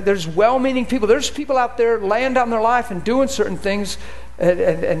 You know, there's well-meaning people. There's people out there laying down their life and doing certain things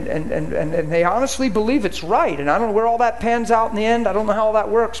and they honestly believe it's right. And I don't know where all that pans out in the end. I don't know how all that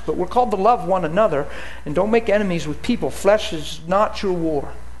works, but we're called to love one another and don't make enemies with people. Flesh is not your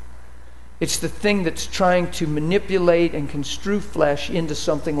war. It's the thing that's trying to manipulate and construe flesh into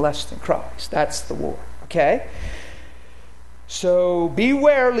something less than Christ. That's the war. Okay? So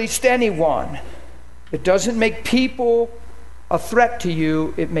beware lest anyone. It doesn't make people a threat to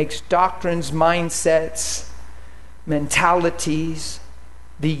you. It makes doctrines, mindsets, mentalities.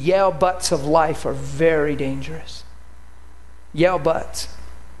 The yell butts of life are very dangerous. Yell butts.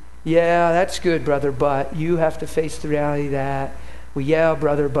 Yeah, that's good, brother, but you have to face the reality that well, yeah,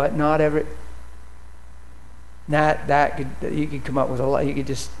 brother, but not every. You could come up with a lot.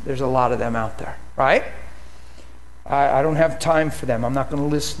 There's a lot of them out there, right? I don't have time for them. I'm not going to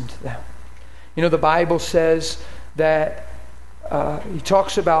listen to them. You know, the Bible says that he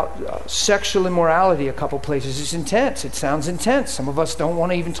talks about sexual immorality a couple places. It's intense. It sounds intense. Some of us don't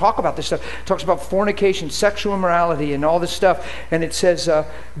want to even talk about this stuff. It talks about fornication, sexual immorality, and all this stuff. And it says,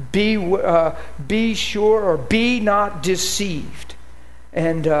 be sure or be not deceived.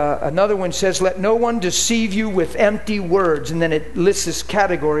 And another one says, let no one deceive you with empty words. And then it lists this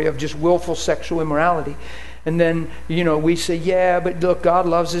category of just willful sexual immorality. And then, you know, we say, yeah, but look, God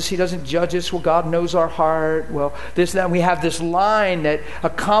loves us. He doesn't judge us. Well, God knows our heart. Well, this, that. We have this line that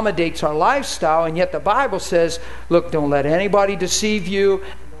accommodates our lifestyle. And yet the Bible says, look, don't let anybody deceive you. And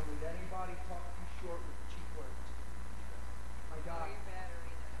don't let anybody talk too short with cheap words. I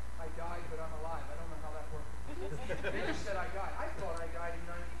died, but I'm alive. I don't know how that works. They just said I died. I thought I died in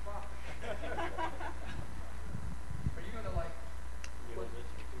 95. Are you going to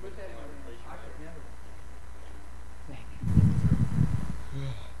put that in your I could never.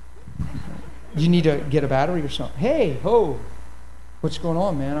 You need to get a battery or something. Hey, ho. What's going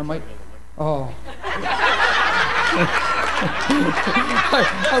on, man? I might. Oh.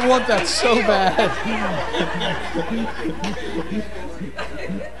 I want that so bad.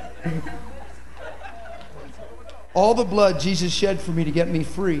 All the blood Jesus shed for me to get me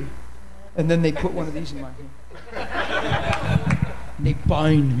free. And then they put one of these in my hand. And they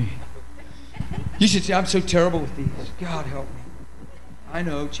bind me. You should say, I'm so terrible with these. God help me. I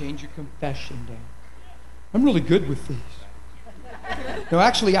know, change your confession, Dan. I'm really good with these. No,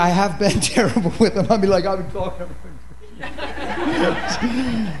 actually, I have been terrible with them. I'd be like, I've been talking.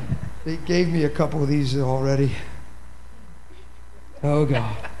 They gave me a couple of these already. Oh,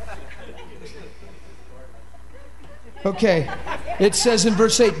 God. Okay, it says in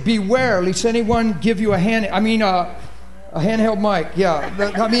verse 8, beware lest anyone give you a handheld mic. Yeah,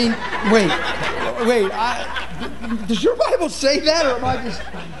 wait. Does your Bible say that, or am I just...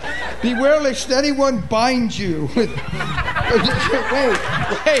 Beware lest anyone bind you with...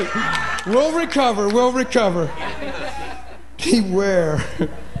 Wait. We'll recover. Beware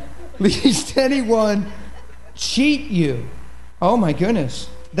lest anyone cheat you. Oh, my goodness.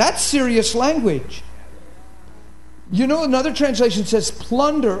 That's serious language. You know, another translation says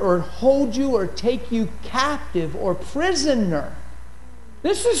plunder or hold you or take you captive or prisoner.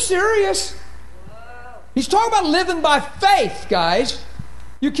 This is serious. He's talking about living by faith, guys.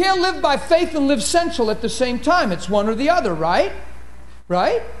 You can't live by faith and live sensual at the same time. It's one or the other, right?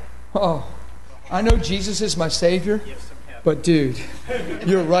 Right? Oh, I know Jesus is my Savior, but dude,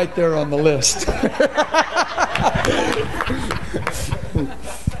 you're right there on the list.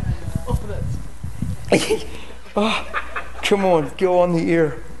 Oh, come on, go on the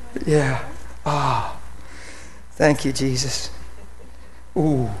ear. Yeah. Thank you, Jesus.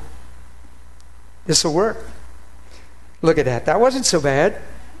 Ooh. This will work. Look at that. That wasn't so bad.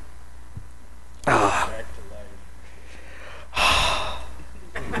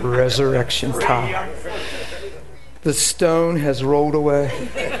 Resurrection power. The stone has rolled away.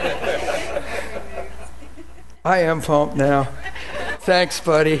 I am pumped now. Thanks,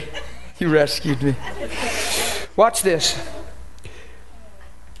 buddy. You rescued me. Watch this.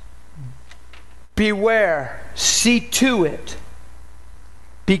 Beware, see to it.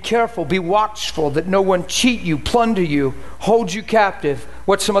 Be careful, be watchful that no one cheat you, plunder you, hold you captive.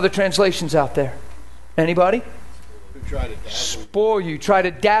 What's some other translations out there? Anybody? Spoil you, try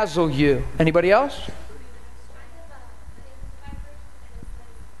to dazzle you. Anybody else?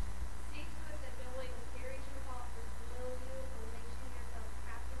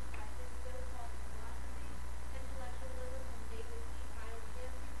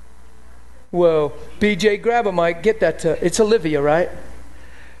 Whoa, BJ, grab a mic. Get that to, it's Olivia, right?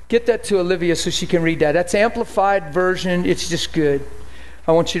 Get that to Olivia so she can read that. That's amplified version. It's just good.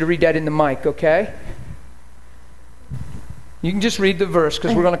 I want you to read that in the mic, okay? You can just read the verse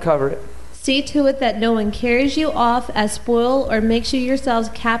because we're going to cover it. See to it that no one carries you off as spoil or makes you yourselves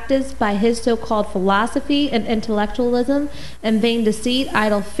captives by his so-called philosophy and intellectualism and vain deceit,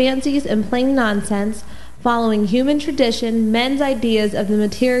 idle fancies, and plain nonsense, following human tradition, men's ideas of the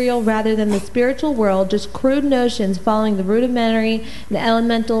material rather than the spiritual world, just crude notions following the rudimentary and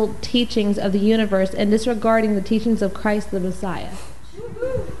elemental teachings of the universe and disregarding the teachings of Christ the Messiah.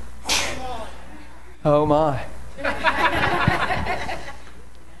 Oh my.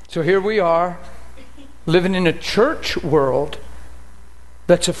 So here we are, living in a church world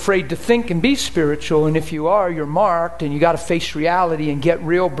that's afraid to think and be spiritual, and if you are, you're marked, and you got to face reality and get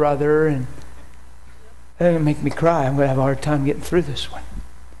real, brother, and that's going to make me cry. I'm going to have a hard time getting through this one.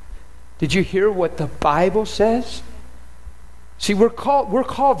 Did you hear what the Bible says? See, we're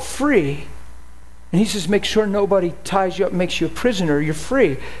called free. And he says, make sure nobody ties you up, makes you a prisoner. You're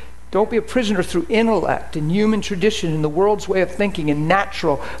free. Don't be a prisoner through intellect and human tradition and the world's way of thinking and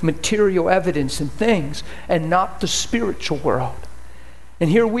natural material evidence and things, and not the spiritual world. And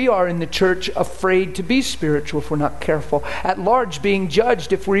here we are in the church afraid to be spiritual if we're not careful. At large, being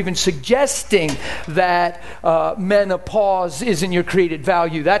judged if we're even suggesting that menopause isn't your created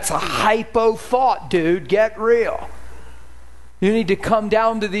value. That's a hypo thought, dude. Get real. You need to come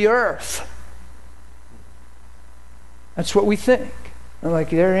down to the earth. That's what we think. I'm like,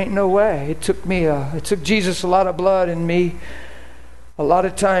 there ain't no way. It took Jesus a lot of blood and me a lot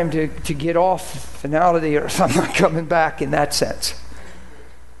of time to get off and out of the earth. I'm not coming back in that sense.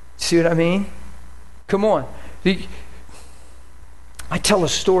 See what I mean? Come on. I tell a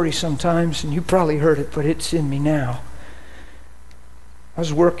story sometimes, and you probably heard it, but it's in me now. I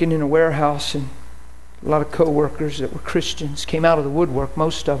was working in a warehouse, and a lot of co-workers that were Christians came out of the woodwork,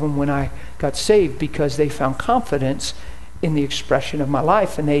 most of them, when I got saved, because they found confidence in the expression of my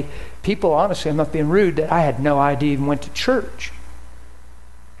life. And people, honestly, I'm not being rude, that I had no idea even went to church.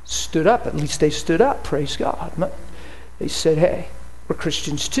 stood up. At least they stood up, praise God. They said, hey, we're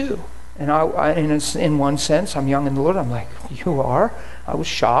Christians too. And in one sense, I'm young in the Lord. I'm like, you are? I was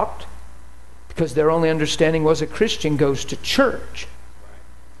shocked. Because their only understanding was a Christian goes to church.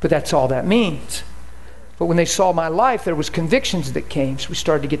 But that's all that means. But when they saw my life, there was convictions that came. So we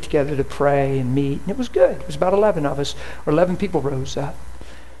started to get together to pray and meet. And it was good. It was about 11 of us. Or 11 people rose up.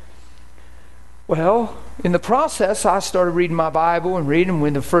 Well, in the process, I started reading my Bible and reading.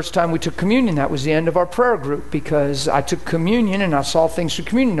 When the first time we took communion, that was the end of our prayer group, because I took communion and I saw things through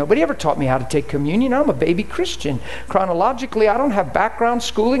communion. Nobody ever taught me how to take communion. I'm a baby Christian. Chronologically, I don't have background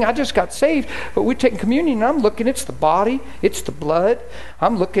schooling. I just got saved. But we're taking communion and I'm looking, it's the body, it's the blood.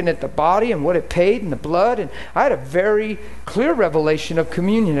 I'm looking at the body and what it paid and the blood. And I had a very clear revelation of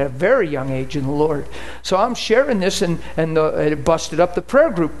communion at a very young age in the Lord. So I'm sharing this and it busted up the prayer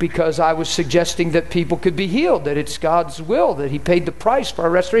group, because I was suggesting that people could be healed, that it's God's will, that He paid the price for our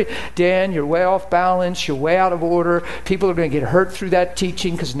restoration. Dan, you're way off balance, you're way out of order. People are going to get hurt through that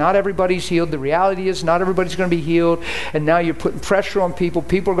teaching, because not everybody's healed. The reality is not everybody's going to be healed, and now you're putting pressure on people.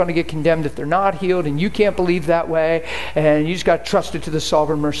 People are going to get condemned if they're not healed, and you can't believe that way, and you just got to trust it to the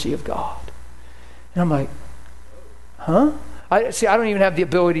sovereign mercy of God. And I'm like, huh? I don't even have the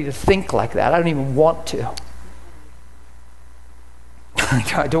ability to think like that. I don't even want to.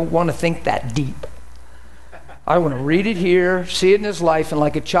 I don't want to think that deep. I want to read it here, see it in his life, and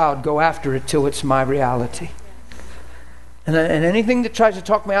like a child, go after it till it's my reality. And anything that tries to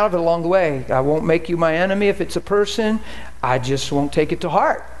talk me out of it along the way, I won't make you my enemy if it's a person. I just won't take it to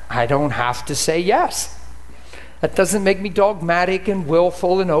heart. I don't have to say yes. That doesn't make me dogmatic and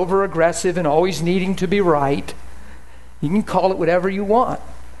willful and over-aggressive and always needing to be right. You can call it whatever you want.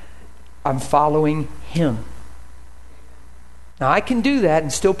 I'm following Him. Now, I can do that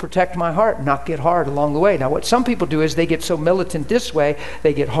and still protect my heart and not get hard along the way. Now, what some people do is they get so militant this way,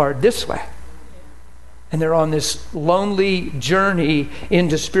 they get hard this way. And they're on this lonely journey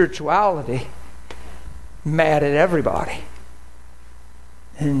into spirituality, mad at everybody.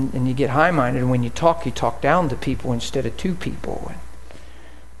 And you get high-minded, and when you talk down to people instead of to people.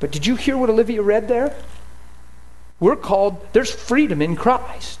 But did you hear what Olivia read there? We're called, there's freedom in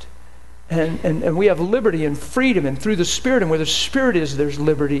Christ. And we have liberty and freedom, and through the Spirit, and where the Spirit is, there's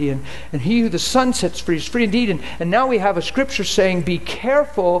liberty, and he who the Son sets free is free indeed. And now we have a scripture saying, be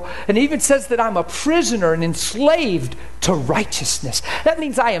careful, and it even says that I'm a prisoner and enslaved to righteousness. That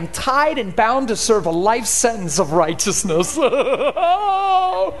means I am tied and bound to serve a life sentence of righteousness.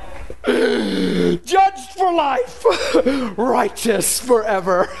 Judged for life, righteous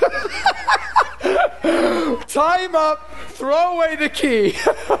forever. Time up, throw away the key.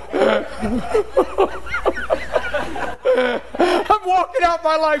 I'm walking out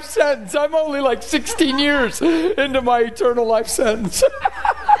my life sentence. I'm only like 16 years into my eternal life sentence.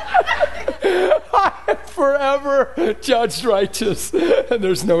 I am forever judged righteous, and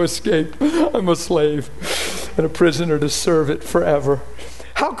there's no escape. I'm a slave and a prisoner to serve it forever.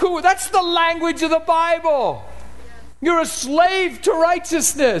 How cool. That's the language of the Bible. You're a slave to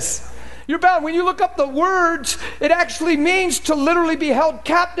righteousness. You're bound. When you look up the words, it actually means to literally be held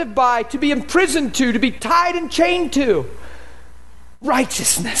captive by, to be imprisoned to be tied and chained to.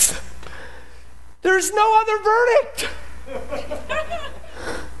 Righteousness. There's no other verdict.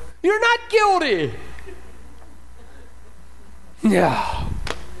 You're not guilty. Yeah.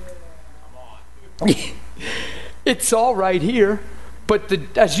 It's all right here.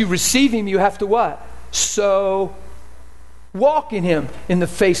 But as you receive Him, you have to what? So walk in Him in the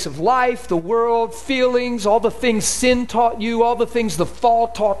face of life, the world, feelings, all the things sin taught you, all the things the fall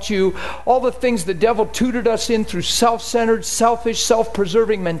taught you, all the things the devil tutored us in through self-centered, selfish,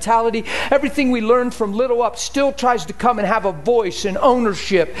 self-preserving mentality. Everything we learned from little up still tries to come and have a voice and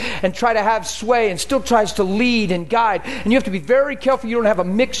ownership and try to have sway, and still tries to lead and guide. And you have to be very careful you don't have a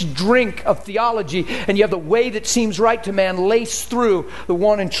mixed drink of theology, and you have the way that seems right to man laced through the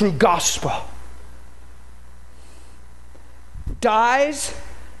one and true gospel. Dies,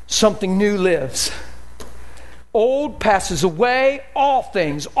 something new lives. Old passes away, all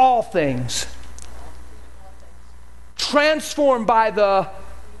things. Transformed by the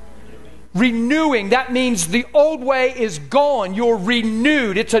renewing. That means the old way is gone. You're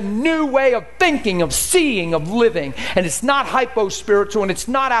renewed. It's a new way of thinking, of seeing, of living. And it's not hypo-spiritual, and it's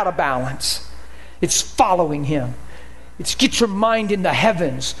not out of balance. It's following Him. It's get your mind in the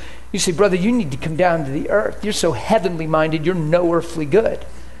heavens. You say, brother, you need to come down to the earth. You're so heavenly minded, you're no earthly good.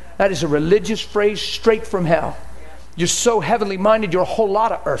 That is a religious phrase straight from hell. You're so heavenly minded, you're a whole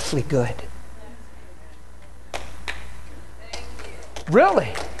lot of earthly good.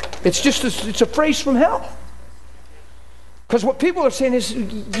 Really? It's a phrase from hell. Because what people are saying is,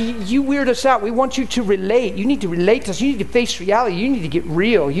 you weird us out. We want you to relate. You need to relate to us. You need to face reality. You need to get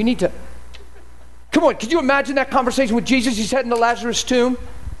real. You need to... Come on, could you imagine that conversation with Jesus? He's heading to Lazarus' tomb.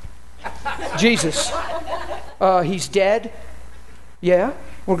 Jesus, he's dead. Yeah,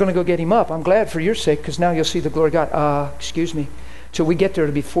 we're going to go get him up. I'm glad for your sake, because now you'll see the glory of God. Excuse me. Till we get there,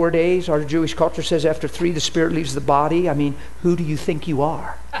 it'll be 4 days. Our Jewish culture says after 3, the spirit leaves the body. I mean, who do you think you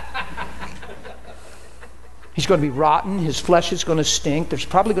are? He's going to be rotten. His flesh is going to stink. There's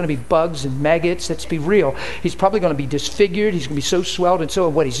probably going to be bugs and maggots. Let's be real. He's probably going to be disfigured. He's going to be so swelled. And so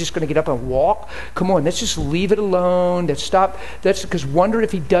what? He's just going to get up and walk? Come on, let's just leave it alone. Let's stop. That's because wonder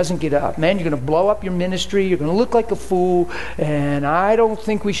if he doesn't get up. Man, you're going to blow up your ministry. You're going to look like a fool. And I don't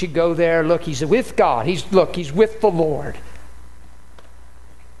think we should go there. Look, he's with God. He's with the Lord.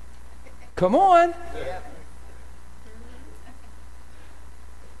 Come on.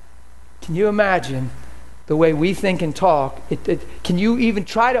 Can you imagine the way we think and talk? Can you even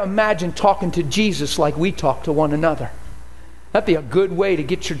try to imagine talking to Jesus like we talk to one another? That'd be a good way to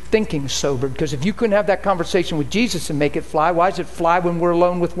get your thinking sobered, because if you couldn't have that conversation with Jesus and make it fly, why does it fly when we're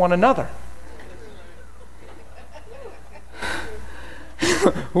alone with one another?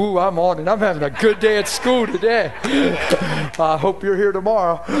 Ooh, I'm on it. I'm having a good day at school today. I hope you're here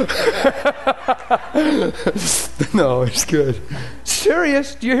tomorrow. No, it's good.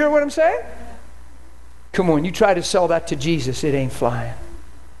 Serious? Do you hear what I'm saying? Come on, you try to sell that to Jesus, it ain't flying.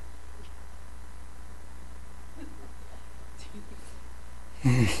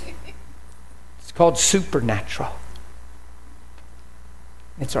 It's called supernatural.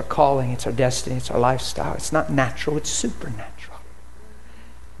 It's our calling, it's our destiny, it's our lifestyle. It's not natural, it's supernatural.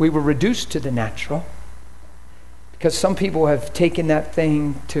 We were reduced to the natural because some people have taken that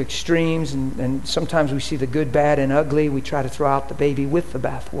thing to extremes, and sometimes we see the good, bad, and ugly. We try to throw out the baby with the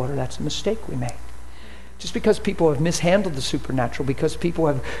bathwater. That's a mistake we make. Just because people have mishandled the supernatural, because people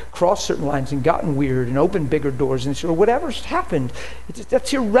have crossed certain lines and gotten weird and opened bigger doors, and or whatever's happened,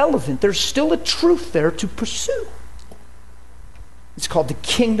 that's irrelevant. There's still a truth there to pursue. It's called the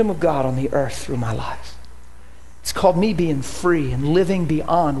kingdom of God on the earth through my life. It's called me being free and living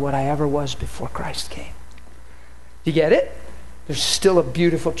beyond what I ever was before Christ came. You get it? There's still a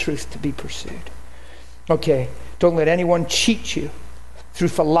beautiful truth to be pursued. Okay, don't let anyone cheat you through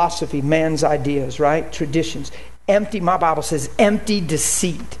philosophy, man's ideas, right? Traditions. My Bible says empty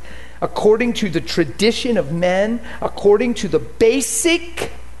deceit. According to the tradition of men, according to the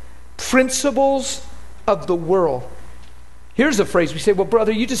basic principles of the world. Here's a phrase we say, well,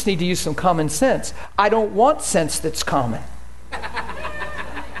 brother, you just need to use some common sense. I don't want sense that's common.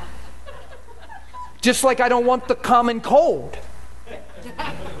 Just like I don't want the common cold.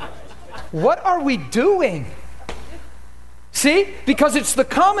 What are we doing? See? Because it's the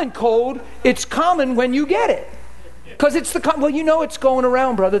common cold, it's common when you get it. Because it's well, you know it's going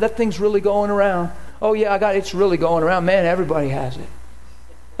around, brother. That thing's really going around. Oh, yeah, it's really going around. Man, everybody has it.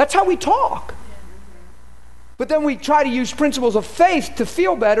 That's how we talk. But then we try to use principles of faith to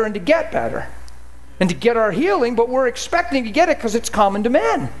feel better and to get better and to get our healing, but we're expecting to get it because it's common to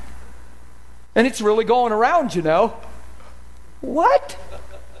men. And it's really going around, you know. What?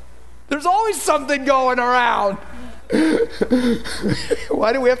 There's always something going around.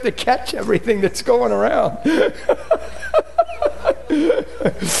 Why do we have to catch everything that's going around?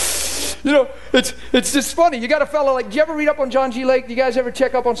 You know, it's just funny. You got a fellow like, do you ever read up on John G. Lake? Do you guys ever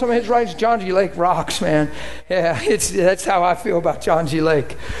check up on some of his writings? John G. Lake rocks, man. Yeah, that's how I feel about John G.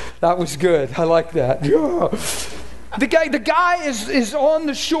 Lake. That was good. I like that. The guy is on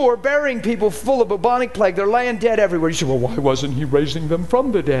the shore burying people full of bubonic plague. They're laying dead everywhere. You say, well, why wasn't he raising them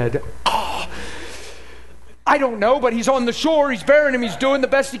from the dead? I don't know, but he's on the shore, he's burying him, he's doing the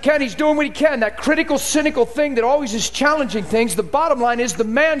best he can, he's doing what he can. That critical, cynical thing that always is challenging things, the bottom line is the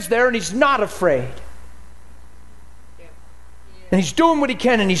man's there and he's not afraid. And he's doing what he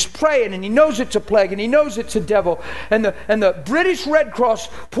can, and he's praying, and he knows it's a plague, and he knows it's a devil. And the British Red Cross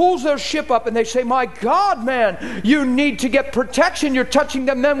pulls their ship up, and they say, my God, man, you need to get protection. You're touching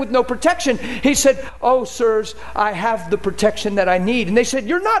them men with no protection. He said, oh, sirs, I have the protection that I need. And they said,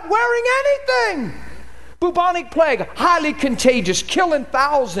 you're not wearing anything. Bubonic plague, highly contagious, killing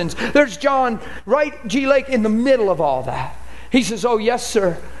thousands. There's John G. Lake in the middle of all that. He says, oh, yes,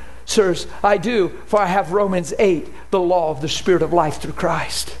 sir. Sirs, I do, for I have Romans 8, the law of the Spirit of life through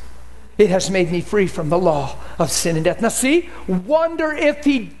Christ. It has made me free from the law of sin and death. Now see, wonder if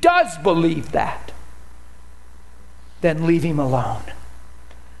he does believe that. Then leave him alone.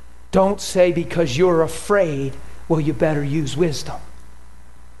 Don't say because you're afraid, well, you better use wisdom.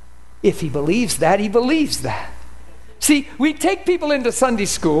 If he believes that, he believes that. See, we take people into Sunday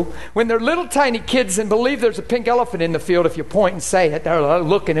school when they're little tiny kids and believe there's a pink elephant in the field. If you point and say it, they're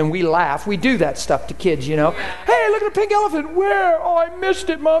looking and we laugh. We do that stuff to kids, you know. Hey, look at a pink elephant. Where? Oh, I missed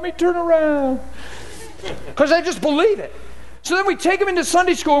it, Mommy. Turn around. Because they just believe it. So then we take them into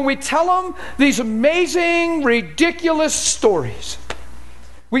Sunday school and we tell them these amazing, ridiculous stories.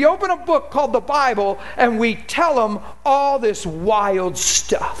 We open a book called the Bible and we tell them all this wild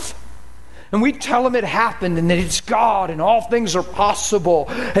stuff. And we tell them it happened and that it's God and all things are possible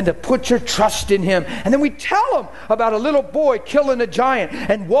and to put your trust in Him. And then we tell them about a little boy killing a giant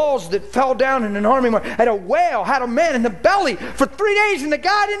and walls that fell down in an army and a whale had a man in the belly for 3 days and the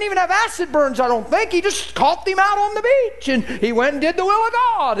guy didn't even have acid burns, I don't think. He just caught him out on the beach and he went and did the will of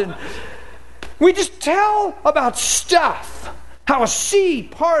God. And we just tell about stuff, how a sea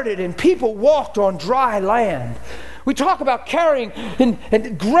parted and people walked on dry land. We talk about carrying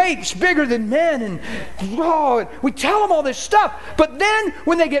and grapes bigger than men, and we tell them all this stuff. But then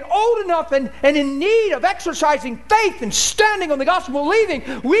when they get old enough and in need of exercising faith and standing on the gospel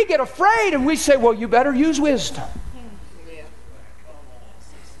believing, we get afraid and we say, well, you better use wisdom.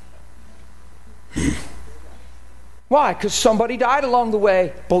 Why? Because somebody died along the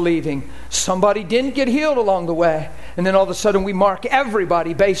way believing. Somebody didn't get healed along the way. And then all of a sudden we mark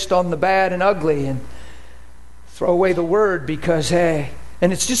everybody based on the bad and ugly and throw away the word because, hey,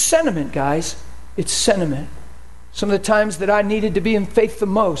 and it's just sentiment, guys. It's sentiment. Some of the times that I needed to be in faith the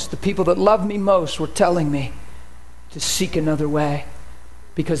most, the people that loved me most were telling me to seek another way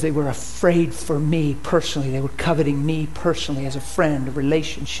because they were afraid for me personally. They were coveting me personally as a friend, a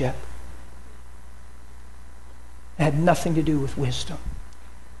relationship. It had nothing to do with wisdom.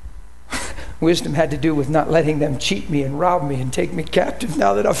 Wisdom had to do with not letting them cheat me and rob me and take me captive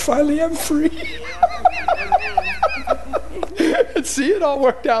now that I finally am free. See, it all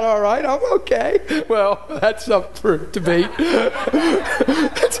worked out all right. I'm okay. Well, that's up for debate.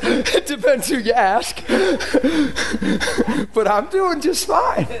 It depends who you ask. But I'm doing just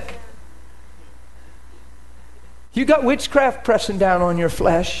fine. You got witchcraft pressing down on your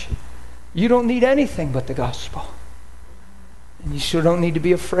flesh. You don't need anything but the gospel. And you sure don't need to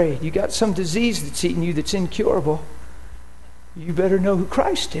be afraid. You got some disease that's eating you that's incurable. You better know who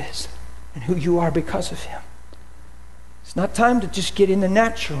Christ is and who you are because of Him. It's not time to just get in the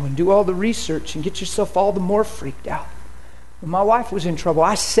natural and do all the research and get yourself all the more freaked out. When my wife was in trouble,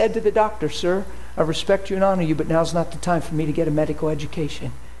 I said to the doctor, sir, I respect you and honor you, but now's not the time for me to get a medical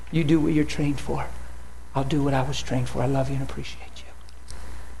education. You do what you're trained for. I'll do what I was trained for. I love you and appreciate you.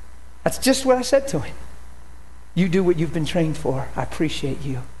 That's just what I said to him. You do what you've been trained for. I appreciate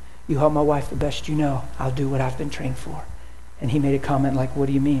you. You help my wife the best you know. I'll do what I've been trained for. And he made a comment like, what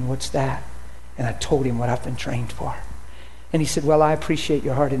do you mean? What's that? And I told him what I've been trained for. And he said, well, I appreciate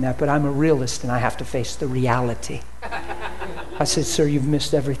your heart in that, but I'm a realist and I have to face the reality. I said, sir, you've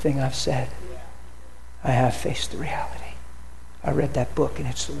missed everything I've said. I have faced the reality. I read that book and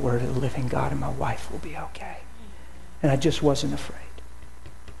it's the word of the living God and my wife will be okay. And I just wasn't afraid.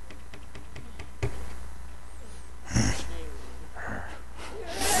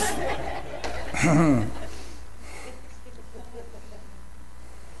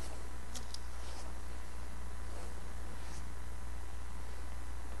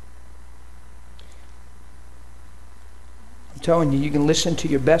 I'm telling you, you can listen to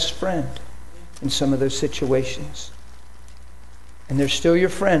your best friend in some of those situations. And they're still your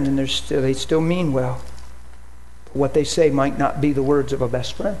friend and they still mean well. But what they say might not be the words of a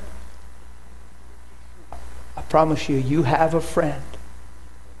best friend. I promise you, you have a friend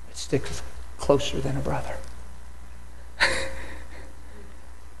that sticks closer than a brother.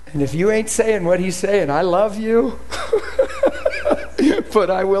 And if you ain't saying what he's saying, I love you, but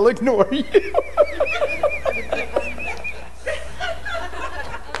I will ignore you.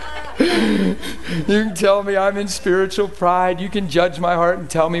 You can tell me I'm in spiritual pride. You can judge my heart and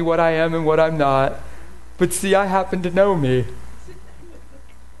tell me what I am and what I'm not. But see, I happen to know me.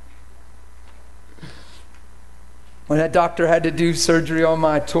 When that doctor had to do surgery on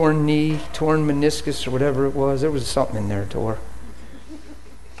my torn knee, torn meniscus or whatever it was, there was something in there tore.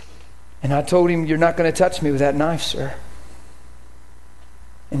 And I told him, you're not going to touch me with that knife, sir.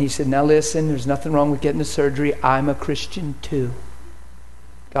 And he said, now listen, there's nothing wrong with getting the surgery. I'm a Christian too.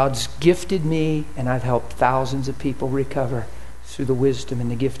 God's gifted me, and I've helped thousands of people recover through the wisdom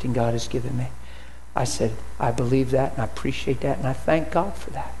and the gifting God has given me. I said, I believe that, and I appreciate that, and I thank God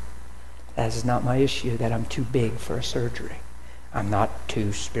for that. That is not my issue, that I'm too big for a surgery. I'm not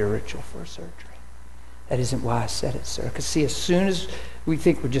too spiritual for a surgery. That isn't why I said it, sir. Because see, as soon as we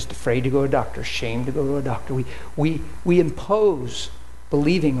think we're just afraid to go to a doctor, ashamed to go to a doctor, we impose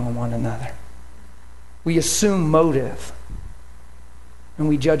believing on one another. We assume motive. And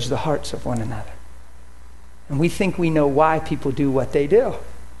we judge the hearts of one another. And we think we know why people do what they do.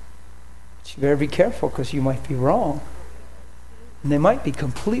 But you better be careful, because you might be wrong. And they might be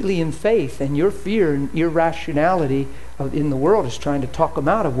completely in faith, and your fear and irrationality in the world is trying to talk them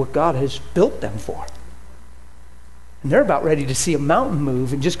out of what God has built them for. And they're about ready to see a mountain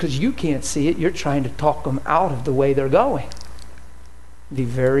move, and just because you can't see it, you're trying to talk them out of the way they're going. Be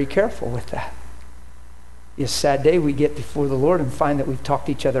very careful with that. It's a sad day we get before the Lord and find that we've talked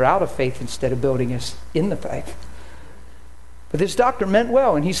each other out of faith instead of building us in the faith. But this doctor meant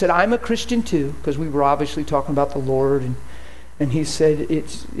well, and he said, I'm a Christian too, because we were obviously talking about the Lord, and he said,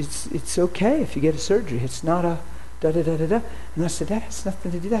 it's okay if you get a surgery. It's not a da-da-da-da-da. And I said, that has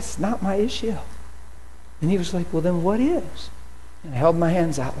nothing to do, that's not my issue. And he was like, well, then what is? And I held my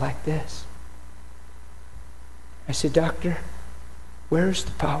hands out like this. I said, doctor, where's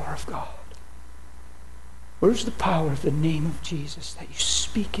the power of God? Where's the power of the name of Jesus, that you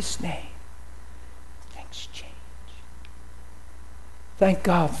speak his name, things change? Thank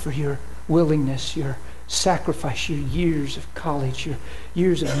God for your willingness, your sacrifice, your years of college, your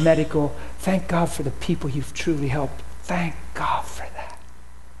years of medical. Thank God for the people you've truly helped. Thank God for that.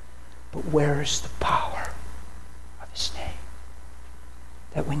 But where is the power of his name?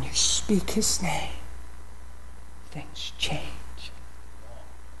 That when you speak his name, things change.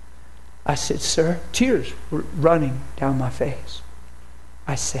 I said, sir, tears were running down my face.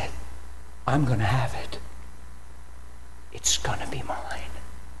 I said, I'm going to have it. It's going to be mine.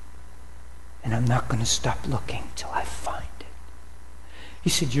 And I'm not going to stop looking till I find it. He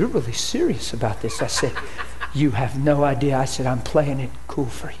said, you're really serious about this. I said, you have no idea. I said, I'm playing it cool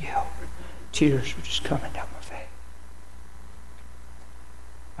for you. Tears were just coming down my face.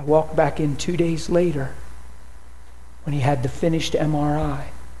 I walked back in 2 days later when he had the finished MRI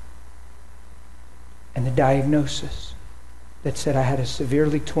and the diagnosis that said I had a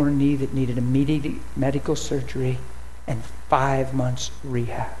severely torn knee that needed immediate medical surgery and 5 months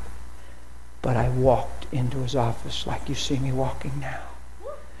rehab. But I walked into his office like you see me walking now.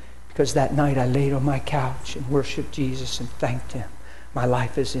 Because that night I laid on my couch and worshiped Jesus and thanked him. My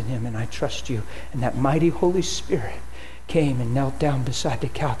life is in him and I trust you. And that mighty Holy Spirit came and knelt down beside the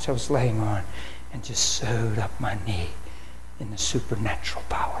couch I was laying on and just sewed up my knee in the supernatural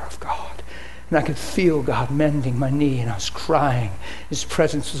power of God. And I could feel God mending my knee, and I was crying. His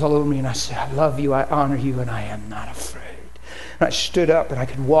presence was all over me, and I said, I love you, I honor you, and I am not afraid. And I stood up, and I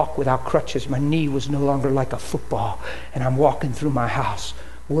could walk without crutches. My knee was no longer like a football. And I'm walking through my house,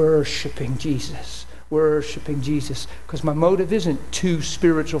 worshiping Jesus, because my motive isn't too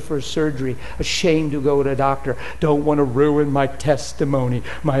spiritual for a surgery, ashamed to go to a doctor, don't want to ruin my testimony,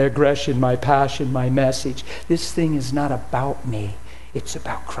 my aggression, my passion, my message. This thing is not about me. It's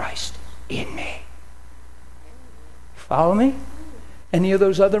about Christ in me. Follow me? Any of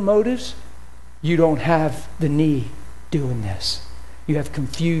those other motives? You don't have the knee doing this. You have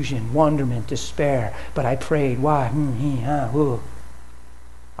confusion, wonderment, despair. But I prayed. Why?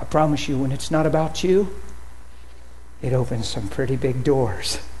 I promise you, when it's not about you, it opens some pretty big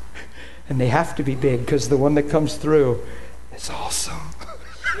doors. And they have to be big, because the one that comes through is awesome.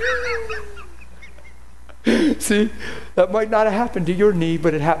 See, that might not have happened to your knee,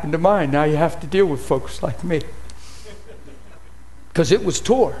 but it happened to mine. Now you have to deal with folks like me. Because it was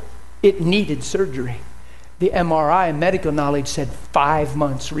tore. It needed surgery. The MRI and medical knowledge said 5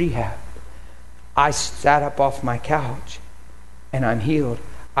 months rehab. I sat up off my couch and I'm healed.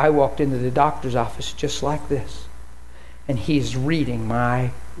 I walked into the doctor's office just like this, and he's reading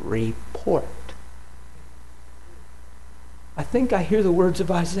my report. I think I hear the words of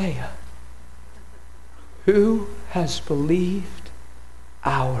Isaiah. Who has believed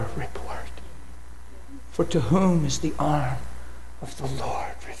our report? For to whom is the arm of the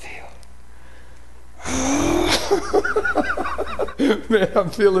Lord revealed? Man,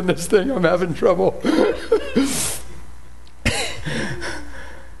 I'm feeling this thing. I'm having trouble.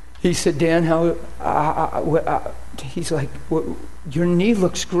 He said, Dan, he's like, your knee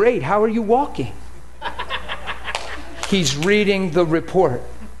looks great. How are you walking? He's reading the report.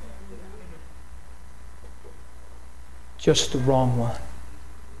 Just the wrong one.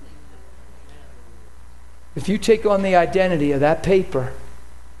 If you take on the identity of that paper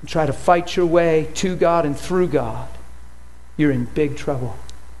and try to fight your way to God and through God, you're in big trouble.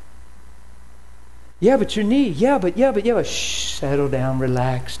 Yeah, but your knee. Yeah, but. Shh, settle down,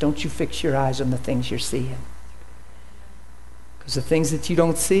 relax. Don't you fix your eyes on the things you're seeing. Because the things that you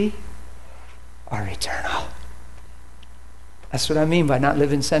don't see are eternal. That's what I mean by not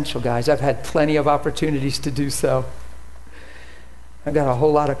living central, guys. I've had plenty of opportunities to do so. I got a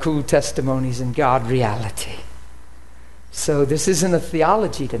whole lot of cool testimonies in God reality. So this isn't a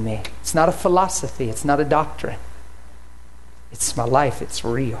theology to me. It's not a philosophy. It's not a doctrine. It's my life. It's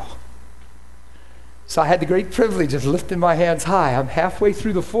real. So I had the great privilege of lifting my hands high. I'm halfway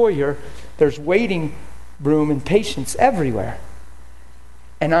through the foyer. There's waiting room and patients everywhere.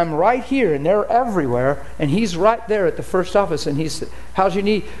 And I'm right here, and they're everywhere. And he's right there at the first office. And he said, how's your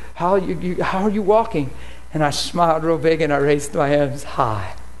knee? How are you walking? And I smiled real big, and I raised my hands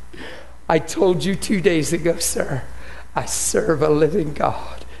high. I told you 2 days ago, sir, I serve a living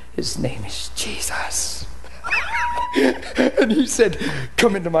God. His name is Jesus. And he said,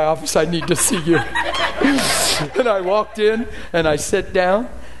 come into my office. I need to see you. And I walked in, and I sat down,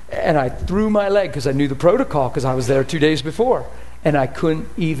 and I threw my leg because I knew the protocol because I was there 2 days before. And I couldn't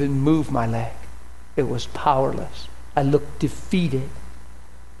even move my leg. It was powerless. I looked defeated.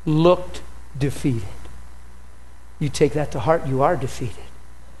 Looked defeated. You take that to heart, you are defeated.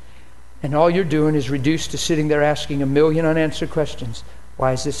 And all you're doing is reduced to sitting there asking a million unanswered questions.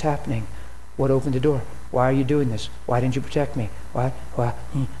 Why is this happening? What opened the door? Why are you doing this? Why didn't you protect me? Why?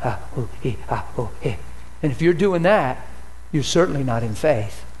 And if you're doing that, you're certainly not in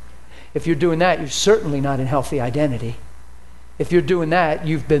faith. If you're doing that, you're certainly not in healthy identity. If you're doing that,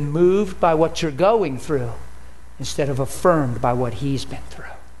 you've been moved by what you're going through instead of affirmed by what He's been through.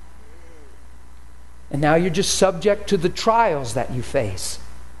 And now you're just subject to the trials that you face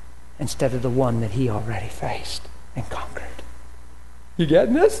instead of the one that He already faced and conquered. You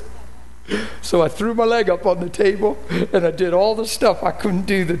getting this? So I threw my leg up on the table and I did all the stuff I couldn't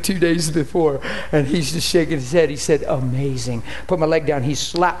do the 2 days before. And he's just shaking his head. He said, amazing. Put my leg down. He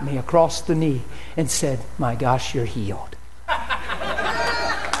slapped me across the knee and said, my gosh, you're healed.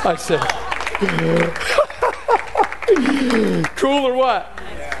 I said, cool or what?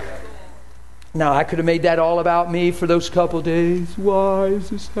 Now, I could have made that all about me for those couple days. Why is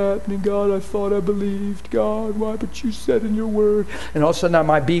this happening, God? I thought I believed, God. Why? But you said in your word. And all of a sudden, now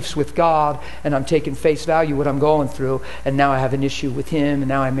my beef's with God, and I'm taking face value what I'm going through, and now I have an issue with Him, and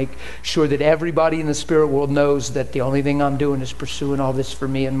now I make sure that everybody in the spirit world knows that the only thing I'm doing is pursuing all this for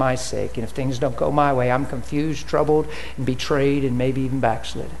me and my sake. And if things don't go my way, I'm confused, troubled, and betrayed, and maybe even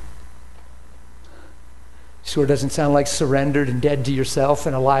backslidden. Sure doesn't sound like surrendered and dead to yourself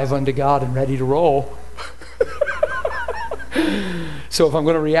and alive unto God and ready to roll. So if I'm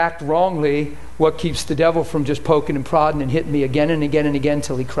going to react wrongly, what keeps the devil from just poking and prodding and hitting me again and again and again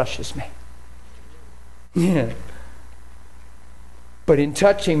till he crushes me? Yeah. But in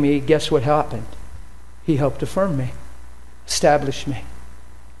touching me, guess what happened? He helped affirm me, establish me,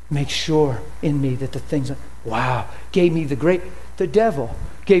 make sure in me that the things, the devil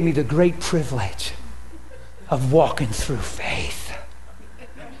gave me the great privilege of walking through faith.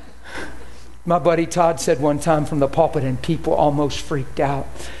 My buddy Todd said one time from the pulpit, and people almost freaked out.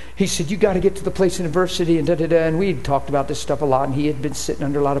 He said, you got to get to the place in adversity, and da-da-da. And we had talked about this stuff a lot, and he had been sitting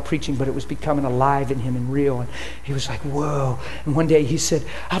under a lot of preaching, but it was becoming alive in him and real. And he was like, whoa. And one day he said,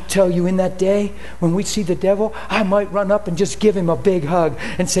 I'll tell you, in that day, when we see the devil, I might run up and just give him a big hug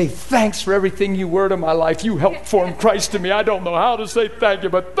and say, thanks for everything you were to my life. You helped form Christ in me. I don't know how to say thank you,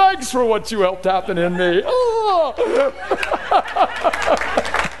 but thanks for what you helped happen in me. Oh.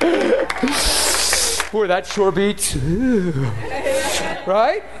 Boy, that sure beats.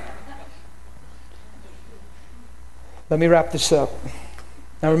 Right? Let me wrap this up.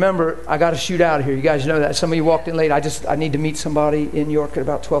 Now remember, I got to shoot out of here. You guys know that. Some of you walked in late. I need to meet somebody in York at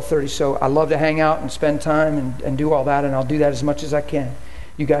about 12:30. So I love to hang out and spend time and do all that, and I'll do that as much as I can.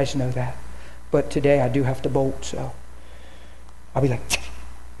 You guys know that. But today I do have to bolt, so I'll be like,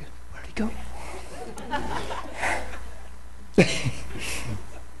 where'd he go?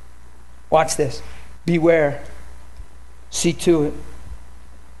 Watch this. Beware. See to it.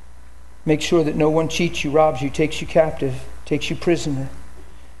 Make sure that no one cheats you, robs you, takes you captive, takes you prisoner.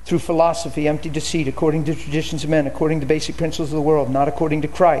 Through philosophy, empty deceit, according to traditions of men, according to basic principles of the world, not according to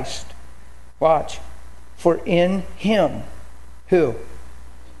Christ. Watch. For in Him, who?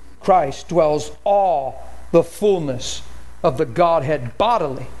 Christ, dwells all the fullness of the Godhead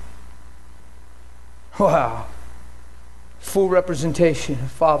bodily. Wow. Full representation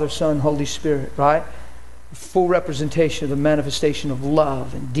of Father, Son, Holy Spirit, right? Full representation of the manifestation of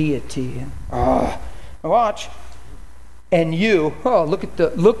love and deity. And watch. And you, look at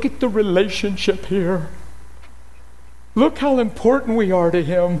the relationship here. Look how important we are to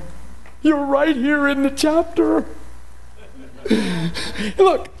Him. You're right here in the chapter.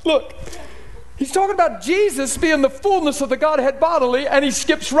 Look. He's talking about Jesus being the fullness of the Godhead bodily, and he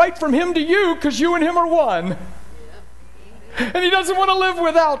skips right from Him to you because you and Him are one. And He doesn't want to live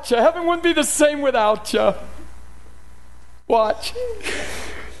without you. Heaven wouldn't be the same without you. Watch.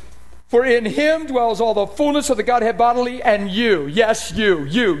 For in him dwells all the fullness of the Godhead bodily, and you, yes, you.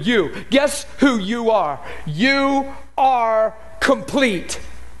 Guess who you are? You are complete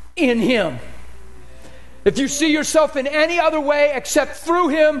in him. If you see yourself in any other way except through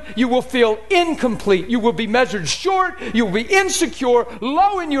him, you will feel incomplete. You will be measured short. You will be insecure,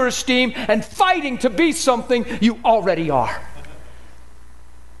 low in your esteem, and fighting to be something you already are.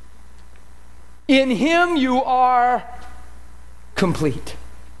 In him you are complete.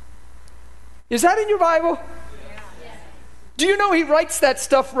 Is that in your Bible? Yeah. Do you know he writes that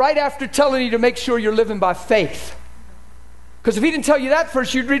stuff right after telling you to make sure you're living by faith? Because if he didn't tell you that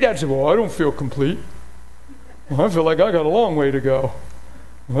first, you'd read that and say, well, I don't feel complete. Well, I feel like I got a long way to go.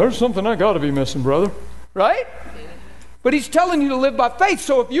 Well, there's something I got to be missing, brother. Right? But he's telling you to live by faith.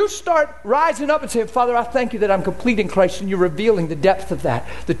 So if you start rising up and saying, Father, I thank you that I'm complete in Christ, and you're revealing the depth of that,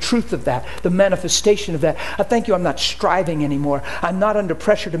 the truth of that, the manifestation of that. I thank you I'm not striving anymore. I'm not under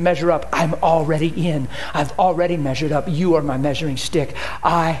pressure to measure up. I'm already in. I've already measured up. You are my measuring stick.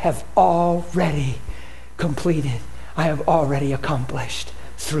 I have already completed. I have already accomplished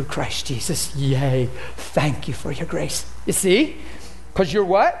through Christ Jesus. Yay. Thank you for your grace. You see? Because you're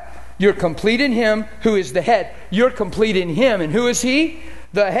what? You're complete in him who is the head. You're complete in him. And who is he?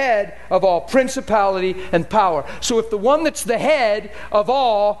 The head of all principality and power. So if the one that's the head of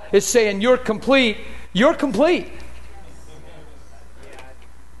all is saying you're complete, you're complete.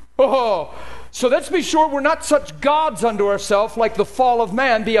 Oh, so let's be sure we're not such gods unto ourselves like the fall of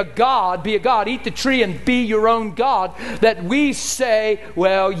man. Be a god, eat the tree and be your own God. That we say,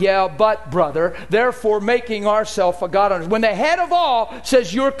 well, yeah, but brother, therefore making ourselves a god unto us. When the head of all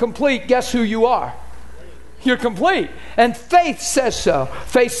says you're complete, guess who you are? You're complete. And faith says so.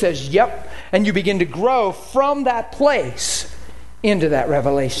 Faith says, yep. And you begin to grow from that place into that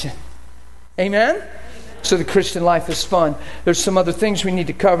revelation. Amen? So the Christian life is fun. There's some other things we need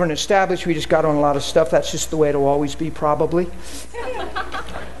to cover and establish. We just got on a lot of stuff. That's just the way it'll always be, probably. Why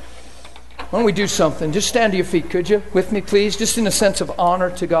don't we do something? Just stand to your feet, could you? With me, please. Just in a sense of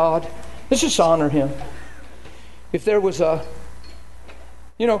honor to God. Let's just honor him. If there was a...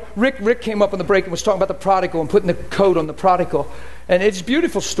 You know, Rick came up on the break and was talking about the prodigal and putting the coat on the prodigal. And it's a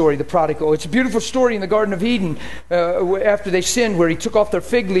beautiful story, the prodigal. It's a beautiful story in the Garden of Eden after they sinned, where he took off their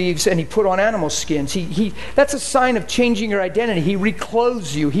fig leaves and he put on animal skins. That's a sign of changing your identity. He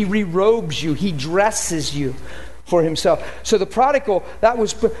reclothes you. He re-robes you. He dresses you for himself. So the prodigal, that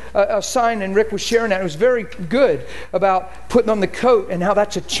was a sign, and Rick was sharing that. It was very good about putting on the coat and how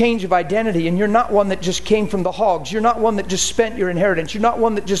that's a change of identity. And you're not one that just came from the hogs. You're not one that just spent your inheritance. You're not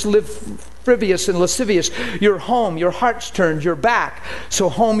one that just lived frivolous and lascivious. You're home. Your heart's turned. You're back. So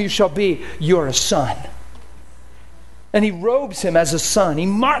home you shall be. You're a son. And he robes him as a son. He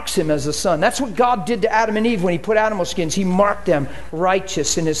marks him as a son. That's what God did to Adam and Eve when he put animal skins. He marked them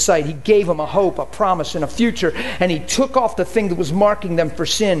righteous in his sight. He gave them a hope, a promise, and a future. And he took off the thing that was marking them for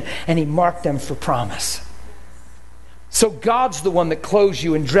sin, and he marked them for promise. So God's the one that clothes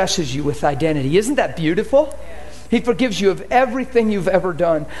you and dresses you with identity. Isn't that beautiful? He forgives you of everything you've ever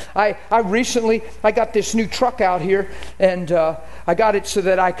done. I recently got this new truck out here, and I got it so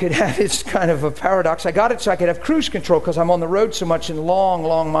that I could have, it's kind of a paradox, I got it so I could have cruise control because I'm on the road so much and long,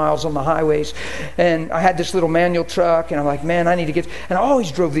 long miles on the highways. And I had this little manual truck, and I'm like, man, I need to get, and I always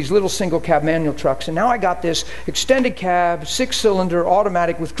drove these little single cab manual trucks. And now I got this extended cab, 6-cylinder,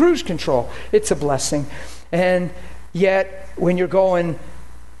 automatic with cruise control. It's a blessing. And yet, when you're going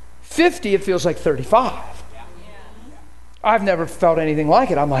 50, it feels like 35. I've never felt anything like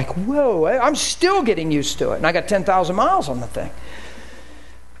it. I'm like, whoa, I'm still getting used to it. And I got 10,000 miles on the thing.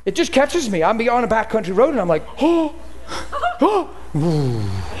 It just catches me. I'm on a backcountry road and I'm like, oh, oh.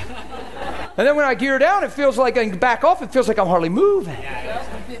 And then when I gear down, it feels like I back off, it feels like I'm hardly moving.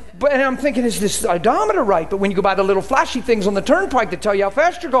 And I'm thinking, is this odometer right? But when you go by the little flashy things on the turnpike that tell you how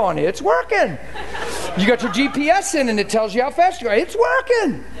fast you're going, it's working. You got your GPS in and it tells you how fast you're going. It's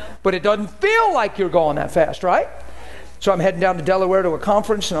working. But it doesn't feel like you're going that fast, right? So I'm heading down to Delaware to a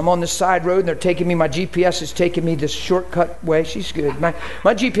conference, and I'm on this side road, and they're taking me, my GPS is taking me this shortcut way. She's good. My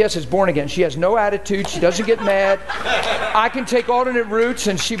GPS is born again. She has no attitude. She doesn't get mad. I can take alternate routes,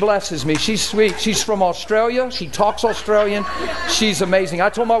 and she blesses me. She's sweet. She's from Australia. She talks Australian. She's amazing. I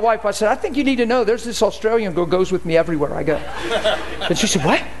told my wife, I said, I think you need to know there's this Australian girl goes with me everywhere I go. And she said,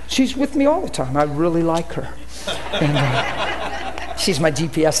 what? She's with me all the time. I really like her. And she's my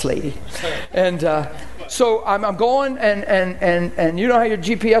GPS lady. And so I'm going, and you know how your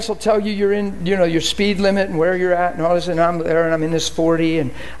GPS will tell you you're in, you know, your speed limit and where you're at and all this, and I'm there and I'm in this 40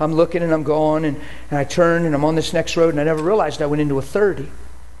 and I'm looking and I'm going and I turn and I'm on this next road and I never realized I went into a 30.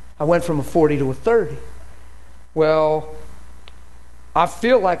 I went from a 40 to a 30. Well, I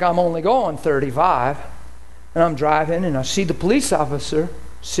feel like I'm only going 35. And I'm driving, and I see the police officer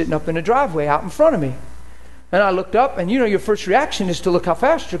sitting up in the driveway out in front of me. And I looked up, and your first reaction is to look how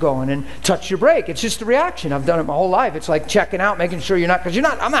fast you're going and touch your brake. It's just a reaction. I've done it my whole life. It's like checking out, making sure you're not,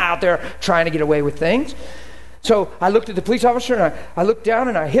 I'm not out there trying to get away with things. So I looked at the police officer, and I looked down,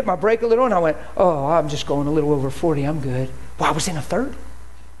 and I hit my brake a little, and I went, oh, I'm just going a little over 40. I'm good. Well, I was in a 30.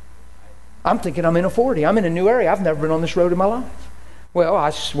 I'm thinking I'm in a 40. I'm in a new area. I've never been on this road in my life. Well,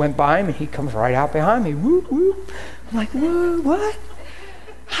 I just went by him, and he comes right out behind me. Whoop, whoop. I'm like, whoa, what?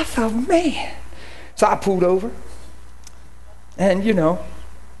 I thought, man. So I pulled over. And,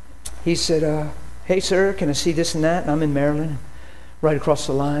 he said, hey, sir, can I see this and that? And I'm in Maryland, right across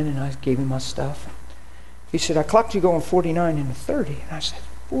the line, and I gave him my stuff. He said, I clocked you going 49 in a 30. And I said,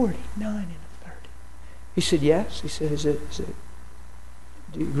 49 in a 30. He said, yes. He said, is it,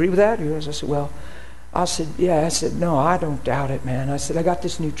 do you agree with that? I said, well, I said, yeah. I said, no, I don't doubt it, man. I said, I got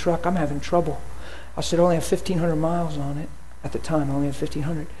this new truck. I'm having trouble. I said, I only have 1,500 miles on it. At the time, I only had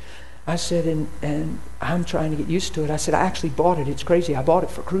 1,500. I said, and I'm trying to get used to it. I said, I actually bought it. It's crazy. I bought it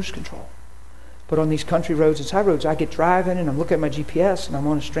for cruise control. But on these country roads and side roads, I get driving, and I'm looking at my GPS, and I'm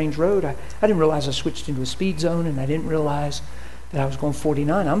on a strange road. I didn't realize I switched into a speed zone, and I didn't realize that I was going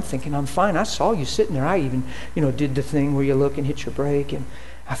 49. I'm thinking I'm fine. I saw you sitting there. I even, did the thing where you look and hit your brake, and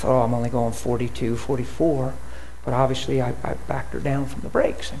I thought, oh, I'm only going 42, 44. But obviously, I backed her down from the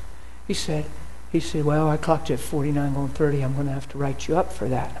brakes. And he said, well, I clocked you at 49 going 30. I'm going to have to write you up for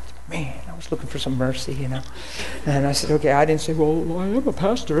that. And I thought, man, I was looking for some mercy, And I said, okay. I didn't say, well, I am a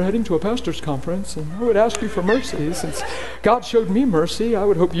pastor heading to a pastor's conference, and I would ask you for mercy. Since God showed me mercy, I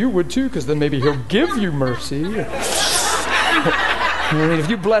would hope you would too, because then maybe he'll give you mercy. And if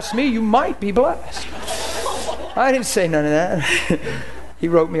you bless me, you might be blessed. I didn't say none of that. He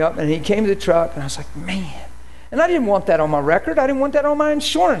wrote me up, and he came to the truck, and I was like, man. And I didn't want that on my record. I didn't want that on my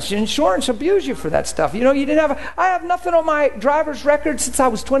insurance. Insurance abuse you for that stuff. I have nothing on my driver's record since I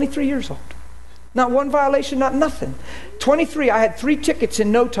was 23 years old. Not one violation, not nothing. 23, I had 3 tickets in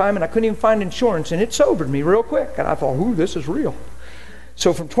no time, and I couldn't even find insurance, and it sobered me real quick. And I thought, ooh, this is real.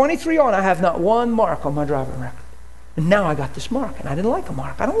 So from 23 on, I have not one mark on my driving record. And now I got this mark, and I didn't like a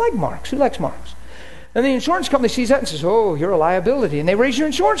mark. I don't like marks. Who likes marks? And the insurance company sees that and says, oh, you're a liability. And they raise your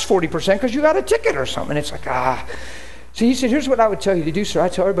insurance 40% because you got a ticket or something. It's like, So he said, here's what I would tell you to do, sir. I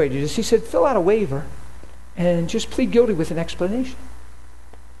tell everybody to do this. He said, fill out a waiver and just plead guilty with an explanation.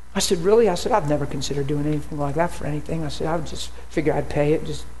 I said, really? I said, I've never considered doing anything like that for anything. I said, I would just figure I'd pay it,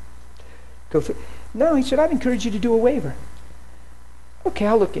 just go through. No, he said, I'd encourage you to do a waiver. Okay,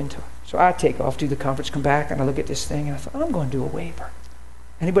 I'll look into it. So I take off, do the conference, come back, and I look at this thing, and I thought, I'm going to do a waiver.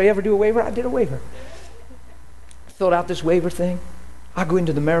 Anybody ever do a waiver? I did a waiver. Filled out this waiver thing. I go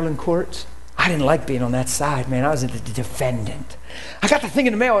into the Maryland courts. I didn't like being on that side, man. I was the defendant. I got the thing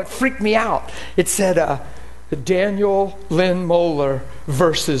in the mail. It freaked me out. It said, Daniel Lynn Mohler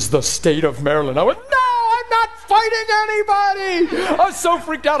versus the state of Maryland. I went, no, I'm not fighting anybody. I was so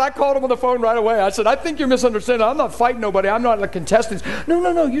freaked out. I called him on the phone right away. I said, I think you're misunderstanding. I'm not fighting nobody. I'm not a contestant.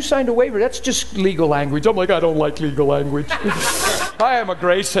 No, you signed a waiver. That's just legal language. I'm like, I don't like legal language. I am a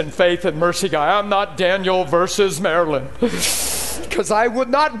grace and faith and mercy guy. I'm not Daniel versus Maryland. Because I would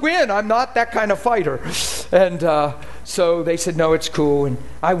not win. I'm not that kind of fighter. And so they said, no, it's cool. And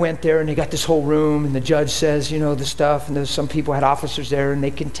I went there, and they got this whole room, and the judge says, the stuff. And there's some people had officers there, and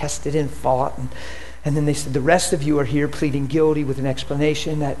they contested and fought. And then they said, the rest of you are here pleading guilty with an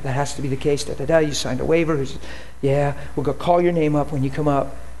explanation. That has to be the case. You signed a waiver. He said, yeah, we'll go call your name up when you come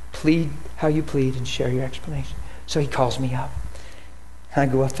up. Plead how you plead and share your explanation. So he calls me up. I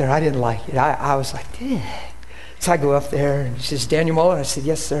go up there. I didn't like it. I was like, dang. So I go up there, and he says, Daniel Mohler? I said,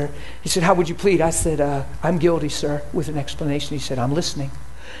 yes, sir. He said, how would you plead? I said, I'm guilty, sir, with an explanation. He said, I'm listening.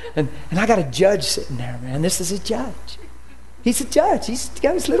 And I got a judge sitting there, man. This is a judge. He's a judge. He's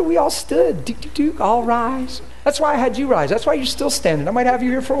got his little, we all stood. Duke, all rise. That's why I had you rise. That's why you're still standing. I might have you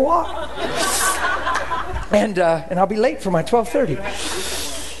here for a while. And I'll be late for my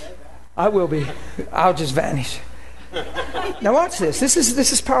 12:30. I will be. I'll just vanish. Now watch this. This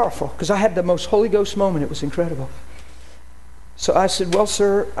is powerful, because I had the most Holy Ghost moment. It was incredible. So I said, well,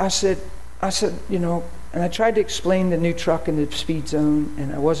 sir, I said, and I tried to explain the new truck in the speed zone,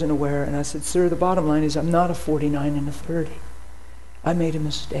 and I wasn't aware. And I said, sir, the bottom line is I'm not a 49 and a 30. I made a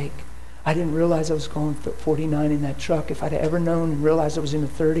mistake. I didn't realize I was going 49 in that truck. If I'd ever known and realized I was in a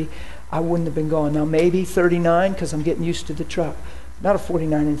 30, I wouldn't have been going. Now maybe 39, because I'm getting used to the truck. Not a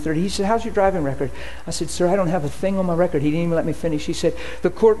 49 and 30. He said, how's your driving record? I said, sir, I don't have a thing on my record. He didn't even let me finish. He said,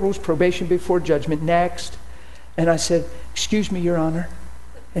 the court rules probation before judgment. Next. And I said, excuse me, Your Honor.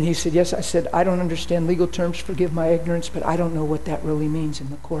 And he said, yes. I said, I don't understand legal terms, forgive my ignorance, but I don't know what that really means in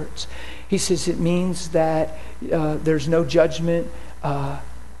the courts. He says, it means that there's no judgment.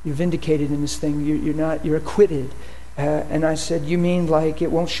 You're vindicated in this thing. You're acquitted. And I said, you mean like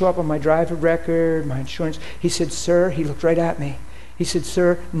it won't show up on my driver record, my insurance? He said, sir, he looked right at me. He said,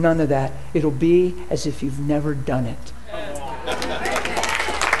 sir, none of that. It'll be as if you've never done it.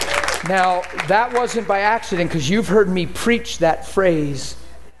 Now, that wasn't by accident, because you've heard me preach that phrase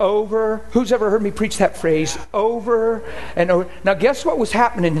over. Who's ever heard me preach that phrase over and over? Now, guess what was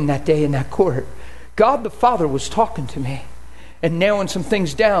happening in that day in that court? God the Father was talking to me and nailing some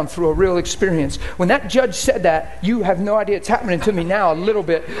things down through a real experience. When that judge said that, you have no idea. It's happening to me now a little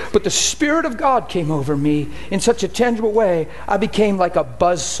bit. But the Spirit of God came over me in such a tangible way, I became like a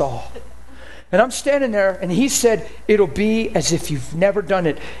buzzsaw. And I'm standing there, and he said, it'll be as if you've never done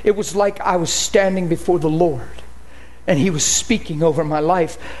it. It was like I was standing before the Lord, and he was speaking over my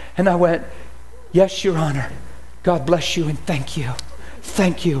life. And I went, yes, Your Honor. God bless you, and thank you.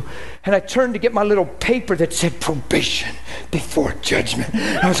 Thank you. And I turned to get my little paper that said probation before judgment.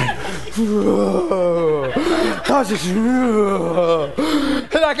 I was like, whoa. I was just, whoa.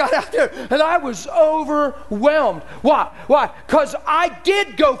 And I got out there and I was overwhelmed. Why? Why? Because I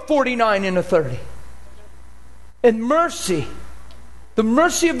did go 49 in a 30. And mercy, the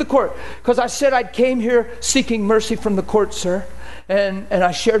mercy of the court. Because I said I came here seeking mercy from the court, sir. And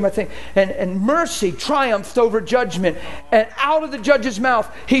I shared my thing. And mercy triumphed over judgment. And out of the judge's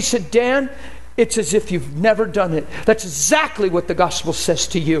mouth, he said, Dan, it's as if you've never done it. That's exactly what the gospel says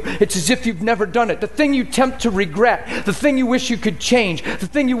to you. It's as if you've never done it. The thing you tempt to regret, the thing you wish you could change, the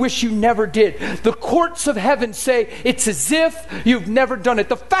thing you wish you never did. The courts of heaven say it's as if you've never done it.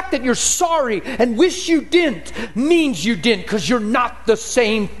 The fact that you're sorry and wish you didn't means you didn't, because you're not the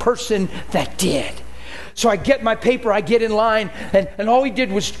same person that did. So I get my paper, I get in line, and all he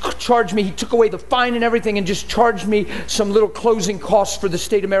did was charge me. He took away the fine and everything and just charged me some little closing costs for the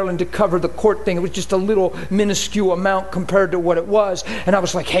state of Maryland to cover the court thing. It was just a little minuscule amount compared to what it was. And I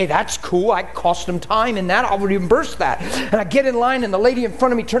was like, hey, that's cool. I cost him time in that. I'll reimburse that. And I get in line, and the lady in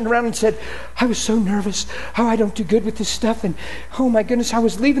front of me turned around and said, I was so nervous. Oh, I don't do good with this stuff. And oh my goodness, I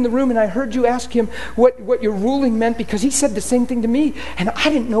was leaving the room and I heard you ask him what your ruling meant, because he said the same thing to me. And I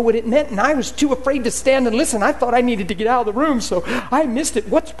didn't know what it meant. And I was too afraid to stand and listen. I thought I needed to get out of the room, so I missed it.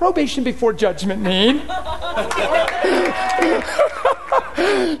 What's probation before judgment mean?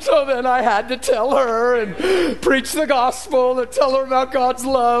 So then I had to tell her and preach the gospel and tell her about God's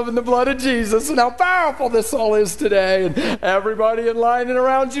love and the blood of Jesus and how powerful this all is today. And everybody in line and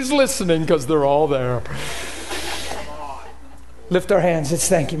around you's listening, because they're all there. Lift our hands. Let's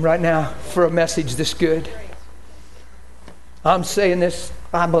thank him right now for a message this good. I'm saying this,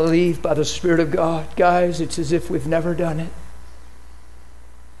 I believe, by the Spirit of God. Guys, it's as if we've never done it.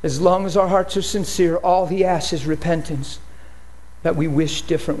 As long as our hearts are sincere, all he asks is repentance. That we wish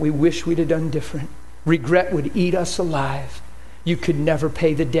different. We wish we'd have done different. Regret would eat us alive. You could never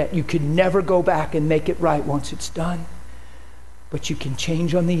pay the debt. You could never go back and make it right once it's done. But you can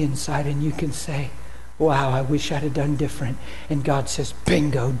change on the inside, and you can say, wow, I wish I'd have done different. And God says,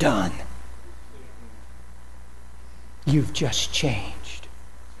 bingo, done. You've just changed.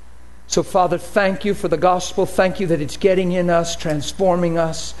 So, Father, thank you for the gospel. Thank you that it's getting in us, transforming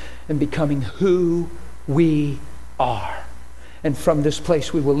us, and becoming who we are. And from this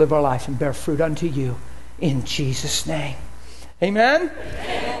place, we will live our life and bear fruit unto you in Jesus' name. Amen?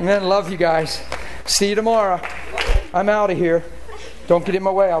 Amen. Love you guys. See you tomorrow. I'm out of here. Don't get in my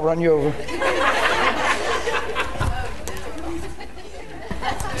way. I'll run you over.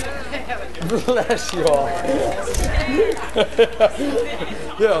 Bless you all.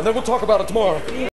 Yeah, and then we'll talk about it tomorrow.